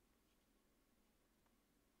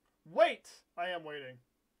 Wait! I am waiting.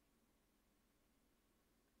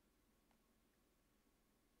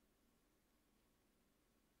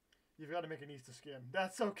 You've got to make an Easter skin.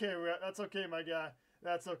 That's okay, that's okay, my guy.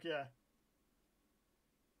 That's okay.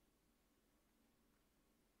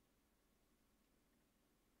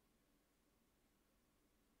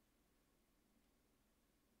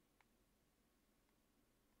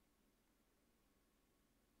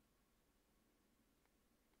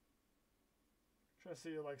 Trying to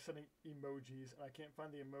see like sending emojis, and I can't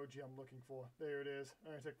find the emoji I'm looking for. There it is. It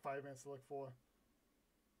only took 5 minutes to look for.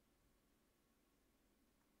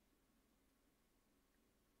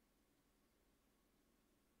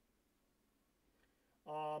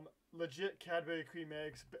 Legit Cadbury cream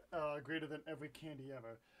eggs, greater than every candy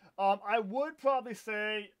ever. I would probably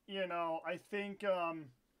say, you know, I think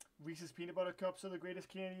Reese's Peanut Butter Cups are the greatest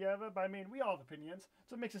candy ever. But I mean, we all have opinions.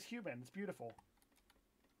 So it makes us human. It's beautiful.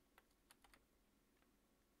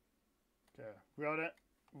 Okay,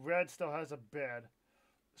 Red still has a bed,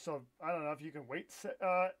 so I don't know if you can wait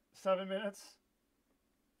 7 minutes.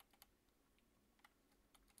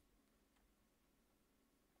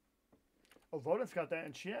 Oh, Voden's got that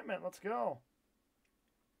enchantment. Let's go.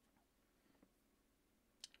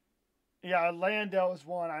 Yeah, Lando is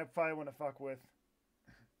one I probably want to fuck with.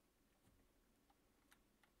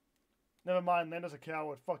 Never mind, Lando's a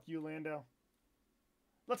coward. Fuck you, Lando.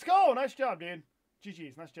 Let's go! Nice job, dude.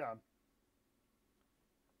 GG's, nice job.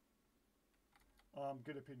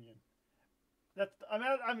 Good opinion. That's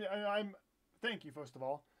I'm thank you first of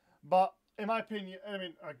all, but in my opinion,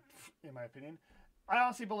 I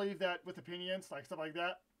honestly believe that with opinions like stuff like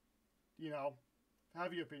that, you know,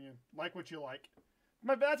 have your opinion, like what you like.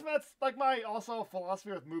 That's like my also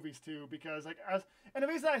philosophy with movies too, because like and the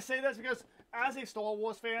reason I say that is because as a Star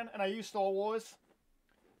Wars fan, and I use Star Wars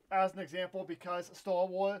as an example because Star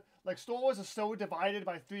Wars is so divided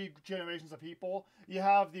by 3 generations of people. You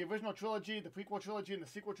have the original trilogy, the prequel trilogy, and the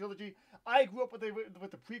sequel trilogy. I grew up with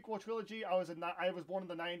the prequel trilogy. I was born in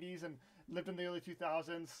the 90s and lived in the early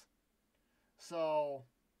 2000s. So,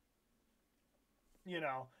 you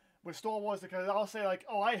know, with Star Wars, because I'll say like,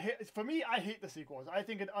 oh, I hate the sequels. I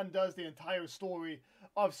think it undoes the entire story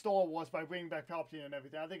of Star Wars by bringing back Palpatine and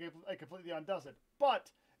everything. I think it completely undoes it.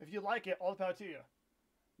 But if you like it, all the power to you.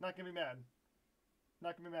 Not gonna be mad.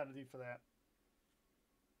 Not gonna be mad at you for that.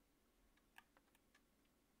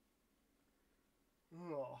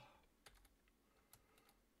 Ugh.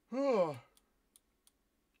 Ugh.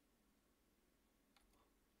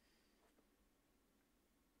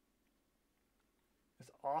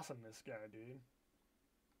 It's awesome, this guy, dude.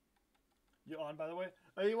 You on, by the way?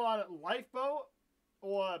 Are you on Lifeboat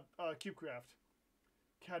or CubeCraft?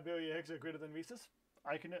 Cadbury eggs are greater than Reese's.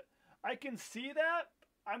 I can see that.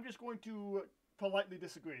 I'm just going to politely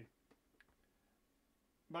disagree.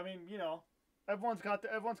 But I mean, you know, everyone's got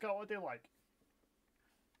what they like.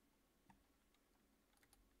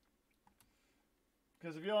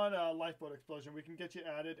 Because if you're on a Lifeboat Explosion, we can get you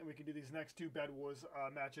added, and we can do these next 2 Bed Wars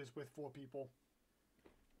matches with 4 people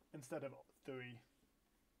instead of 3.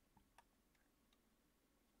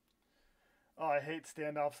 Oh, I hate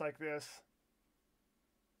standoffs like this.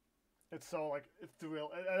 It's so like it's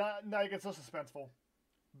thrill, and like it's so suspenseful.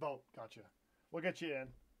 Boat, gotcha. We'll get you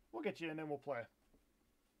in. We'll get you in, and we'll play.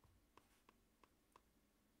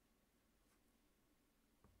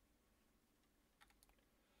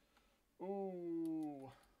 Ooh.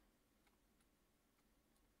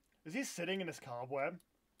 Is he sitting in his cobweb?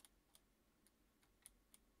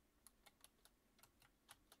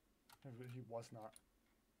 He was not.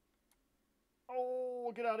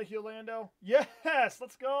 Oh, get out of here, Lando. Yes!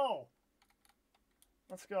 Let's go!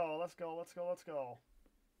 Let's go, let's go, let's go, let's go.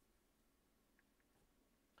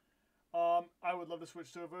 I would love to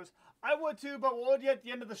switch servers. I would too, but we're already at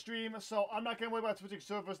the end of the stream, so I'm not going to worry about switching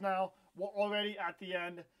servers now. We're already at the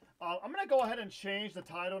end. I'm going to go ahead and change the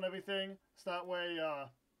title and everything, so that way, I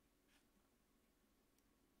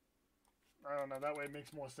don't know, that way it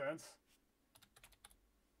makes more sense.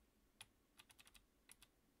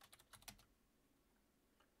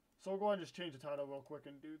 So we'll go ahead and just change the title real quick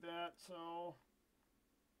and do that, so...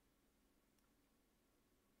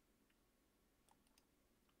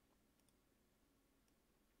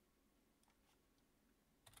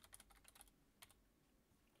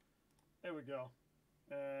 There we go.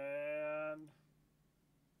 And...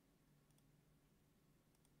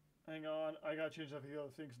 hang on, I gotta change a few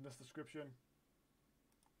other things in this description.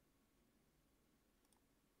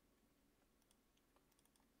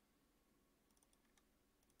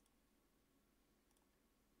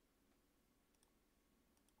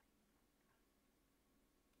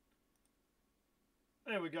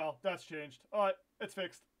 There we go. That's changed. Alright, it's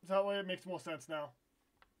fixed. That way it makes more sense now.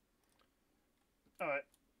 Alright.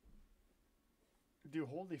 Dude,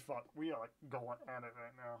 holy fuck. We are like going at it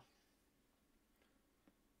right now.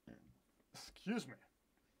 Excuse me.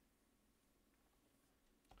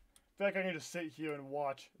 I feel like I can just sit here and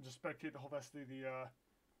watch and just spectate the whole rest of the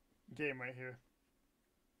game right here.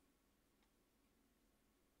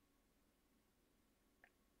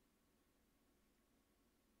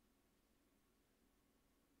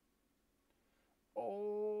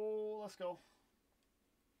 Oh, let's go.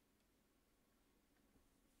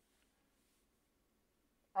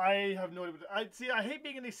 I have no idea. I hate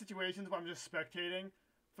being in these situations where I'm just spectating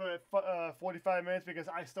for 45 minutes because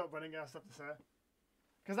I start running out of stuff to say.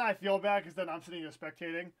 Because then I feel bad because then I'm sitting here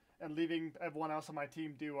spectating and leaving everyone else on my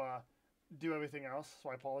team do everything else.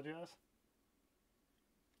 So I apologize.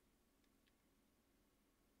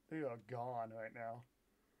 They are gone right now.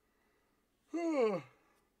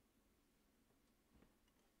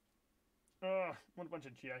 What a bunch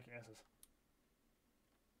of jackasses.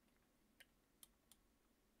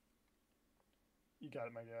 You got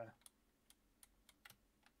it, my guy.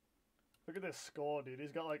 Look at this skull, dude.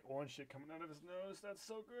 He's got like orange shit coming out of his nose. That's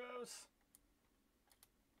so gross.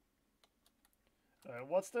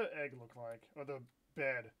 What's the egg look like? Or the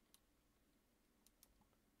bed?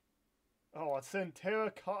 Oh, it's in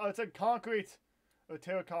terracotta. It's in concrete. Or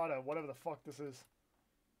terracotta. Whatever the fuck this is.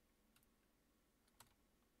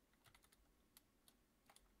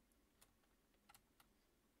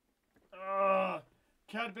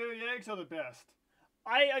 Cadbury eggs are the best.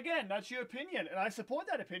 Again, that's your opinion, and I support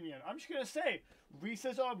that opinion. I'm just gonna say,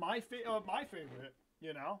 Reese's are my favorite,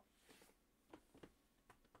 you know?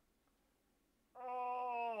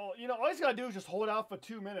 Oh, you know, all he's gotta do is just hold out for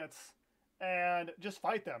 2 minutes, and just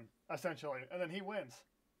fight them, essentially, and then he wins.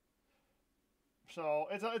 So,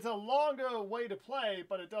 it's a longer way to play,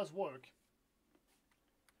 but it does work.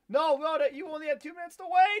 No, Rodent, you only had 2 minutes to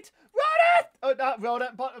wait! Rodent! Oh, not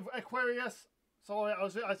Rodent, but Aquarius. Sorry,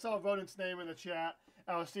 I saw Rodent's name in the chat.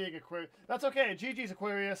 I was seeing Aquarius. That's okay. GG's,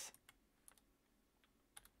 Aquarius.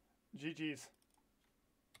 GG's.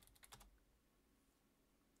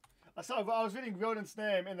 I was reading Rodent's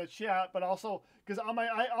name in the chat, but also because on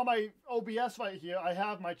my OBS right here, I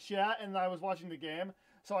have my chat, and I was watching the game,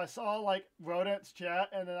 so I saw like Rodent's chat,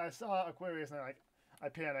 and then I saw Aquarius, and I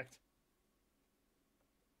panicked.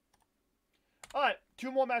 All right,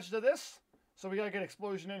 2 more matches of this. So we gotta get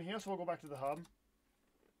Explosion in here, so we'll go back to the hub.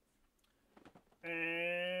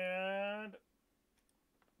 And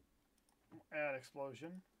add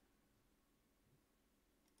Explosion.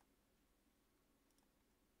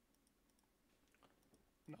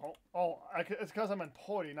 No. Oh, it's because I'm in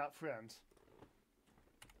party, not friends.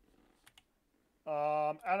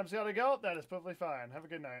 Adam's gotta go. That is perfectly fine. Have a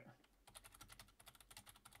good night.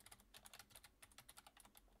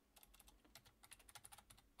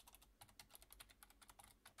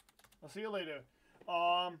 I'll see you later.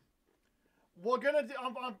 We're gonna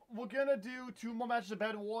do 2 more matches of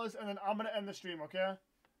Bed Wars, and then I'm gonna end the stream. Okay.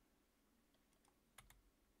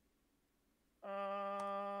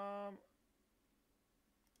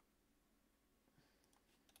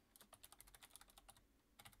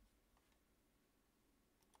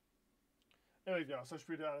 There we go. So let's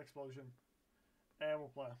read out Explosion, and we'll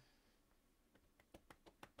play.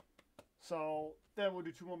 So then we'll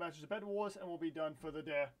do 2 more matches of Bed Wars, and we'll be done for the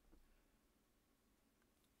day.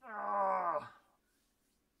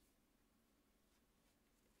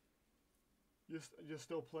 You're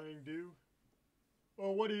still playing Do?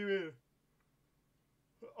 Oh, what do you mean?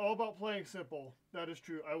 All about playing simple. That is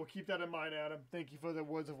true. I will keep that in mind, Adam. Thank you for the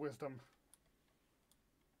words of wisdom.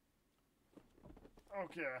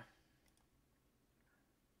 Okay.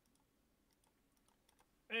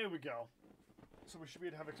 There we go. So we should be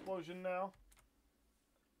able to have Explosion now.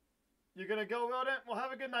 You're gonna go, Rodent? Well,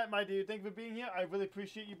 have a good night, my dude. Thank you for being here. I really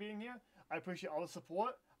appreciate you being here. I appreciate all the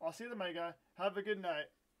support. I'll see you later, my guy. Have a good night.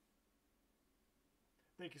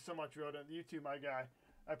 Thank you so much, Rodent. You too, my guy.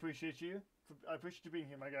 I appreciate you. I appreciate you being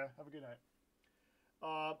here, my guy. Have a good night.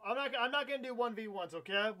 I'm not gonna do 1v1s,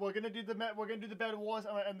 okay? We're gonna do the Bed Wars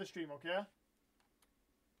and end the stream, okay?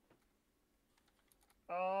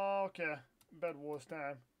 Okay. Bed Wars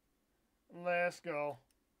time. Let's go.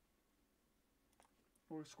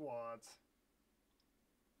 4 squads.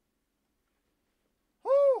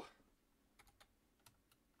 Woo!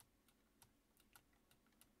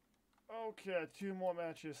 Okay, 2 more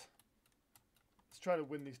matches. Let's try to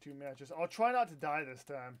win these 2 matches. I'll try not to die this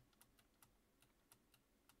time.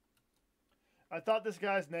 I thought this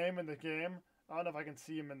guy's name in the game, I don't know if I can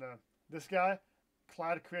see him in the... This guy,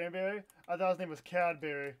 Clyde Cranberry, I thought his name was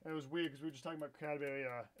Cadbury. And it was weird because we were just talking about Cadbury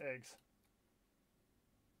eggs.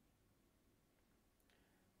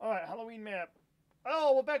 Alright, Halloween map.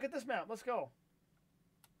 Oh, we're back at this map. Let's go.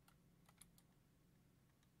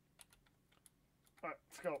 Alright,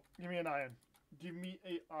 let's go. Give me an iron. Give me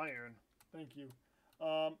a iron. Thank you.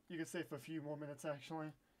 You can stay for a few more minutes, actually.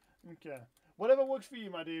 Okay. Whatever works for you,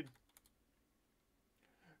 my dude.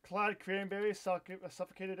 Clyde Cranberry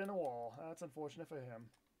suffocated in a wall. That's unfortunate for him.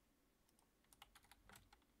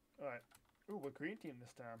 Alright. Ooh, we're green team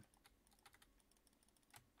this time.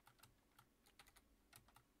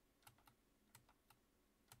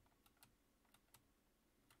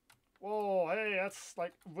 Whoa, hey, that's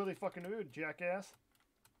like really fucking rude, jackass.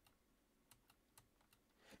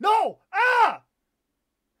 No! Ah!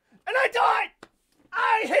 And I died!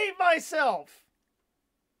 I hate myself!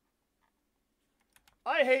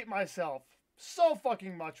 I hate myself so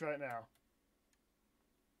fucking much right now.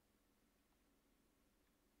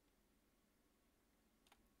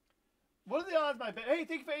 What are the odds, my bet? Hey,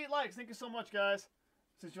 thank you for 8 likes. Thank you so much, guys.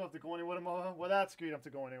 Since you don't have to go anywhere tomorrow. Well, that's good. You don't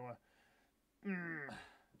have to go anywhere.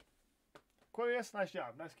 Aquarius, nice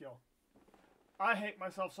job. Nice kill. I hate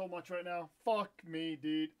myself so much right now. Fuck me,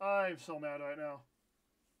 dude. I'm so mad right now.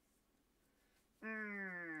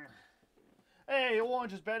 Hey,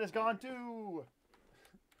 Orange's bed is gone too.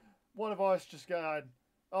 One of us just got...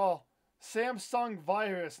 Oh, Samsung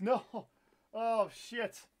virus. No. Oh,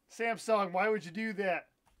 shit. Samsung, why would you do that?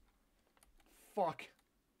 Fuck.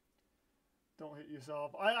 Don't hate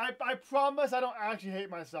yourself. I promise I don't actually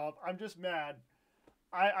hate myself. I'm just mad.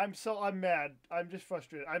 I'm mad. I'm just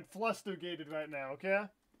frustrated. I'm flustergated right now, okay?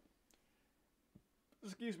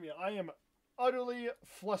 Excuse me. I am utterly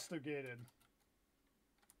flustergated.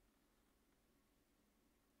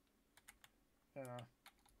 Yeah.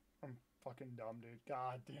 I'm fucking dumb, dude.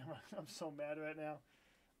 God damn it. I'm so mad right now.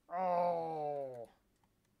 Oh.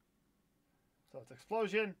 So it's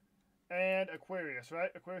Explosion and Aquarius, right?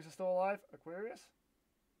 Aquarius is still alive? Aquarius?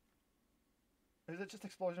 Is it just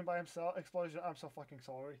Explosion by himself? Explosion, I'm so fucking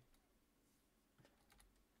sorry.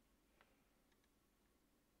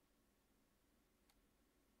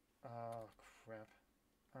 Oh, crap.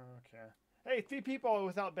 Okay. Hey, 3 people are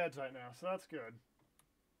without beds right now, so that's good.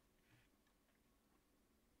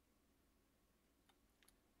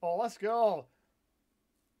 Oh, let's go.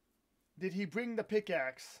 Did he bring the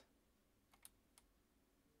pickaxe?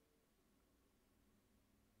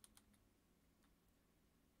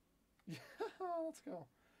 Yeah, let's go.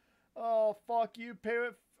 Oh, fuck you,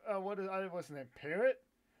 Parrot. What's his name? Parrot?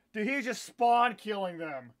 Dude, he just spawn killing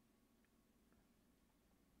them.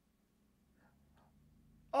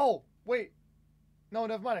 Oh, wait. No,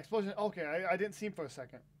 never mind. Explosion. Okay, I didn't see him for a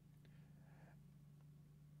second.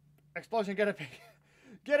 Explosion, get a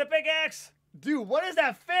pickaxe! Dude, what is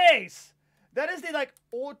that face? That is the, like,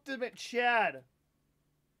 ultimate Chad.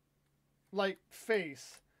 Like,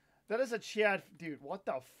 face. That is a Chad. Dude, what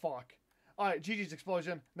the fuck? Alright, GG's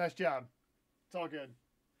Explosion. Nice job. It's all good.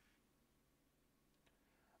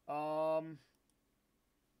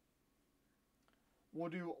 We'll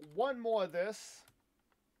do one more of this.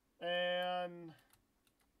 And...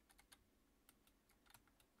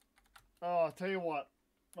 oh, I'll tell you what.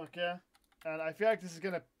 Okay? And I feel like this is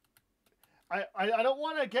gonna... I don't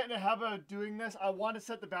want to get in the habit of doing this. I want to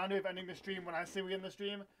set the boundary of ending the stream when I say we end the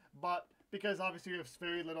stream. But because obviously we have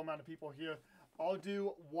very little amount of people here, I'll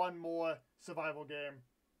do one more survival game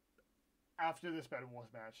after this Bed Wars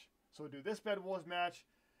match. So we'll do this Bed Wars match,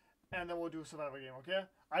 and then we'll do a survival game, okay?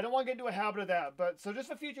 I don't want to get into a habit of that. But so just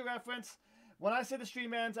for future reference, when I say the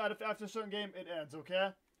stream ends after a certain game, it ends, okay?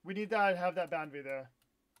 We need to have that boundary there,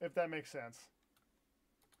 if that makes sense.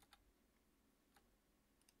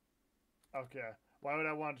 Okay. Why would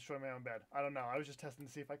I want to destroy my own bed? I don't know. I was just testing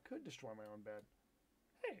to see if I could destroy my own bed.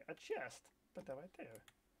 Hey, a chest. Put that right there.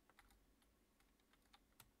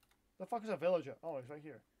 The fuck is a villager? Oh, he's right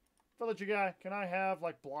here. Villager guy, can I have,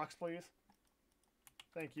 like, blocks, please?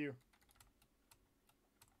 Thank you.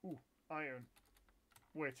 Ooh, iron.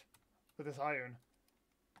 Wait. With this iron,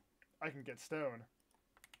 I can get stone.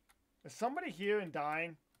 Is somebody here and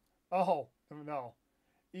dying? Oh, no.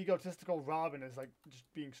 Egotistical Robin is, like, just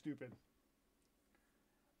being stupid.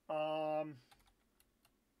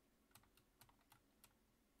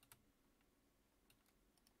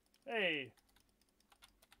 Hey.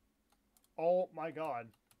 Oh my god.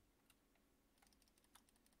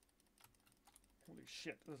 Holy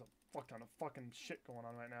shit, there's a fuck ton of fucking shit going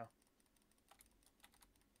on right now.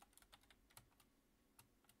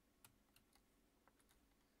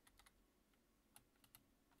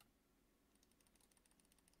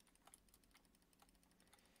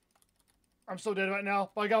 I'm so dead right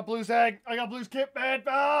now, but I got Blue's egg. I got Blue's kit, man.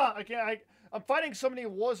 Ah, I can't. I'm fighting so many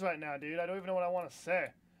wars right now, dude. I don't even know what I want to say.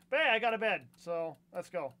 But hey, I got a bed, so let's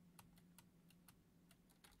go.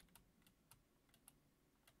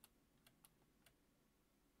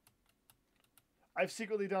 I've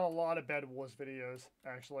secretly done a lot of Bed Wars videos,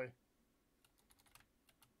 actually.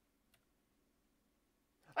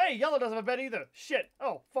 Hey, Yellow doesn't have a bed either. Shit.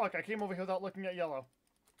 Oh, fuck. I came over here without looking at Yellow.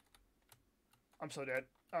 I'm so dead.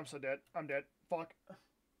 I'm so dead. I'm dead. Fuck.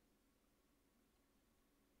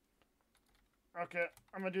 Okay,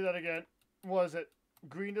 I'm gonna do that again. What is it?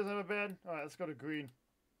 Green doesn't have a bed? Alright, let's go to green.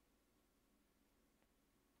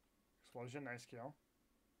 Explosion, nice kill.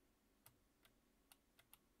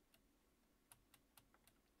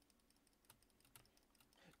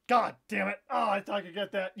 God damn it! Oh, I thought I could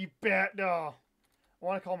get that. You bat. No. I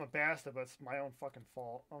want to call him a bastard, but it's my own fucking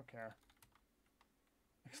fault. Okay.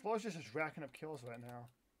 Explosion's just racking up kills right now.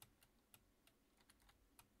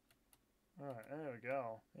 Alright, there we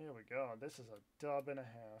go. Here we go. This is a dub and a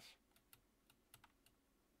half.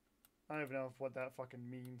 I don't even know what that fucking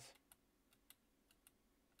means.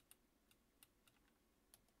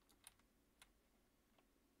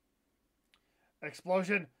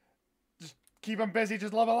 Explosion! Just keep him busy,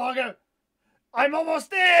 just a little longer! I'm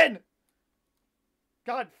almost in!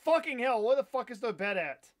 God fucking hell, where the fuck is the bed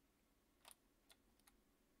at?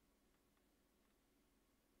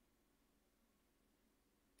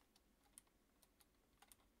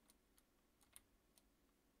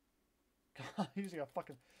 God, using a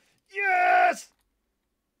fucking... Yes!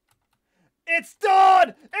 It's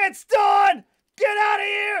done! It's done! Get out of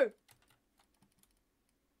here!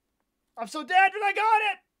 I'm so dead, but I got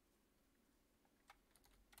it!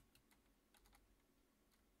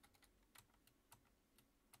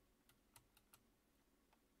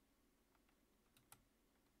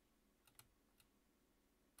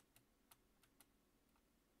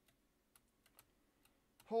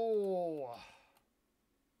 Oh.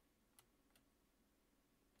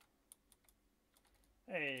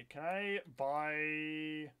 Hey, can I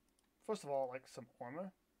buy... First of all, like, some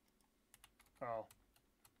armor? Oh.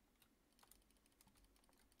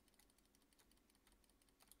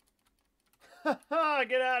 Haha,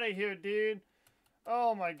 get out of here, dude.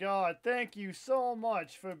 Oh my god, thank you so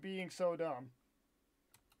much for being so dumb.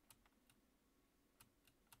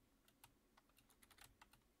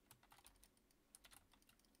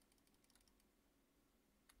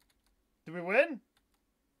 Did we win?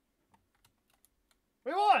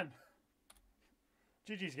 We won!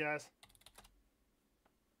 GG's, guys.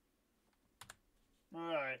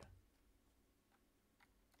 Alright.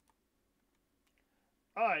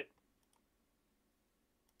 Alright.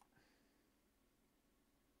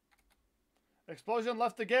 Explosion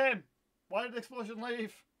left the game. Why did the explosion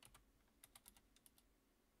leave?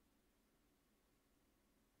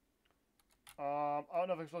 I don't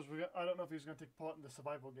know if I don't know if he's gonna take part in the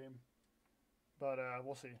survival game, but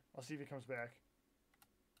we'll see. I'll see if he comes back.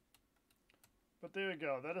 But there we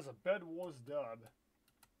go. That is a Bed Wars dub.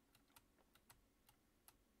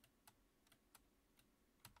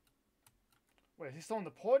 Wait, is he still in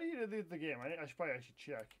the party or the game? I should probably actually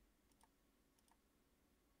check.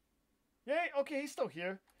 Yay! Okay, he's still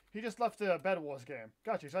here. He just left the Bed Wars game.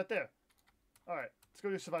 Gotcha, he's right there. Alright, let's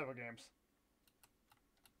go do survival games.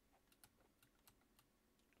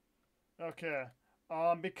 Okay.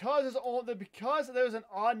 Because there's an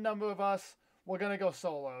odd number of us, we're gonna go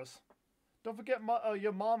solos. Don't forget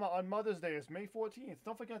your mama on Mother's Day is May 14th.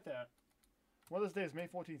 Don't forget that. Mother's Day is May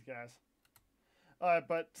 14th, guys. Alright,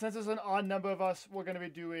 but since there's an odd number of us, we're gonna be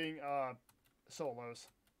doing solos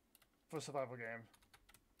for survival game.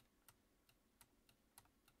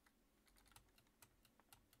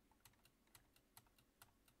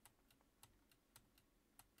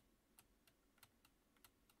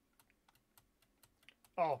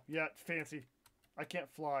 Oh, yeah, fancy. I can't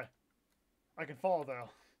fly. I can fall, though.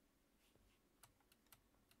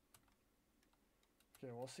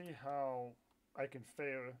 Okay, we'll see how I can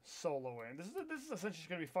fare soloing. This is essentially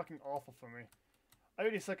going to be fucking awful for me. I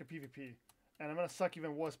already suck at PvP, and I'm going to suck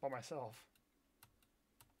even worse by myself.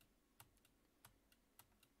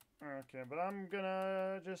 Okay, but I'm going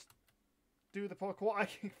to just do the parkour. I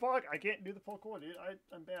can't do the parkour, dude.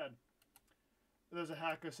 I'm bad. There's a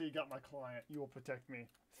hacker, so you got my client. You will protect me.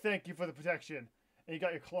 Thank you for the protection. And you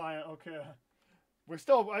got your client. Okay. We're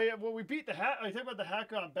still... well, we beat the hacker. Are you talking about the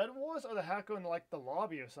hacker on Bed Wars or the hacker in, like, the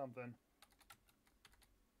lobby or something?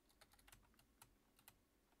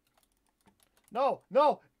 No!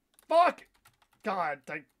 No! Fuck! God,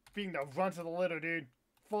 like, being the runt of the litter, dude.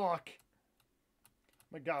 Fuck.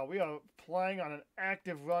 My God, we are playing on an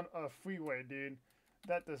active run of freeway, dude.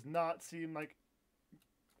 That does not seem like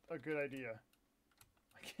a good idea.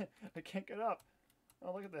 I can't get up.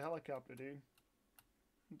 Oh, look at the helicopter, dude.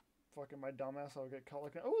 Fucking my dumbass, I'll get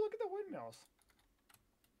caught. Oh, look at the windmills.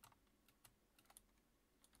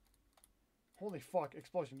 Holy fuck,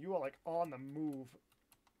 explosion. You are like on the move.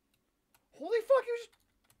 Holy fuck, he was just...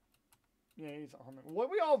 Yeah, he's on the... What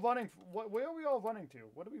are we all running... Where are we all running to?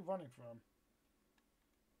 What are we running from?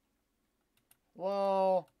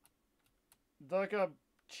 Hello? Is there like a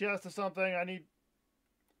chest or something? I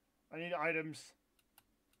need items.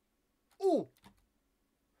 Ooh!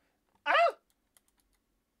 Ah!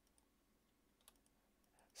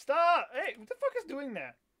 Stop! Hey, what the fuck is doing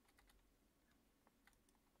that?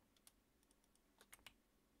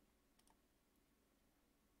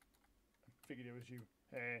 I figured it was you.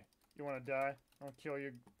 Hey, you wanna die? I'll kill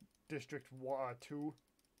you, District 2.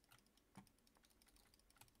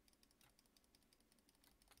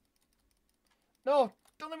 No!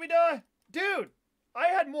 Don't let me die! Dude! I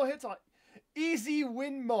had more hits on... Easy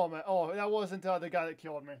win moment. Oh, that wasn't the guy that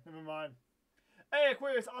killed me. Never mind. Hey,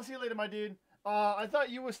 Aquarius, I'll see you later, my dude. I thought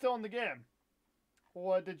you were still in the game.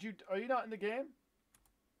 Or did you... Are you not in the game?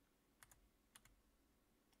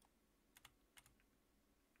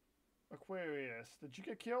 Aquarius, did you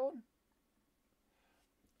get killed?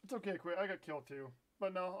 It's okay, Aquarius. I got killed too.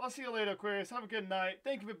 But no, I'll see you later, Aquarius. Have a good night.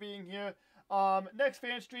 Thank you for being here. Next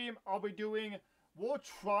fan stream, I'll be doing... We'll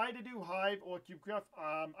try to do Hive or CubeCraft.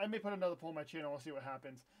 I may put another poll on my channel. We'll see what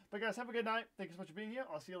happens. But guys, have a good night. Thank you so much for being here.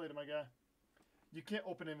 I'll see you later, my guy. You can't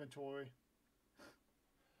open inventory.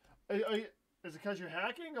 Is it because you're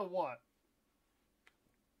hacking or what?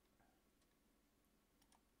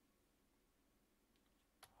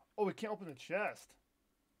 Oh, we can't open the chest.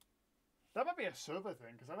 That might be a server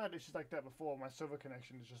thing, because I've had issues like that before. My server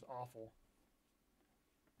connection is just awful.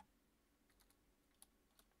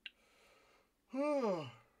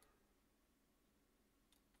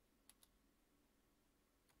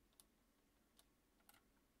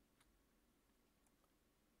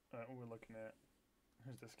 Alright, what we're looking at.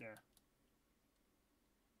 Who's this guy?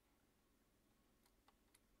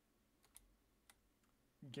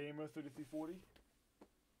 Gamer 3340.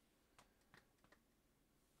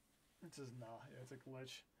 This is not. Yeah, it's a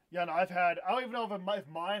glitch. Yeah, no, I've had. I don't even know if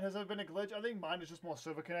mine has ever been a glitch. I think mine is just more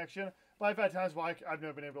server connection. But I've had times where I've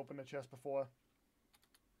never been able to open the chest before.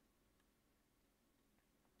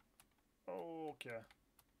 Okay.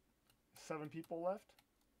 7 people left.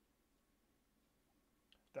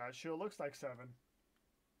 That sure looks like 7.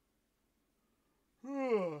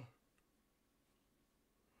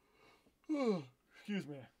 Excuse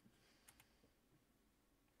me.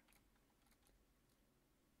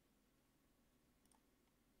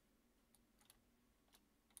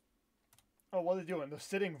 Oh, what are they doing? They're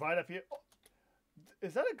sitting right up here. Oh,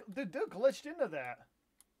 is that a... They're glitched into that.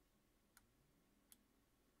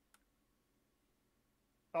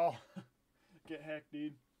 Oh. Get hacked,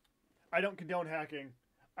 dude. I don't condone hacking.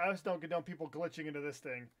 I also don't condone people glitching into this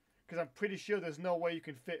thing. Because I'm pretty sure there's no way you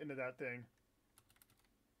can fit into that thing.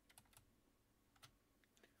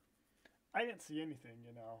 I didn't see anything,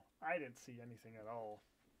 you know. I didn't see anything at all.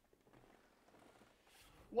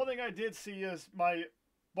 One thing I did see is my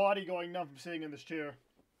body going numb from sitting in this chair.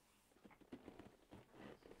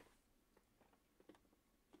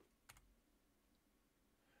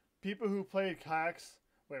 People who play hacks...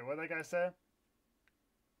 Wait, what did that guy say?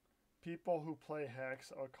 People who play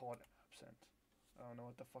hacks are called absent. I don't know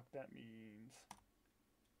what the fuck that means.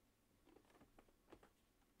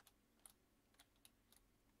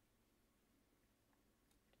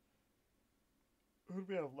 Who do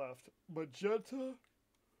we have left? Magenta?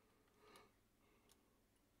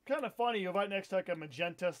 Kind of funny, you're right next to like a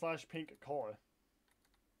magenta / pink color.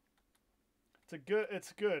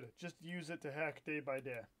 It's good. Just use it to hack day by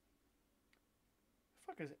day.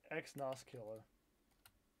 The fuck is X-Nos Killer?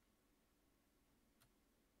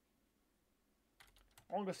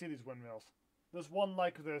 I want to go see these windmills. There's one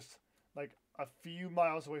like this, like a few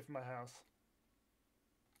miles away from my house.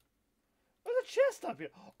 There's a chest up here.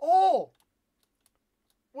 Oh!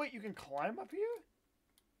 Wait, you can climb up here?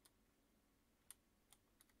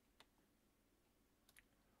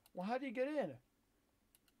 Well, how do you get in?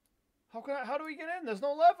 How do we get in? There's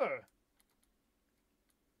no lever.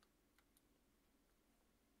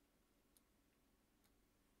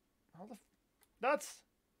 That's...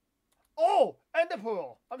 Oh! Ender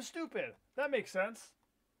pearl! I'm stupid. That makes sense.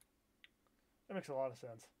 That makes a lot of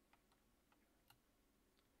sense.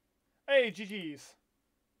 Hey, GG's.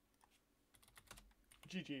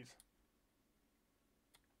 GG's.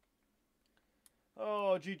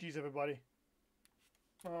 Oh, GG's, everybody.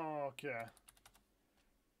 Okay.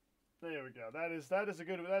 There we go. That is a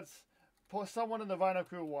good... That's... Someone in the Rhino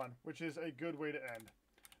crew won, which is a good way to end.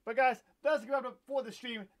 But guys, that's the wrap up for the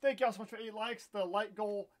stream. Thank you all so much for 8 likes. The like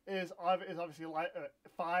goal is obviously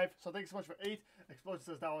 5. So thank you so much for 8. Explosion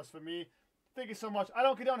says that was for me. Thank you so much. I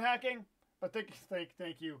don't condone hacking, but thank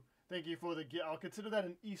you. Thank you for the gift. I'll consider that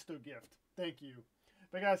an Easter gift. Thank you.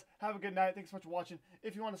 But guys, have a good night. Thanks so much for watching.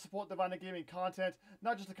 If you want to support the Rhino Gaming content,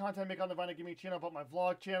 not just the content I make on the Rhino Gaming channel, but my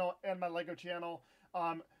vlog channel and my Lego channel,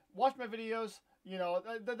 watch my videos. You know,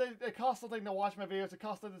 it costs nothing to watch my videos. It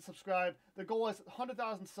costs nothing to subscribe. The goal is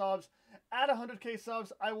 100,000 subs. At 100k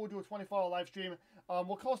subs, I will do a 24-hour live stream.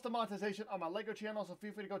 We'll close the monetization on my Lego channel, so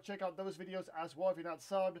feel free to go check out those videos as well if you're not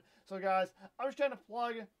subbed. So guys, I'm just trying to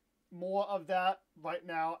plug more of that right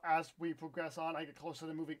now as we progress on. I get closer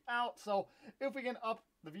to moving out. So if we can up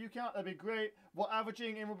the view count, that'd be great. We're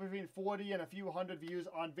averaging anywhere between 40 and a few hundred views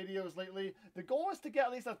on videos lately. The goal is to get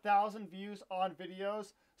at least 1,000 views on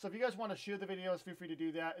videos. So if you guys want to share the videos, feel free to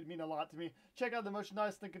do that. It'd mean a lot to me. Check out the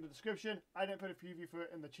merchandise, link in the description. I didn't put a preview for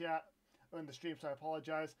it in the chat or in the stream, so I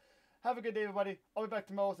apologize. Have a good day, everybody. I'll be back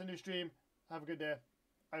tomorrow with a new stream. Have a good day.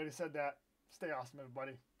 I already said that. Stay awesome,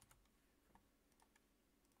 everybody.